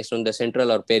patient based on the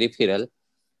central or peripheral.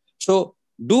 So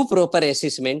do proper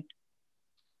assessment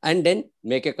and then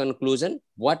make a conclusion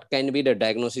what can be the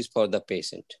diagnosis for the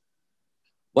patient.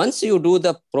 Once you do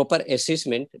the proper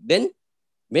assessment, then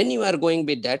when you are going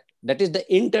with that, that is the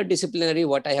interdisciplinary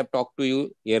what I have talked to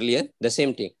you earlier, the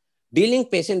same thing. Dealing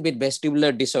patient with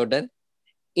vestibular disorder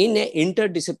in an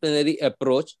interdisciplinary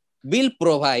approach will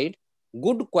provide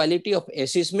good quality of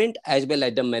assessment as well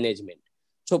as the management.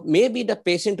 So maybe the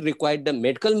patient required the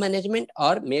medical management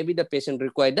or maybe the patient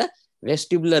required the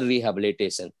vestibular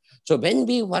rehabilitation. So when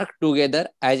we work together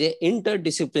as an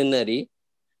interdisciplinary,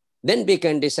 then we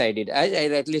can decide it. As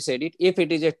I rightly said it, if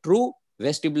it is a true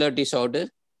vestibular disorder,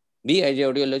 we as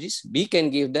audiologists, we can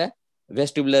give the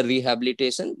vestibular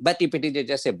rehabilitation. But if it is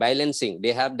just a balancing,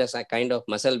 they have this kind of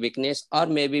muscle weakness or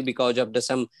maybe because of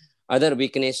some other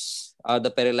weakness or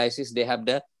the paralysis, they have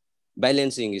the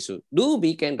balancing issue.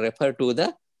 We can refer to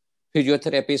the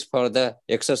physiotherapist for the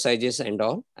exercises and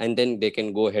all, and then they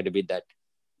can go ahead with that.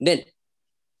 Then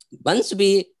once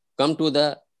we come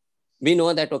to we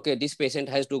know that, okay, this patient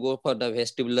has to go for the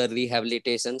vestibular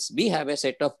rehabilitations. We have a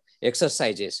set of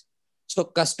exercises. So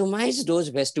customize those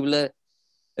vestibular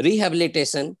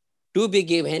rehabilitation to be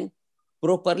given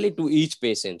properly to each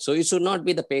patient. So it should not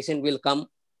be the patient will come,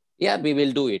 yeah, we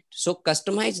will do it. So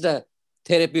customize the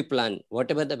therapy plan,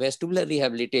 whatever the vestibular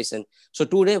rehabilitation. So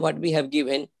today what we have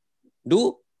given,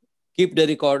 do keep the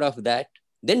record of that.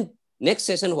 Then next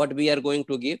session, what we are going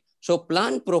to give. So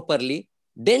plan properly,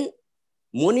 then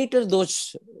monitor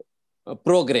those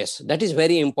progress. That is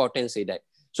very important, say that.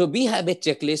 So we have a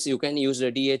checklist. You can use the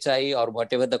DHI or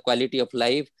whatever the quality of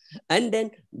life, and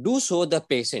then do show the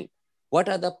patient what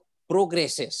are the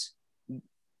progresses.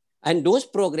 And those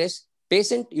progress,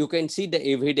 patient, you can see the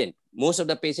evidence. Most of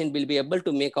the patient will be able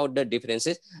to make out the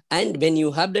differences. And when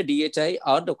you have the DHI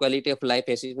or the quality of life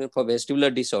assessment for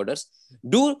vestibular disorders,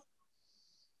 do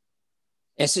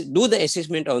the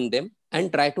assessment on them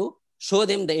and try to show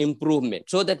them the improvement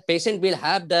so that patient will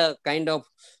have the kind of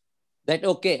that,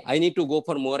 okay, I need to go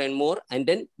for more and more and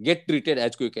then get treated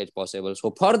as quick as possible.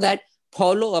 So for that,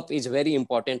 follow-up is very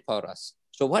important for us.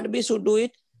 So what we should do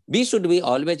it, we should be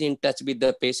always in touch with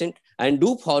the patient and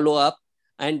do follow-up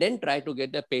and then try to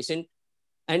get the patient.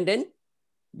 And then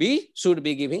we should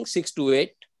be giving 6 to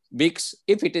 8 weeks.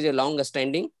 If it is a long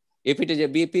standing, if it is a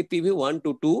BPPV 1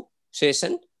 to 2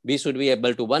 session, we should be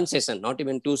able to 1 session, not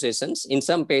even 2 sessions. In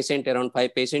some patient, around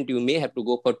 5 patients, you may have to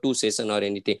go for 2 sessions or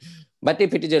anything. But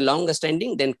if it is a long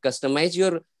standing, then customize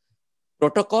your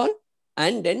protocol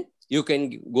and then you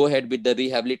can go ahead with the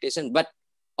rehabilitation. But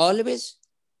always,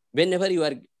 whenever you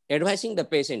are advising the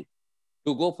patient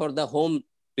to go for the home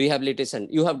rehabilitation,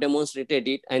 you have demonstrated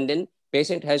it and then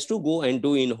patient has to go and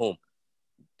do in home.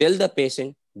 Tell the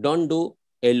patient, don't do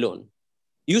alone.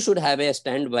 You should have a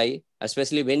standby,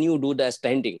 especially when you do the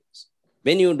standings.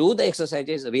 When you do the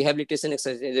exercises, rehabilitation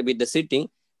exercises with the sitting,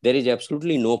 there is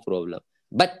absolutely no problem.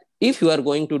 But if you are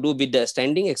going to do with the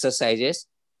standing exercises,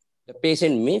 the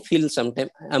patient may feel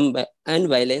sometimes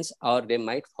unviolence or they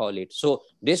might fall it. So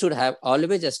they should have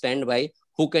always a standby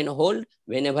who can hold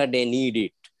whenever they need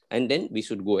it. And then we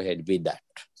should go ahead with that.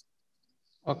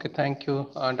 Okay, thank you,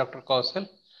 Dr. Kausal.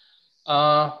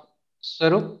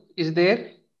 Sarup is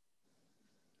there?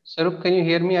 Sarup, can you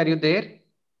hear me? Are you there?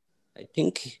 I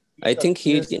think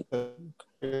he yes,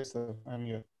 yes, sir. I'm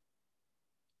here.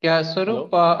 Yeah,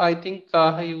 Sarup, I think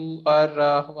you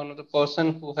are one of the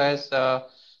person who has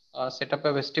set up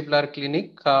a vestibular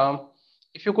clinic.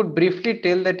 If you could briefly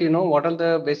tell that, what are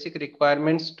the basic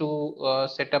requirements to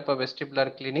set up a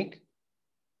vestibular clinic?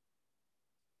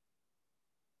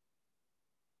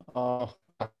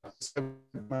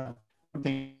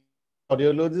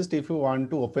 Audiologist, if you want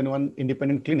to open one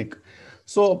independent clinic.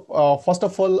 So first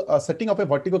of all, setting up a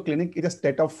Vertigo clinic is a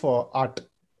state of art,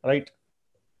 right?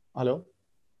 Hello?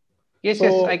 Yes,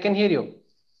 yes, I can hear you.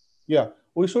 Yeah,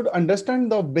 we should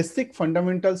understand the basic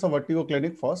fundamentals of Vertigo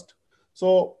clinic first.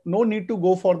 So no need to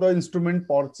go for the instrument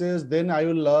purchase, then I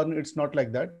will learn. It's not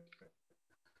like that.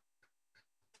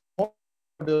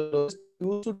 audiologist,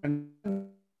 you should understand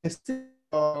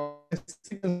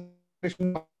basic, basic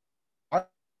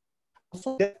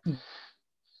also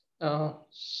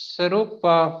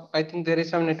Sarup, I think there is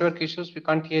some network issues. We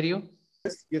can't hear you.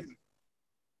 yes.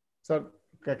 Sir,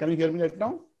 can you hear me right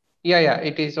now? Yeah,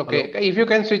 it is okay. Hello? If you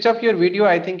can switch off your video,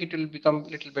 I think it will become a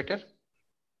little better.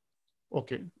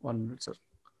 Okay, 1 minute, sir.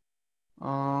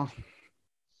 Uh,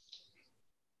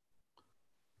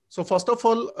 so first of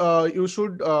all, you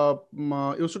should have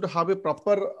a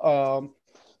proper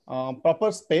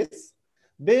space.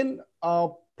 Then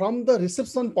from the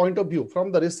reception point of view,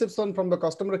 from the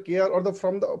customer care or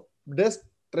from the desk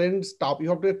trained staff, you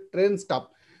have to train staff,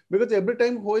 because every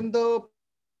time when the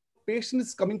patient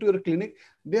is coming to your clinic,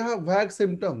 they have vague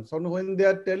symptoms, and when they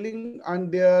are telling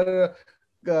and they are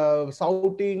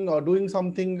shouting or doing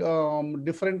something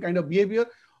different kind of behavior,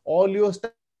 all your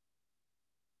staff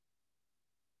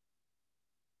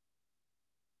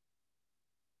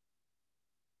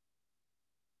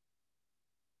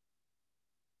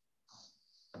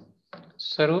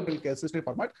Sarup? case history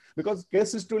format, because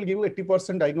case history will give you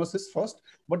 80% diagnosis first,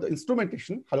 but the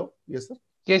instrumentation. Hello, yes sir.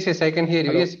 Yes, I can hear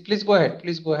you. Hello. Yes, please go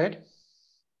ahead.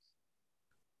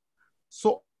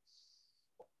 So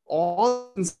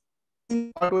all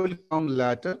will come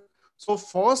later. So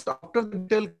first, after the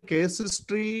detailed case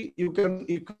history, you can,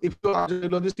 if you are a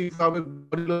audiologist, if you have a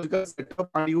audiological setup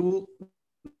and you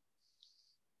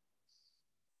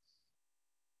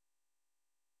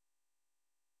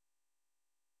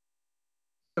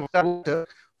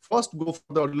first go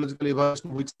for the audiological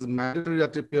evaluation, which is mandatory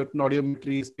that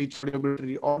audiometry, speech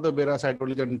audiometry, or the Vera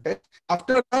cytology test.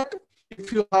 After that,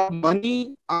 if you have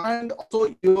money and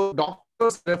also your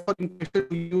doctors referring patient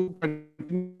to you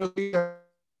continuously,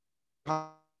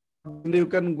 you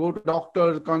can go to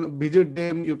doctor, visit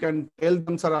them, you can tell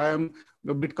them, sir, I am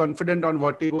a bit confident on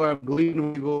Vertigo, I am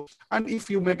doing Vertigo. And if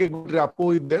you make a good rapport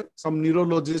with them, some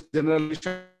neurologist, generalist,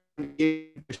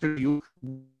 you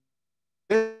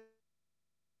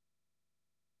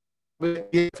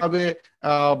have a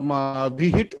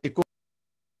hit echo.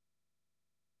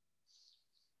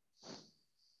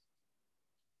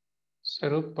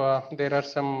 Sarup, there are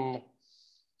some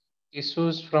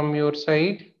issues from your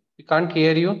side. We can't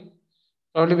hear you.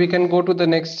 Probably we can go to the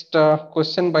next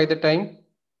question by the time.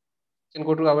 We can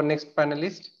go to our next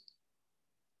panelist.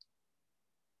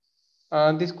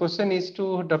 This question is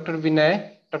to Dr.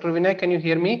 Vinay. Dr. Vinay, can you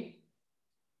hear me?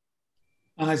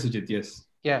 Hi, Sujit. Yes.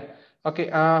 Yeah.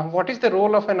 Okay. What is the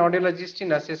role of an audiologist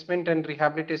in assessment and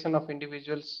rehabilitation of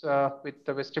individuals with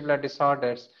the vestibular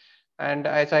disorders? And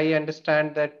as I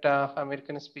understand that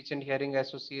American Speech and Hearing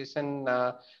Association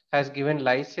has given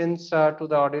license to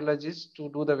the audiologist to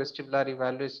do the vestibular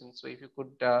evaluation. So if you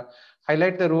could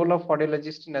highlight the role of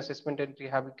audiologist in assessment and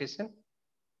rehabilitation.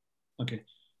 Okay.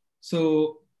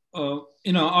 So,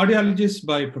 audiologists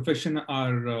by profession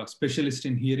are specialists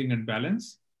in hearing and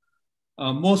balance.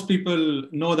 Most people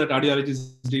know that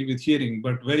audiologists deal with hearing,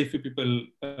 but very few people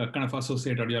kind of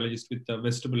associate audiologists with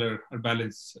vestibular or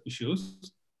balance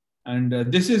issues. And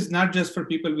this is not just for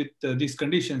people with these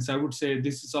conditions. I would say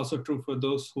this is also true for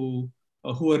those who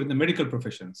are in the medical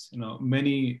professions.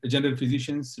 Many general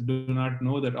physicians do not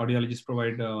know that audiologists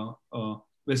provide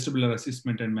vestibular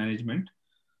assessment and management.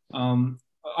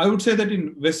 I would say that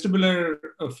in vestibular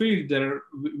field,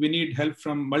 we need help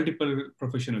from multiple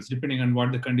professionals, depending on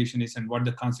what the condition is and what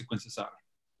the consequences are.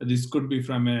 This could be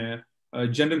from a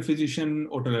general physician,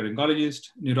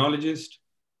 otolaryngologist, neurologist,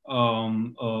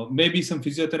 maybe some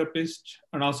physiotherapist,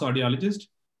 and also audiologist.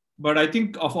 But I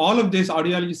think of all of this,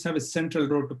 audiologists have a central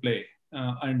role to play.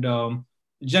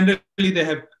 Generally, they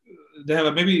have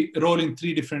a maybe role in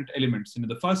three different elements.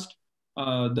 The first,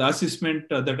 the assessment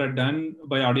that are done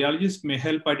by audiologists may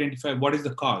help identify what is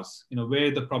the cause,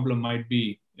 where the problem might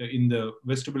be in the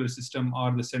vestibular system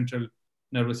or the central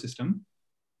nervous system.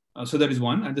 So that is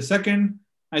one. And the second,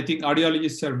 I think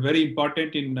audiologists are very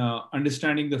important in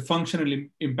understanding the functional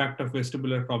impact of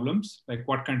vestibular problems, like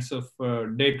what kinds of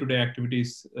day-to-day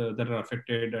activities that are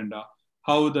affected and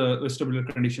how the vestibular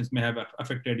conditions may have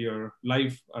affected your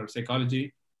life or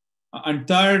psychology. And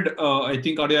third, I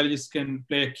think audiologists can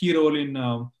play a key role in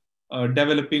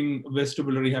developing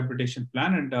vestibular rehabilitation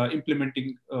plan and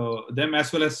implementing them,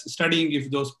 as well as studying if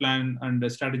those plan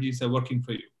and strategies are working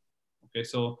for you. Okay,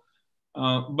 so,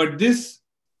 but this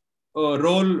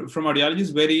role from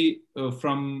audiologists vary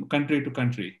from country to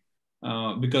country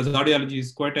because audiology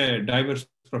is quite a diverse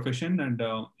profession, and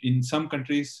in some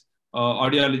countries,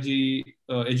 audiology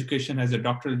education has a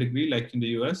doctoral degree, like in the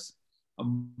US.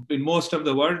 In most of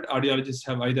the world, audiologists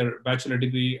have either a bachelor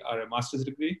degree or a master's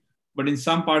degree. But in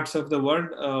some parts of the world,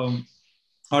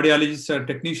 audiologists are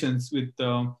technicians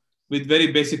with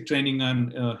very basic training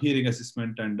on hearing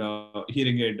assessment and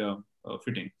hearing aid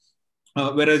fitting.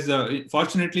 Whereas,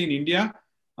 fortunately, in India,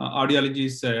 audiology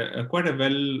is quite a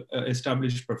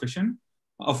well-established profession.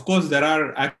 Of course, there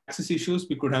are access issues.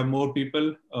 We could have more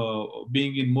people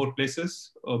being in more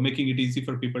places, making it easy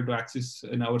for people to access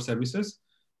in our services.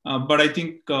 But I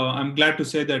think I'm glad to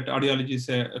say that audiology is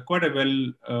quite a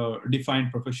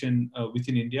well-defined profession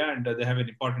within India, and they have an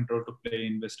important role to play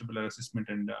in vestibular assessment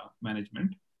and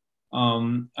management.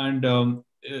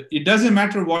 It doesn't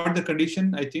matter what the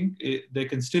condition. I think they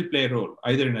can still play a role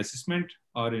either in assessment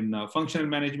or in functional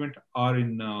management or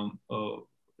in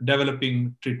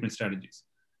developing treatment strategies.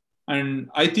 And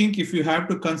I think if you have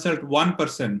to consult one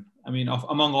person, I mean,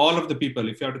 among all of the people,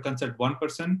 if you have to consult one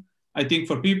person, I think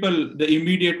for people, the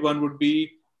immediate one would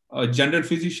be a general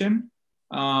physician.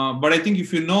 But I think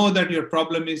if you know that your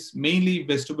problem is mainly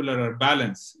vestibular or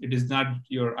balance, it is not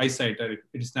your eyesight or it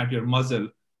is not your muzzle,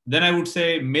 then I would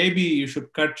say maybe you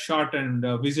should cut short and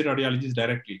visit audiologists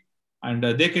directly. And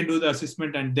they can do the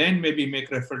assessment and then maybe make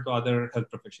referral to other health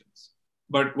professions.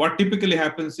 But what typically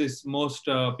happens is most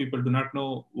people do not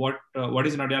know what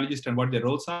is an audiologist and what their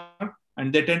roles are.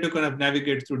 And they tend to kind of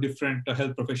navigate through different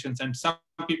health professions. And some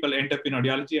people end up in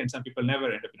audiology and some people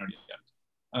never end up in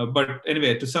audiology. But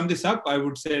anyway, to sum this up, I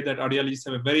would say that audiologists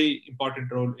have a very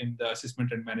important role in the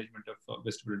assessment and management of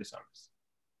vestibular disorders.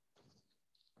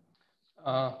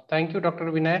 Thank you,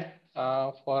 Dr. Vinay,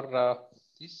 for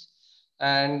this.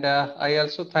 And I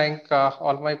also thank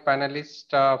all my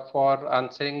panelists for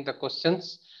answering the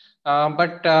questions.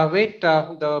 But wait,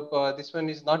 this one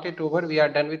is not yet over. We are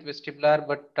done with vestibular,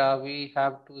 but we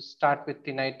have to start with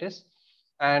tinnitus.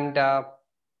 And I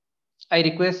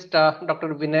request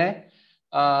Dr. Vinay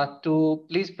to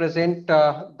please present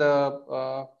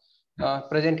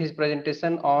present his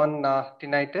presentation on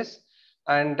tinnitus.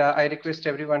 And I request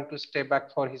everyone to stay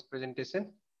back for his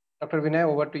presentation. Dr. Vinay,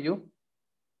 over to you.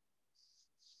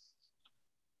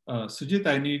 Sujit,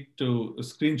 I need to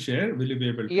screen share. Will you be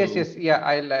able to? Yes, yes. Yeah,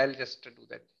 I'll just do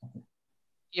that.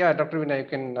 Yeah, Dr. Vinay, you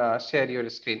can share your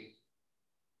screen.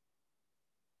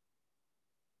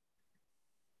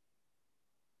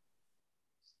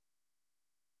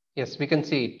 Yes, we can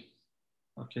see it.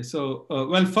 Okay, so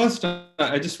well, first,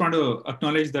 I just want to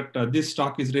acknowledge that this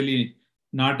talk is really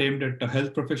not aimed at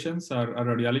health professions or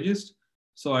audiologists.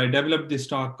 So I developed this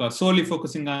talk solely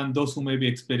focusing on those who may be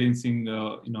experiencing,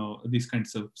 these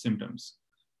kinds of symptoms.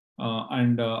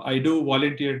 I do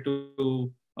volunteer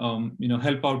to,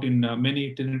 help out in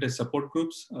many tinnitus support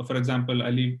groups. For example, I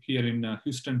live here in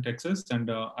Houston, Texas, and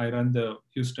I run the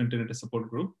Houston Tinnitus Support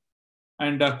Group.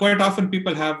 And quite often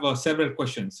people have several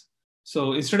questions.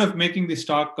 So instead of making this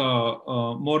talk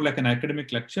more like an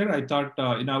academic lecture, I thought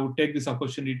I would take this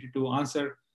opportunity to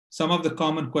answer some of the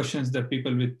common questions that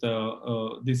people with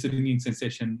this ringing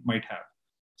sensation might have.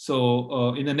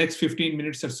 So in the next 15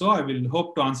 minutes or so, I will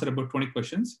hope to answer about 20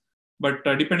 questions. But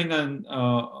depending on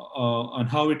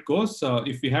how it goes,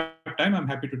 if we have time, I'm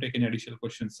happy to take any additional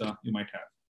questions you might have.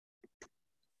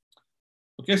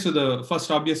 Okay, so the first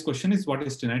obvious question is, what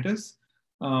is tinnitus?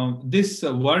 This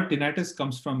word tinnitus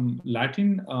comes from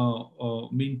Latin,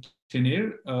 mean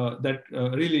tenere, that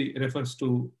really refers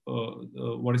to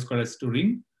what is called as to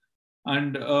ring.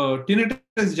 And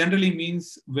tinnitus generally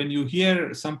means when you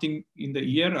hear something in the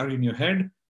ear or in your head,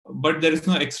 but there is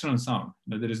no external sound.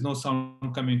 There is no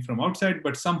sound coming from outside,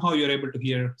 but somehow you're able to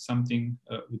hear something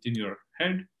within your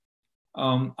head.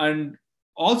 And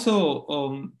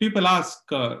also, people ask,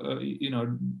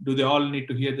 do they all need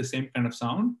to hear the same kind of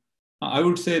sound? I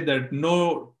would say that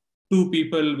no two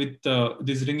people with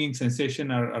this ringing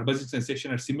sensation or buzzing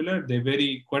sensation are similar. They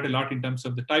vary quite a lot in terms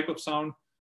of the type of sound,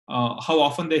 how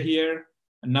often they hear,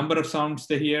 a number of sounds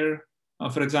they hear.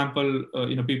 For example,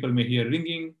 people may hear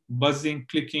ringing, buzzing,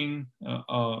 clicking,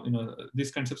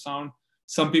 these kinds of sound.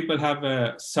 Some people have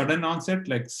a sudden onset,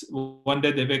 like one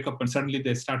day they wake up and suddenly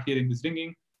they start hearing this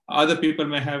ringing. Other people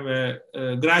may have a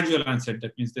gradual onset.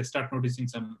 That means they start noticing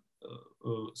some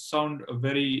sound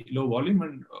very low volume,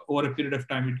 and over a period of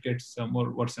time it gets more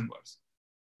worse and worse.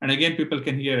 And again, people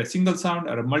can hear a single sound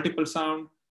or a multiple sound.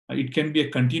 It can be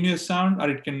a continuous sound, or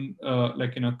it can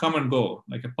come and go,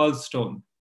 like a pulse tone.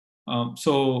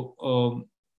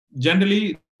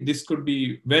 Generally, this could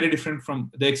be very different from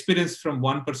the experience from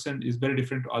one person is very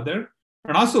different to other.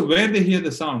 And also where they hear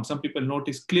the sound, some people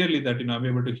notice clearly that, I'm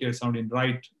able to hear sound in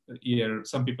right ear.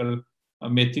 Some people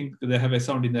may think they have a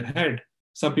sound in their head.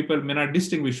 Some people may not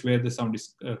distinguish where the sound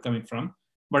is coming from.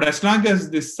 But as long as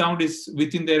this sound is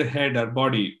within their head or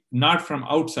body, not from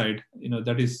outside,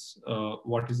 that is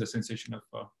what is the sensation of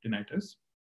tinnitus.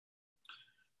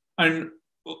 And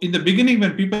in the beginning,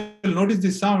 when people notice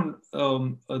this sound,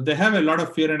 they have a lot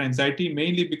of fear and anxiety,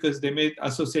 mainly because they may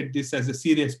associate this as a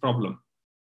serious problem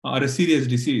or a serious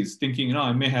disease, thinking,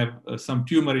 I may have some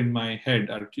tumor in my head,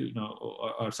 or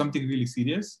or something really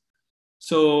serious.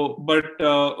 So, but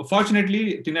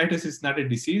fortunately, tinnitus is not a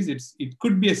disease. It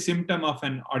could be a symptom of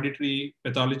an auditory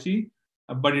pathology,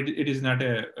 but it is not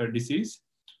a disease.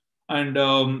 And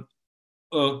there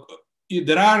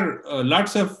are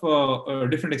lots of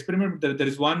different experiments. There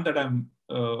is one that I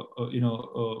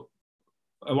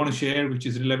want to share, which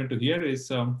is relevant to here.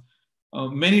 Is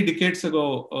many decades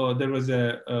ago, there was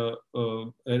a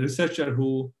researcher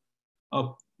who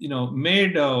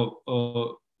made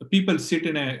people sit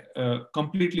in a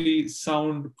completely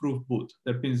soundproof booth.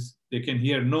 That means they can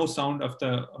hear no sound of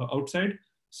the outside.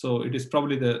 So it is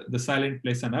probably the silent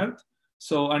place on earth.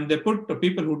 So, and they put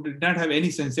people who did not have any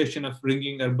sensation of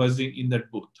ringing or buzzing in that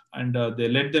booth. And they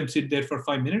let them sit there for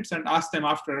 5 minutes and ask them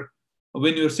after,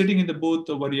 when you're sitting in the booth,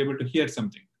 were you able to hear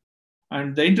something?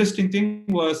 And the interesting thing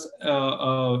was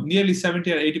nearly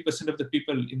 70 or 80% of the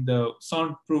people in the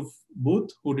soundproof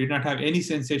booth who did not have any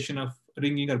sensation of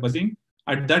ringing or buzzing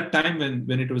at that time,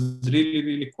 when it was really,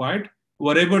 really quiet,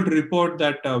 were able to report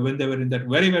that when they were in that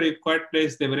very, very quiet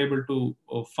place, they were able to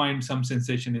find some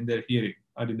sensation in their hearing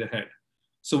or in their head.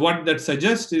 So what that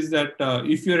suggests is that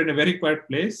if you're in a very quiet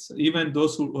place, even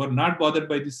those who are not bothered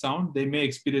by the sound, they may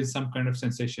experience some kind of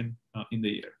sensation in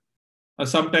the ear.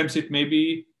 Sometimes it may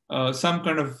be some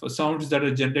kind of sounds that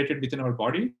are generated within our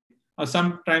body.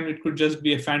 Sometimes it could just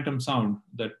be a phantom sound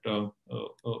that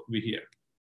we hear.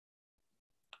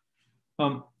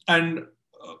 And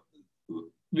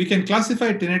we can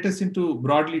classify tinnitus into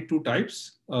broadly 2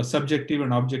 types, subjective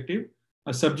and objective.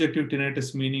 Subjective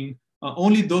tinnitus meaning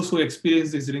only those who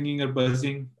experience this ringing or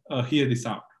buzzing hear the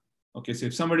sound. Okay, so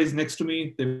if somebody is next to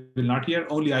me, they will not hear,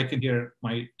 only I can hear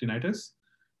my tinnitus.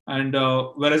 And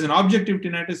whereas an objective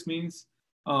tinnitus means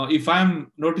if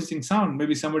I'm noticing sound,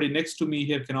 maybe somebody next to me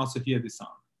here can also hear the sound.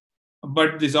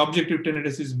 But this objective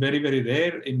tinnitus is very, very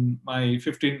rare. In my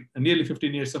nearly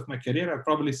 15 years of my career, I've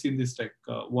probably seen this like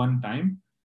one time.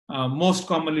 Most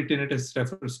commonly, tinnitus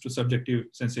refers to subjective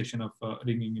sensation of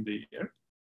ringing in the ear.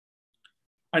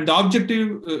 And the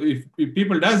objective, if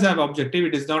people does have objective,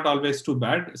 it is not always too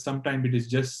bad. Sometimes it is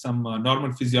just some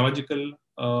normal physiological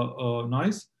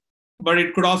noise, but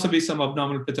it could also be some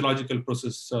abnormal pathological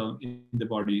process in the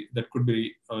body that could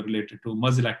be related to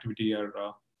muscle activity or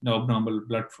abnormal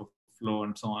blood flow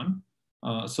and so on.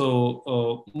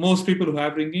 So most people who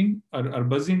have ringing or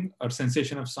buzzing or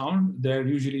sensation of sound, they're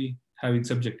usually having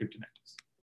subjective tinnitus.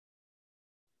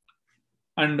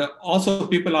 And also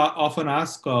people often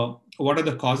ask, what are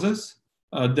the causes?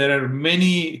 There are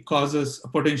many causes,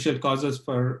 potential causes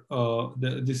for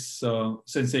this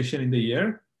sensation in the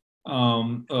ear.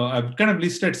 I've kind of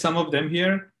listed some of them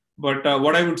here, but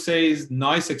what I would say is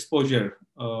noise exposure.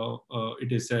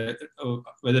 It is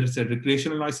whether it's a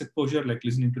recreational noise exposure, like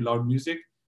listening to loud music,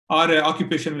 or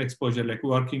occupational exposure, like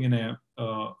working in a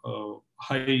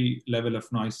high level of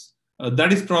noise.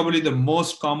 That is probably the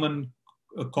most common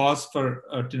cause for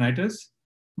tinnitus.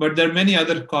 But there are many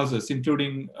other causes,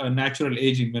 including natural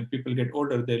aging. When people get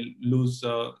older, they lose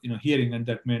hearing, and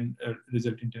that may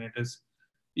result in tinnitus.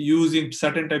 Using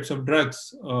certain types of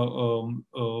drugs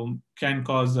can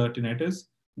cause tinnitus.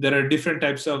 There are different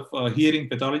types of hearing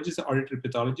pathologies, auditory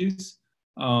pathologies,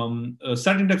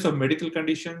 certain types of medical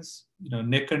conditions,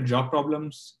 neck and jaw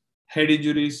problems, head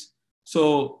injuries.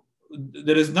 So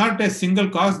there is not a single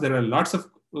cause. There are lots of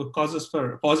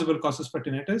possible causes for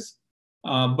tinnitus,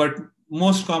 but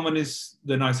most common is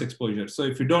the noise exposure. So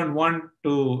if you don't want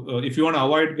to, if you want to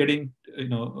avoid getting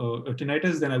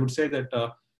tinnitus, then I would say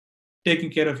that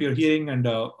taking care of your hearing and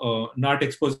not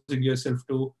exposing yourself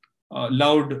to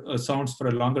loud sounds for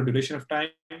a longer duration of time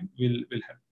will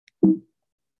help.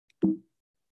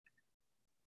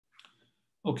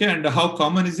 Okay, and how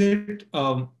common is it?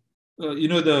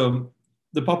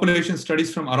 The population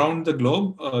studies from around the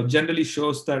globe generally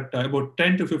shows that about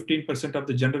 10 to 15% of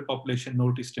the general population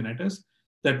notice tinnitus.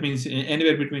 That means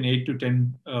anywhere between 8 to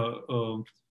 10,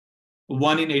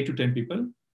 1 in 8 to 10 people.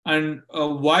 And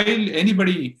while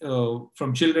anybody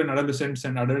from children, adolescents,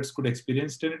 and adults could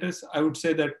experience tinnitus, I would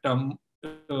say that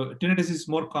tinnitus is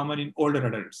more common in older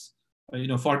adults.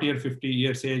 40 or 50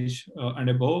 years age and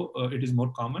above, it is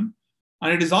more common.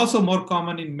 And it is also more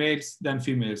common in males than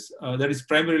females. That is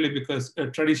primarily because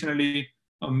traditionally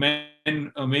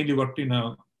men mainly worked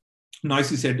in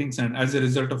noisy settings, and as a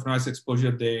result of noise exposure,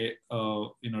 they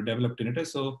develop tinnitus.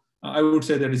 So I would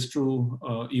say that is true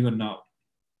even now.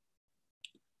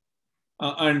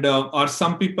 And are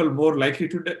some people more likely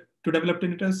to to develop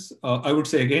tinnitus? I would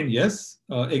say again, yes.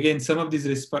 Again, some of these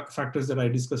risk factors that I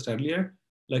discussed earlier,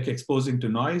 like exposing to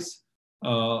noise,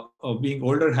 being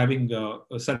older, having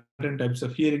certain types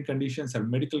of hearing conditions, have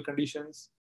medical conditions.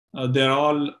 They're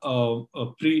all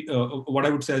what I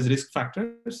would say as risk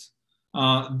factors.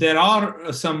 There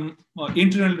are some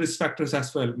internal risk factors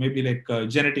as well, maybe like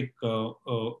genetic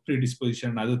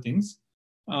predisposition and other things.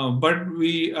 But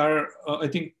we are, I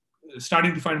think,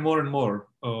 starting to find more and more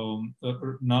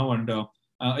now. And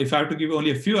if I have to give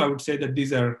only a few, I would say that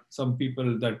these are some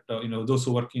people that, those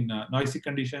who work in noisy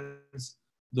conditions,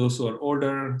 those who are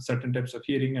older, certain types of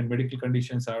hearing and medical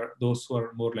conditions are those who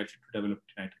are more likely to develop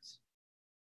tinnitus.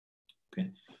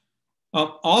 Okay.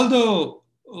 Although,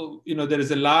 there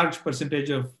is a large percentage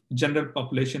of general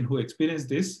population who experience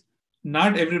this,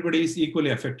 not everybody is equally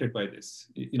affected by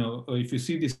this. If you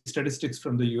see the statistics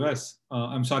from the US,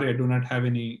 I'm sorry, I do not have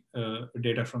any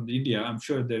data from India. I'm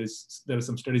sure there are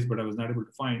some studies, but I was not able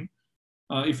to find.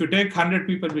 If you take 100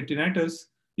 people with tinnitus,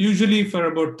 usually for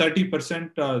about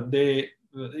 30%,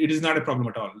 it is not a problem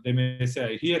at all. They may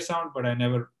say, I hear sound, but I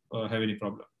never have any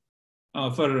problem.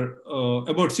 For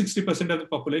about 60% of the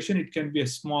population, it can be a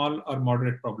small or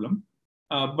moderate problem.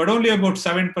 But only about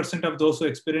 7% of those who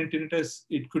experience tinnitus,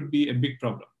 it could be a big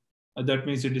problem. That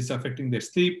means it is affecting their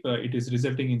sleep. It is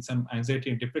resulting in some anxiety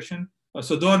and depression.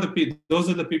 So those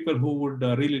are the people who would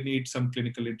really need some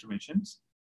clinical interventions.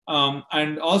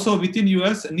 And also within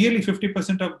US, nearly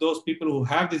 50% of those people who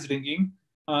have this ringing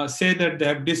say that they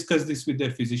have discussed this with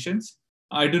their physicians.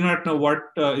 I do not know what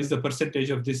is the percentage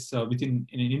of this in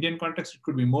an Indian context. It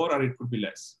could be more or it could be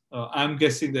less. I'm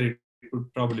guessing that it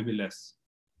could probably be less.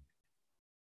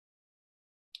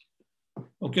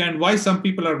 Okay, and why some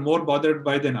people are more bothered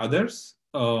by than others?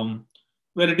 Well,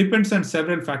 it depends on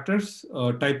several factors,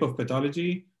 type of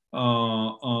pathology.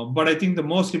 But I think the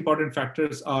most important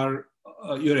factors are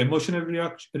your emotional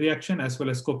reaction as well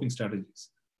as coping strategies.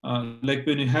 Like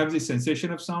when you have the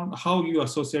sensation of sound, how you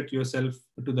associate yourself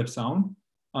to that sound,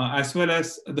 as well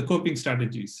as the coping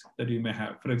strategies that you may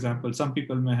have. For example, some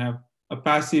people may have a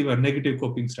passive or negative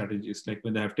coping strategies. Like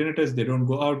when they have tinnitus, they don't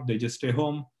go out, they just stay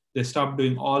home. They stop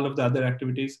doing all of the other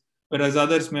activities. Whereas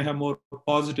others may have more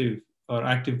positive or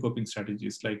active coping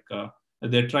strategies. Like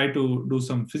they try to do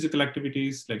some physical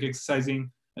activities like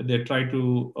exercising. They try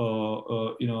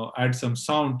to add some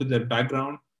sound to their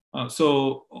background.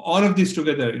 So all of these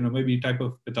together, maybe type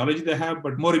of pathology they have,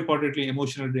 but more importantly,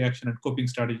 emotional reaction and coping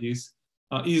strategies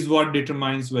is what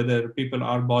determines whether people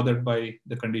are bothered by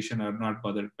the condition or not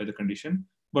bothered by the condition.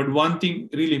 But one thing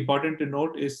really important to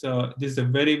note is this is a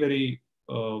very, very,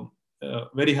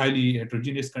 very highly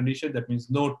heterogeneous condition. That means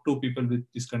no two people with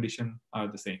this condition are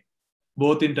the same,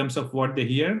 both in terms of what they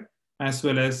hear as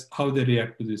well as how they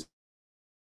react to this.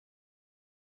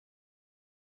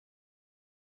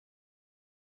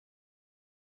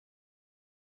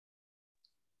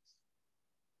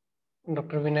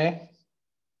 Dr. Vinay,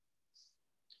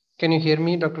 can you hear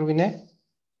me, Dr. Vinay?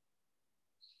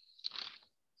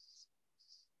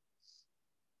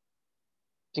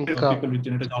 People with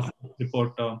tinnitus often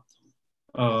report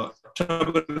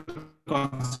trouble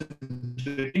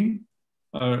concentrating.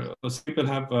 Some people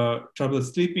have trouble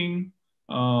sleeping.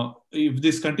 If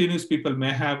this continues, people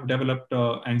may have developed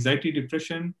anxiety,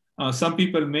 depression. Some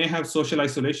people may have social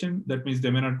isolation. That means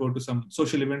they may not go to some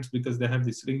social events because they have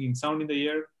this ringing sound in the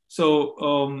ear. So,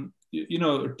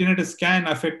 tinnitus can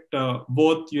affect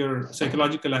both your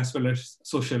psychological as well as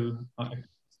social.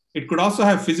 It could also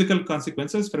have physical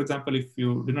consequences. For example, if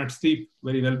you do not sleep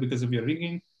very well because of your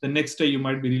ringing, the next day you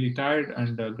might be really tired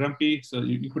and grumpy. So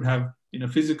you could have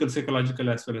physical, psychological,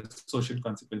 as well as social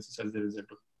consequences as a result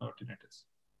of tinnitus.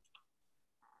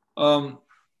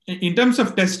 In terms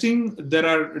of testing, there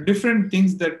are different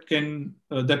things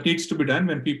that needs to be done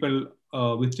when people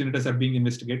with tinnitus are being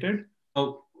investigated.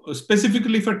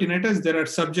 Specifically for tinnitus, there are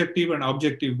subjective and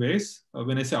objective ways.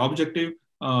 When I say objective,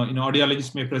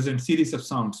 audiologists may present series of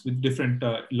sounds with different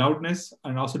loudness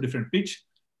and also different pitch,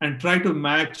 and try to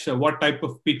match what type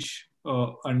of pitch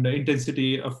and the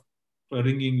intensity of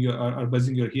ringing or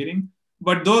buzzing you're hearing.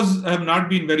 But those have not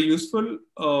been very useful.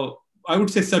 I would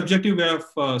say subjective way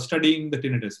of studying the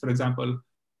tinnitus. For example,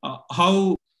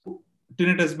 how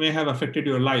tinnitus may have affected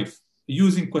your life.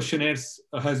 Using questionnaires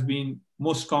has been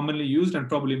most commonly used and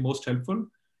probably most helpful.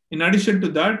 In addition to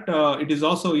that, it is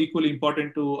also equally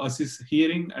important to assess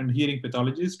hearing and hearing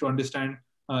pathologies to understand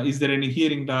is there any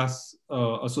hearing loss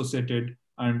associated,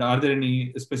 and are there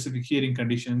any specific hearing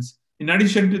conditions. In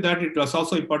addition to that, it was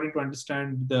also important to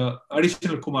understand the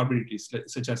additional comorbidities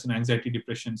such as anxiety,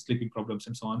 depression, sleeping problems,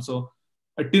 and so on. So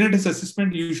a tinnitus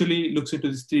assessment usually looks into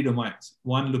these three domains.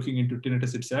 One, looking into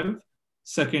tinnitus itself.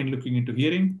 Second, looking into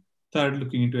hearing. Third,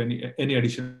 looking into any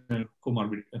additional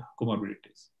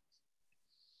comorbidities.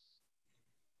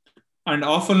 And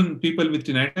often people with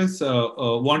tinnitus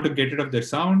want to get rid of their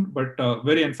sound, but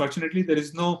very unfortunately, there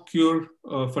is no cure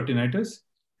for tinnitus.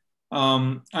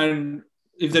 And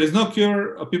if there is no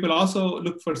cure, people also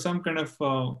look for some kind of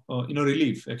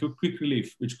relief, a quick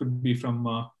relief, which could be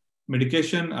from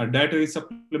medication or dietary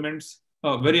supplements.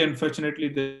 Very unfortunately,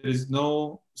 there is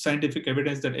no scientific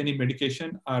evidence that any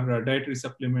medication or dietary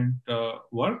supplement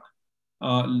work.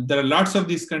 There are lots of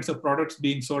these kinds of products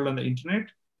being sold on the internet.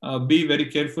 Be very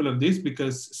careful of this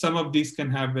because some of these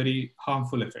can have very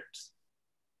harmful effects.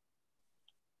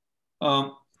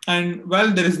 And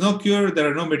while there is no cure, there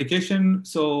are no medication.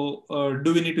 So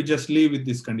do we need to just live with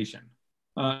this condition?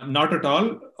 Not at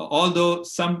all. Although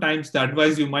sometimes the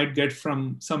advice you might get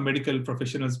from some medical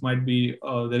professionals might be,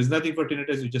 there is nothing for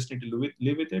tinnitus, you just need to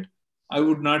live with it. I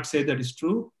would not say that is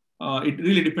true. It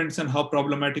really depends on how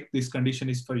problematic this condition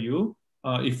is for you.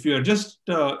 If you're just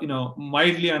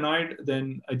mildly annoyed,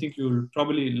 then I think you'll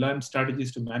probably learn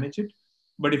strategies to manage it.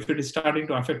 But if it is starting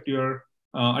to affect your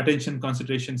attention,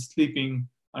 concentration, sleeping,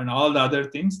 and all the other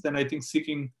things, then I think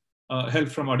seeking help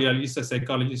from audiologists or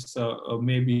psychologists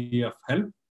may be of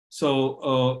help.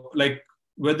 So like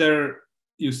whether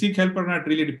you seek help or not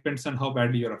really depends on how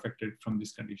badly you're affected from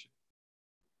this condition.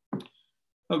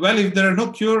 Well, if there are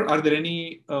no cure, are there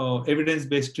any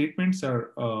evidence-based treatments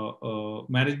or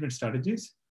management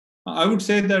strategies? I would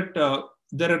say that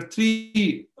there are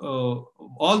three,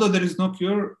 although there is no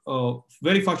cure,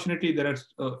 very fortunately, there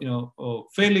are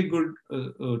fairly good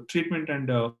treatment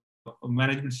and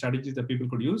management strategies that people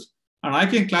could use. And I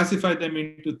can classify them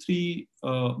into three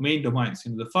main domains.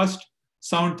 The first,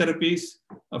 sound therapies,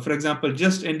 for example,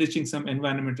 just enriching some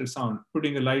environmental sound,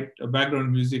 putting a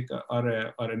background music or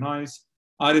a noise.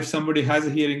 Or if somebody has a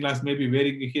hearing loss, maybe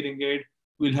wearing a hearing aid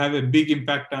will have a big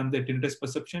impact on their tinnitus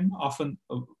perception. Often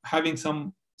having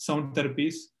some sound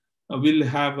therapies will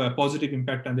have a positive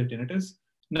impact on their tinnitus.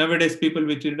 Nowadays, people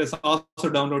with tinnitus also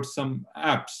download some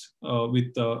apps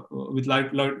with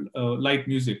light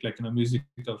music, like music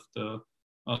of the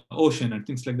ocean and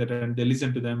things like that, and they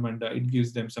listen to them, and it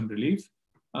gives them some relief.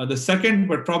 The second,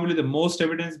 but probably the most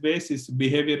evidence-based, is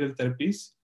behavioral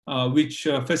therapies, which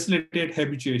facilitate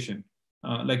habituation.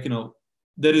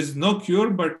 There is no cure,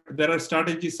 but there are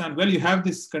strategies on, well, you have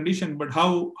this condition, but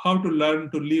how to learn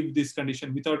to live this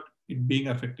condition without it being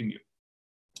affecting you.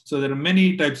 So there are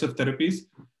many types of therapies,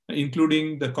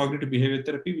 including the cognitive behavior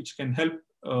therapy, which can help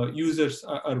users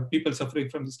or people suffering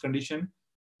from this condition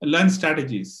learn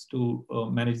strategies to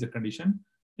manage the condition.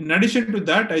 In addition to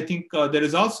that, I think there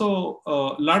is also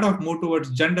a lot of move towards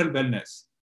general wellness.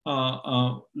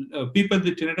 People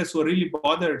with tinnitus who are really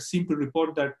bothered seem to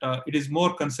report that it is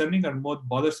more concerning or more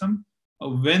bothersome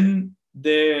when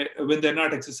they're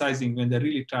not exercising, when they're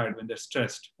really tired, when they're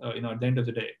stressed, at the end of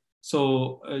the day.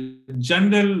 So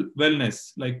general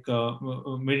wellness, like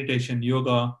meditation,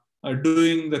 yoga,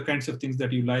 doing the kinds of things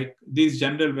that you like, these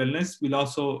general wellness will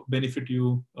also benefit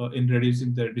you in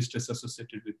reducing the distress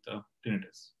associated with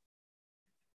tinnitus.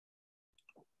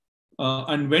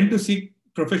 And when to seek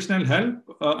professional help,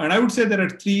 and I would say there are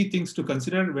three things to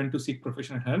consider when to seek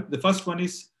professional help. The first one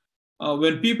is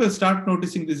when people start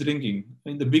noticing this ringing.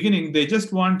 In the beginning, they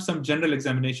just want some general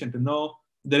examination to know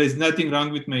there is nothing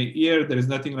wrong with my ear, there is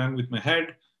nothing wrong with my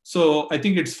head. So I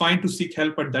think it's fine to seek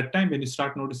help at that time when you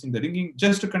start noticing the ringing,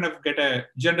 just to kind of get a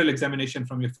general examination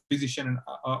from your physician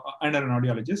and an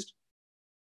audiologist.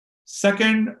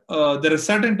 Second, there are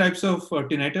certain types of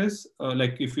tinnitus,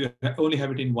 like if you only have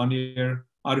it in one ear,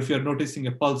 or if you're noticing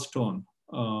a pulse tone,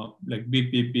 like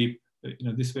beep, beep, beep,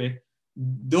 this way,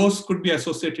 those could be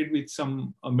associated with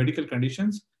some medical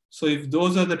conditions. So if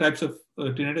those are the types of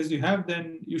tinnitus you have,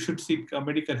 then you should seek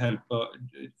medical help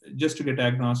just to get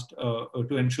diagnosed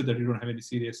to ensure that you don't have any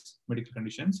serious medical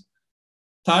conditions.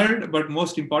 Third, but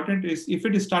most important, is if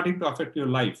it is starting to affect your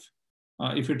life,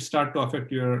 if it starts to affect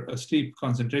your sleep,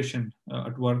 concentration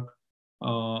at work,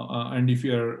 and if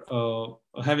you're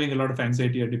having a lot of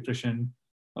anxiety or depression,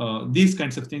 these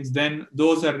kinds of things, then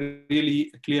those are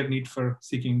really a clear need for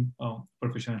seeking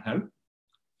professional help.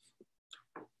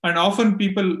 And often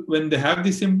people, when they have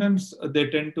these symptoms,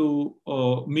 they tend to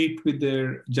meet with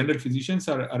their general physicians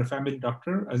or a family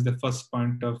doctor as the first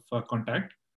point of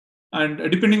contact.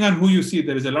 And depending on who you see,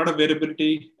 there is a lot of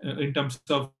variability in terms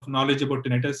of knowledge about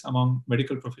tinnitus among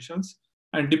medical professionals.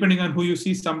 And depending on who you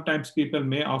see, sometimes people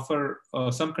may offer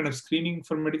some kind of screening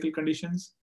for medical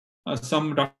conditions.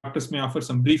 Some doctors may offer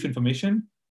some brief information.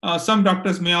 Some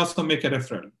doctors may also make a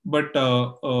referral. But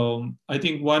I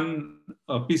think one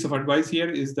piece of advice here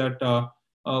is that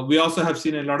We also have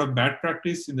seen a lot of bad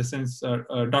practice in the sense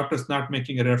doctors not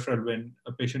making a referral when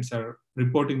patients are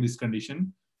reporting this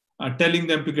condition, telling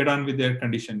them to get on with their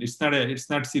condition. It's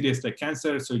not serious like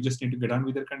cancer, so you just need to get on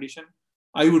with their condition.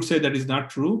 I would say that is not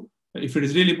true. If it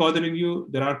is really bothering you,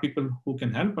 there are people who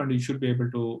can help, and you should be able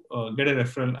to get a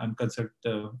referral and consult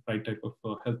the right type of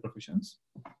health professions.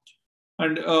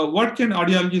 And what can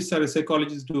audiologists or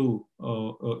psychologists do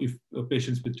if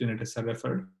patients with tinnitus are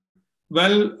referred?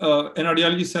 Well, an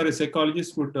audiologist or a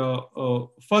psychologist would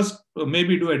first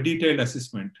maybe do a detailed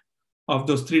assessment of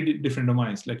those three different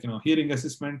domains, like hearing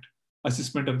assessment,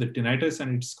 assessment of the tinnitus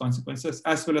and its consequences,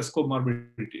 as well as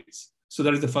comorbidities. So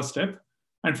that is the first step.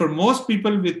 And for most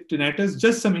people with tinnitus,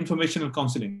 just some informational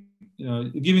counseling,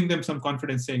 giving them some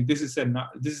confidence, saying this is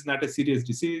not a serious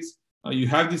disease. You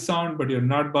have this sound, but you're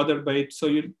not bothered by it, so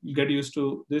you get used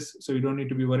to this. So you don't need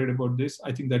to be worried about this.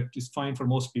 I think that is fine for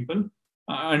most people.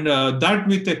 And that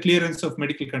with the clearance of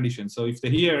medical conditions. So if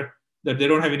they hear that they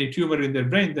don't have any tumor in their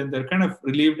brain, then they're kind of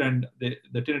relieved and the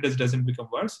tinnitus doesn't become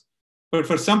worse. But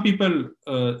for some people,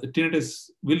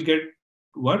 tinnitus will get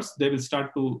worse. They will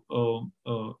start to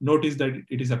notice that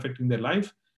it is affecting their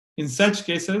life. In such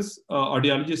cases,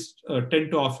 audiologists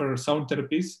tend to offer sound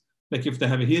therapies. Like if they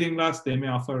have a hearing loss, they may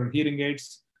offer hearing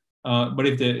aids. But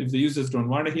if the users don't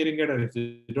want a hearing aid, or if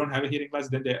they don't have a hearing loss,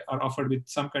 then they are offered with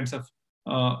some kinds of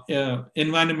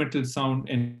environmental sound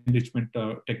enrichment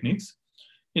techniques.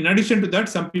 In addition to that,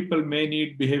 some people may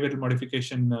need behavioral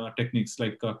modification techniques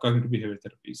like cognitive behavior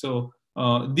therapy. So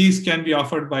these can be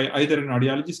offered by either an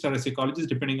audiologist or a psychologist,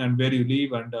 depending on where you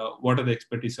live and what are the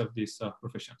expertise of these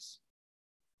professions.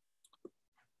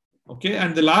 Okay,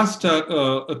 and the last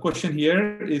question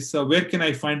here is where can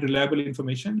I find reliable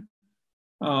information?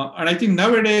 And I think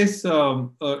nowadays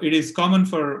it is common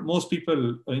for most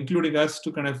people, including us,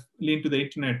 to kind of lean to the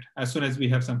internet as soon as we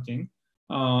have something.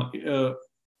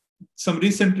 Some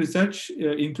recent research,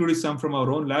 including some from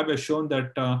our own lab, has shown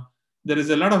that there is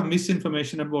a lot of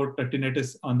misinformation about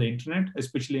tinnitus on the internet,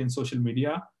 especially in social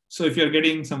media. So if you're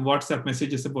getting some WhatsApp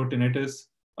messages about tinnitus,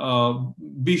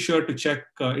 be sure to check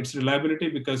its reliability,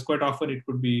 because quite often it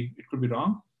could be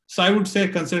wrong. So I would say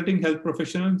consulting health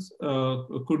professionals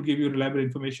could give you reliable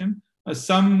information.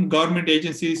 Some government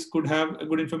agencies could have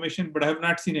good information, but I have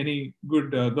not seen any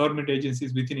good government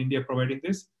agencies within India providing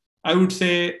this. I would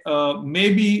say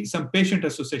maybe some patient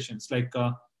associations like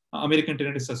American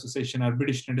Tinnitus Association or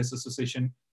British Tinnitus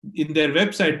Association. In their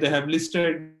website, they have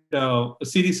listed a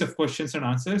series of questions and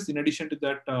answers. In addition to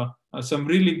that, some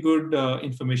really good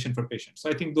information for patients. So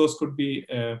I think those could be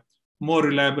more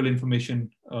reliable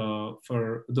information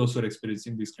for those who are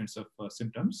experiencing these kinds of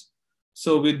symptoms.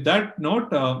 So with that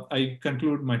note, I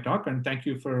conclude my talk, and thank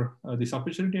you for this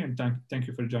opportunity, and thank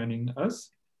you for joining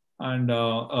us. And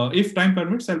if time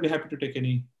permits, I'll be happy to take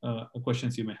any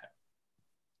questions you may have.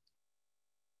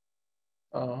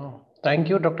 Thank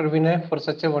you, Dr. Vinay, for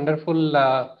such a wonderful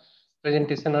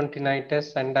presentation on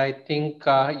tinnitus. And I think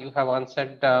you have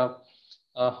answered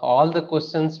all the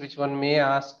questions which one may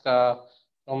ask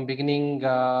from beginning,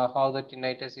 how the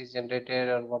tinnitus is generated,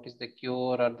 or what is the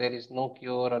cure, or there is no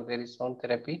cure, or there is sound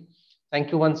therapy.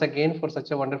 Thank you once again for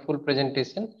such a wonderful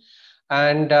presentation.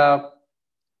 And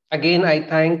again, I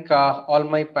thank all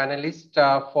my panelists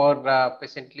for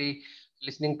patiently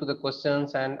listening to the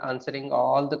questions and answering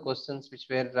all the questions which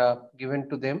were given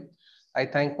to them. I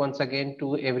thank once again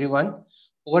to everyone.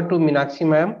 Over to Meenakshi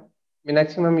ma'am.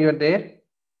 Meenakshi ma'am, you are there?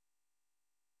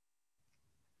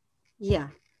 Yeah.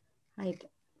 Right.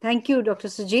 Thank you, Dr.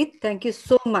 Sujit. Thank you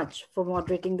so much for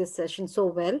moderating this session so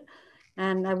well.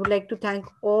 And I would like to thank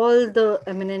all the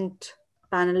eminent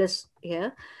panelists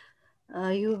here.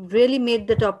 You really made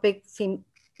the topic seem,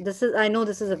 I know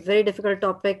this is a very difficult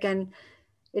topic, and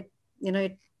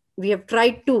we have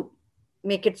tried to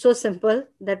make it so simple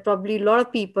that probably a lot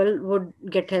of people would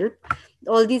get help.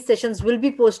 All these sessions will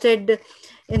be posted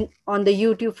on the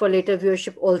YouTube for later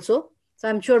viewership also. So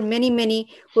I'm sure many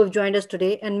who have joined us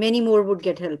today, and many more, would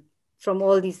get help from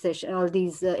all these sessions, all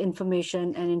these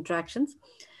information and interactions.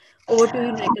 Over to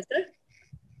you, Naika sir.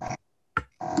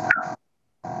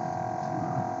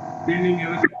 Good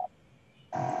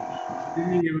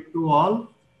evening to all.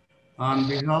 On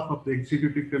behalf of the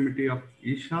Executive Committee of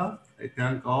ISHA, I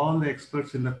thank all the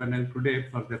experts in the panel today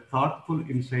for their thoughtful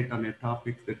insight on a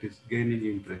topic that is gaining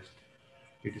interest.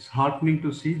 It is heartening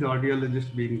to see the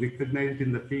audiologist being recognized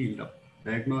in the field of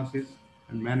diagnosis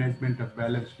and management of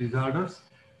balance disorders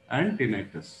and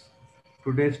tinnitus.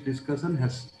 Today's discussion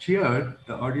has cheered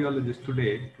the audiologist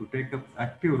today to take up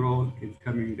active role in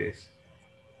coming days.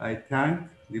 I thank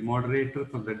the moderator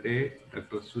for the day,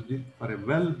 Dr. Sujit, for a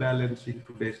well-balancing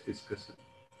today's discussion.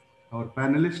 Our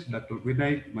panelists, Dr.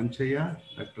 Vinay Manchaya,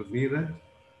 Dr. Neeraj,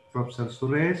 Professor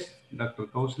Suresh, Dr.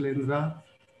 Kausalendra,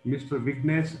 Mr.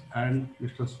 Vignesh, and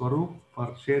Mr. Swaroop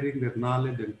for sharing their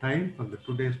knowledge and time for the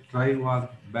today's drive on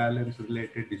balance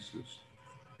related issues.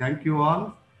 Thank you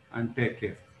all and take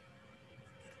care.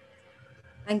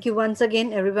 Thank you once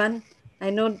again, everyone. I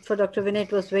know for Dr. Vinay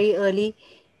it was very early,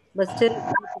 but still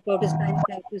he took out his time.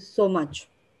 Thank you so much,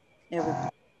 everyone.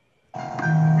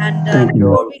 And Thank you.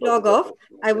 before we log off,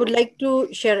 I would like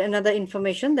to share another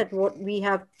information that what we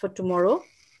have for tomorrow.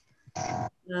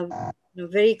 A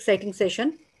very exciting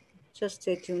session. Just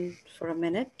stay tuned for a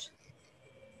minute.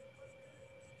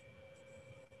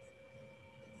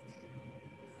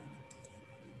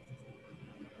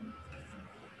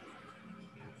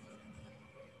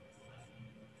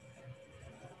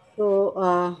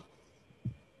 So,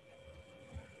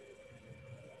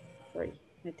 sorry,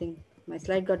 I think my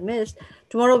slide got missed.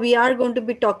 Tomorrow we are going to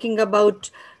be talking about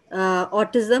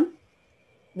autism,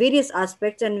 various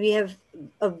aspects, and we have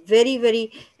a very,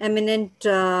 very eminent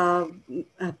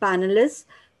panelist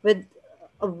with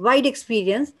a wide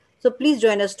experience. So please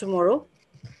join us tomorrow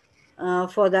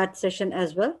for that session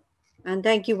as well. And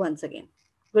thank you once again.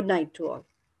 Good night to all.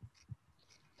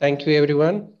 Thank you,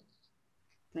 everyone.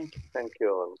 Thank you. Thank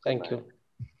you all. Good Thank night. you.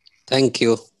 Thank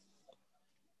you.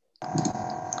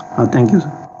 Thank you,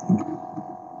 sir.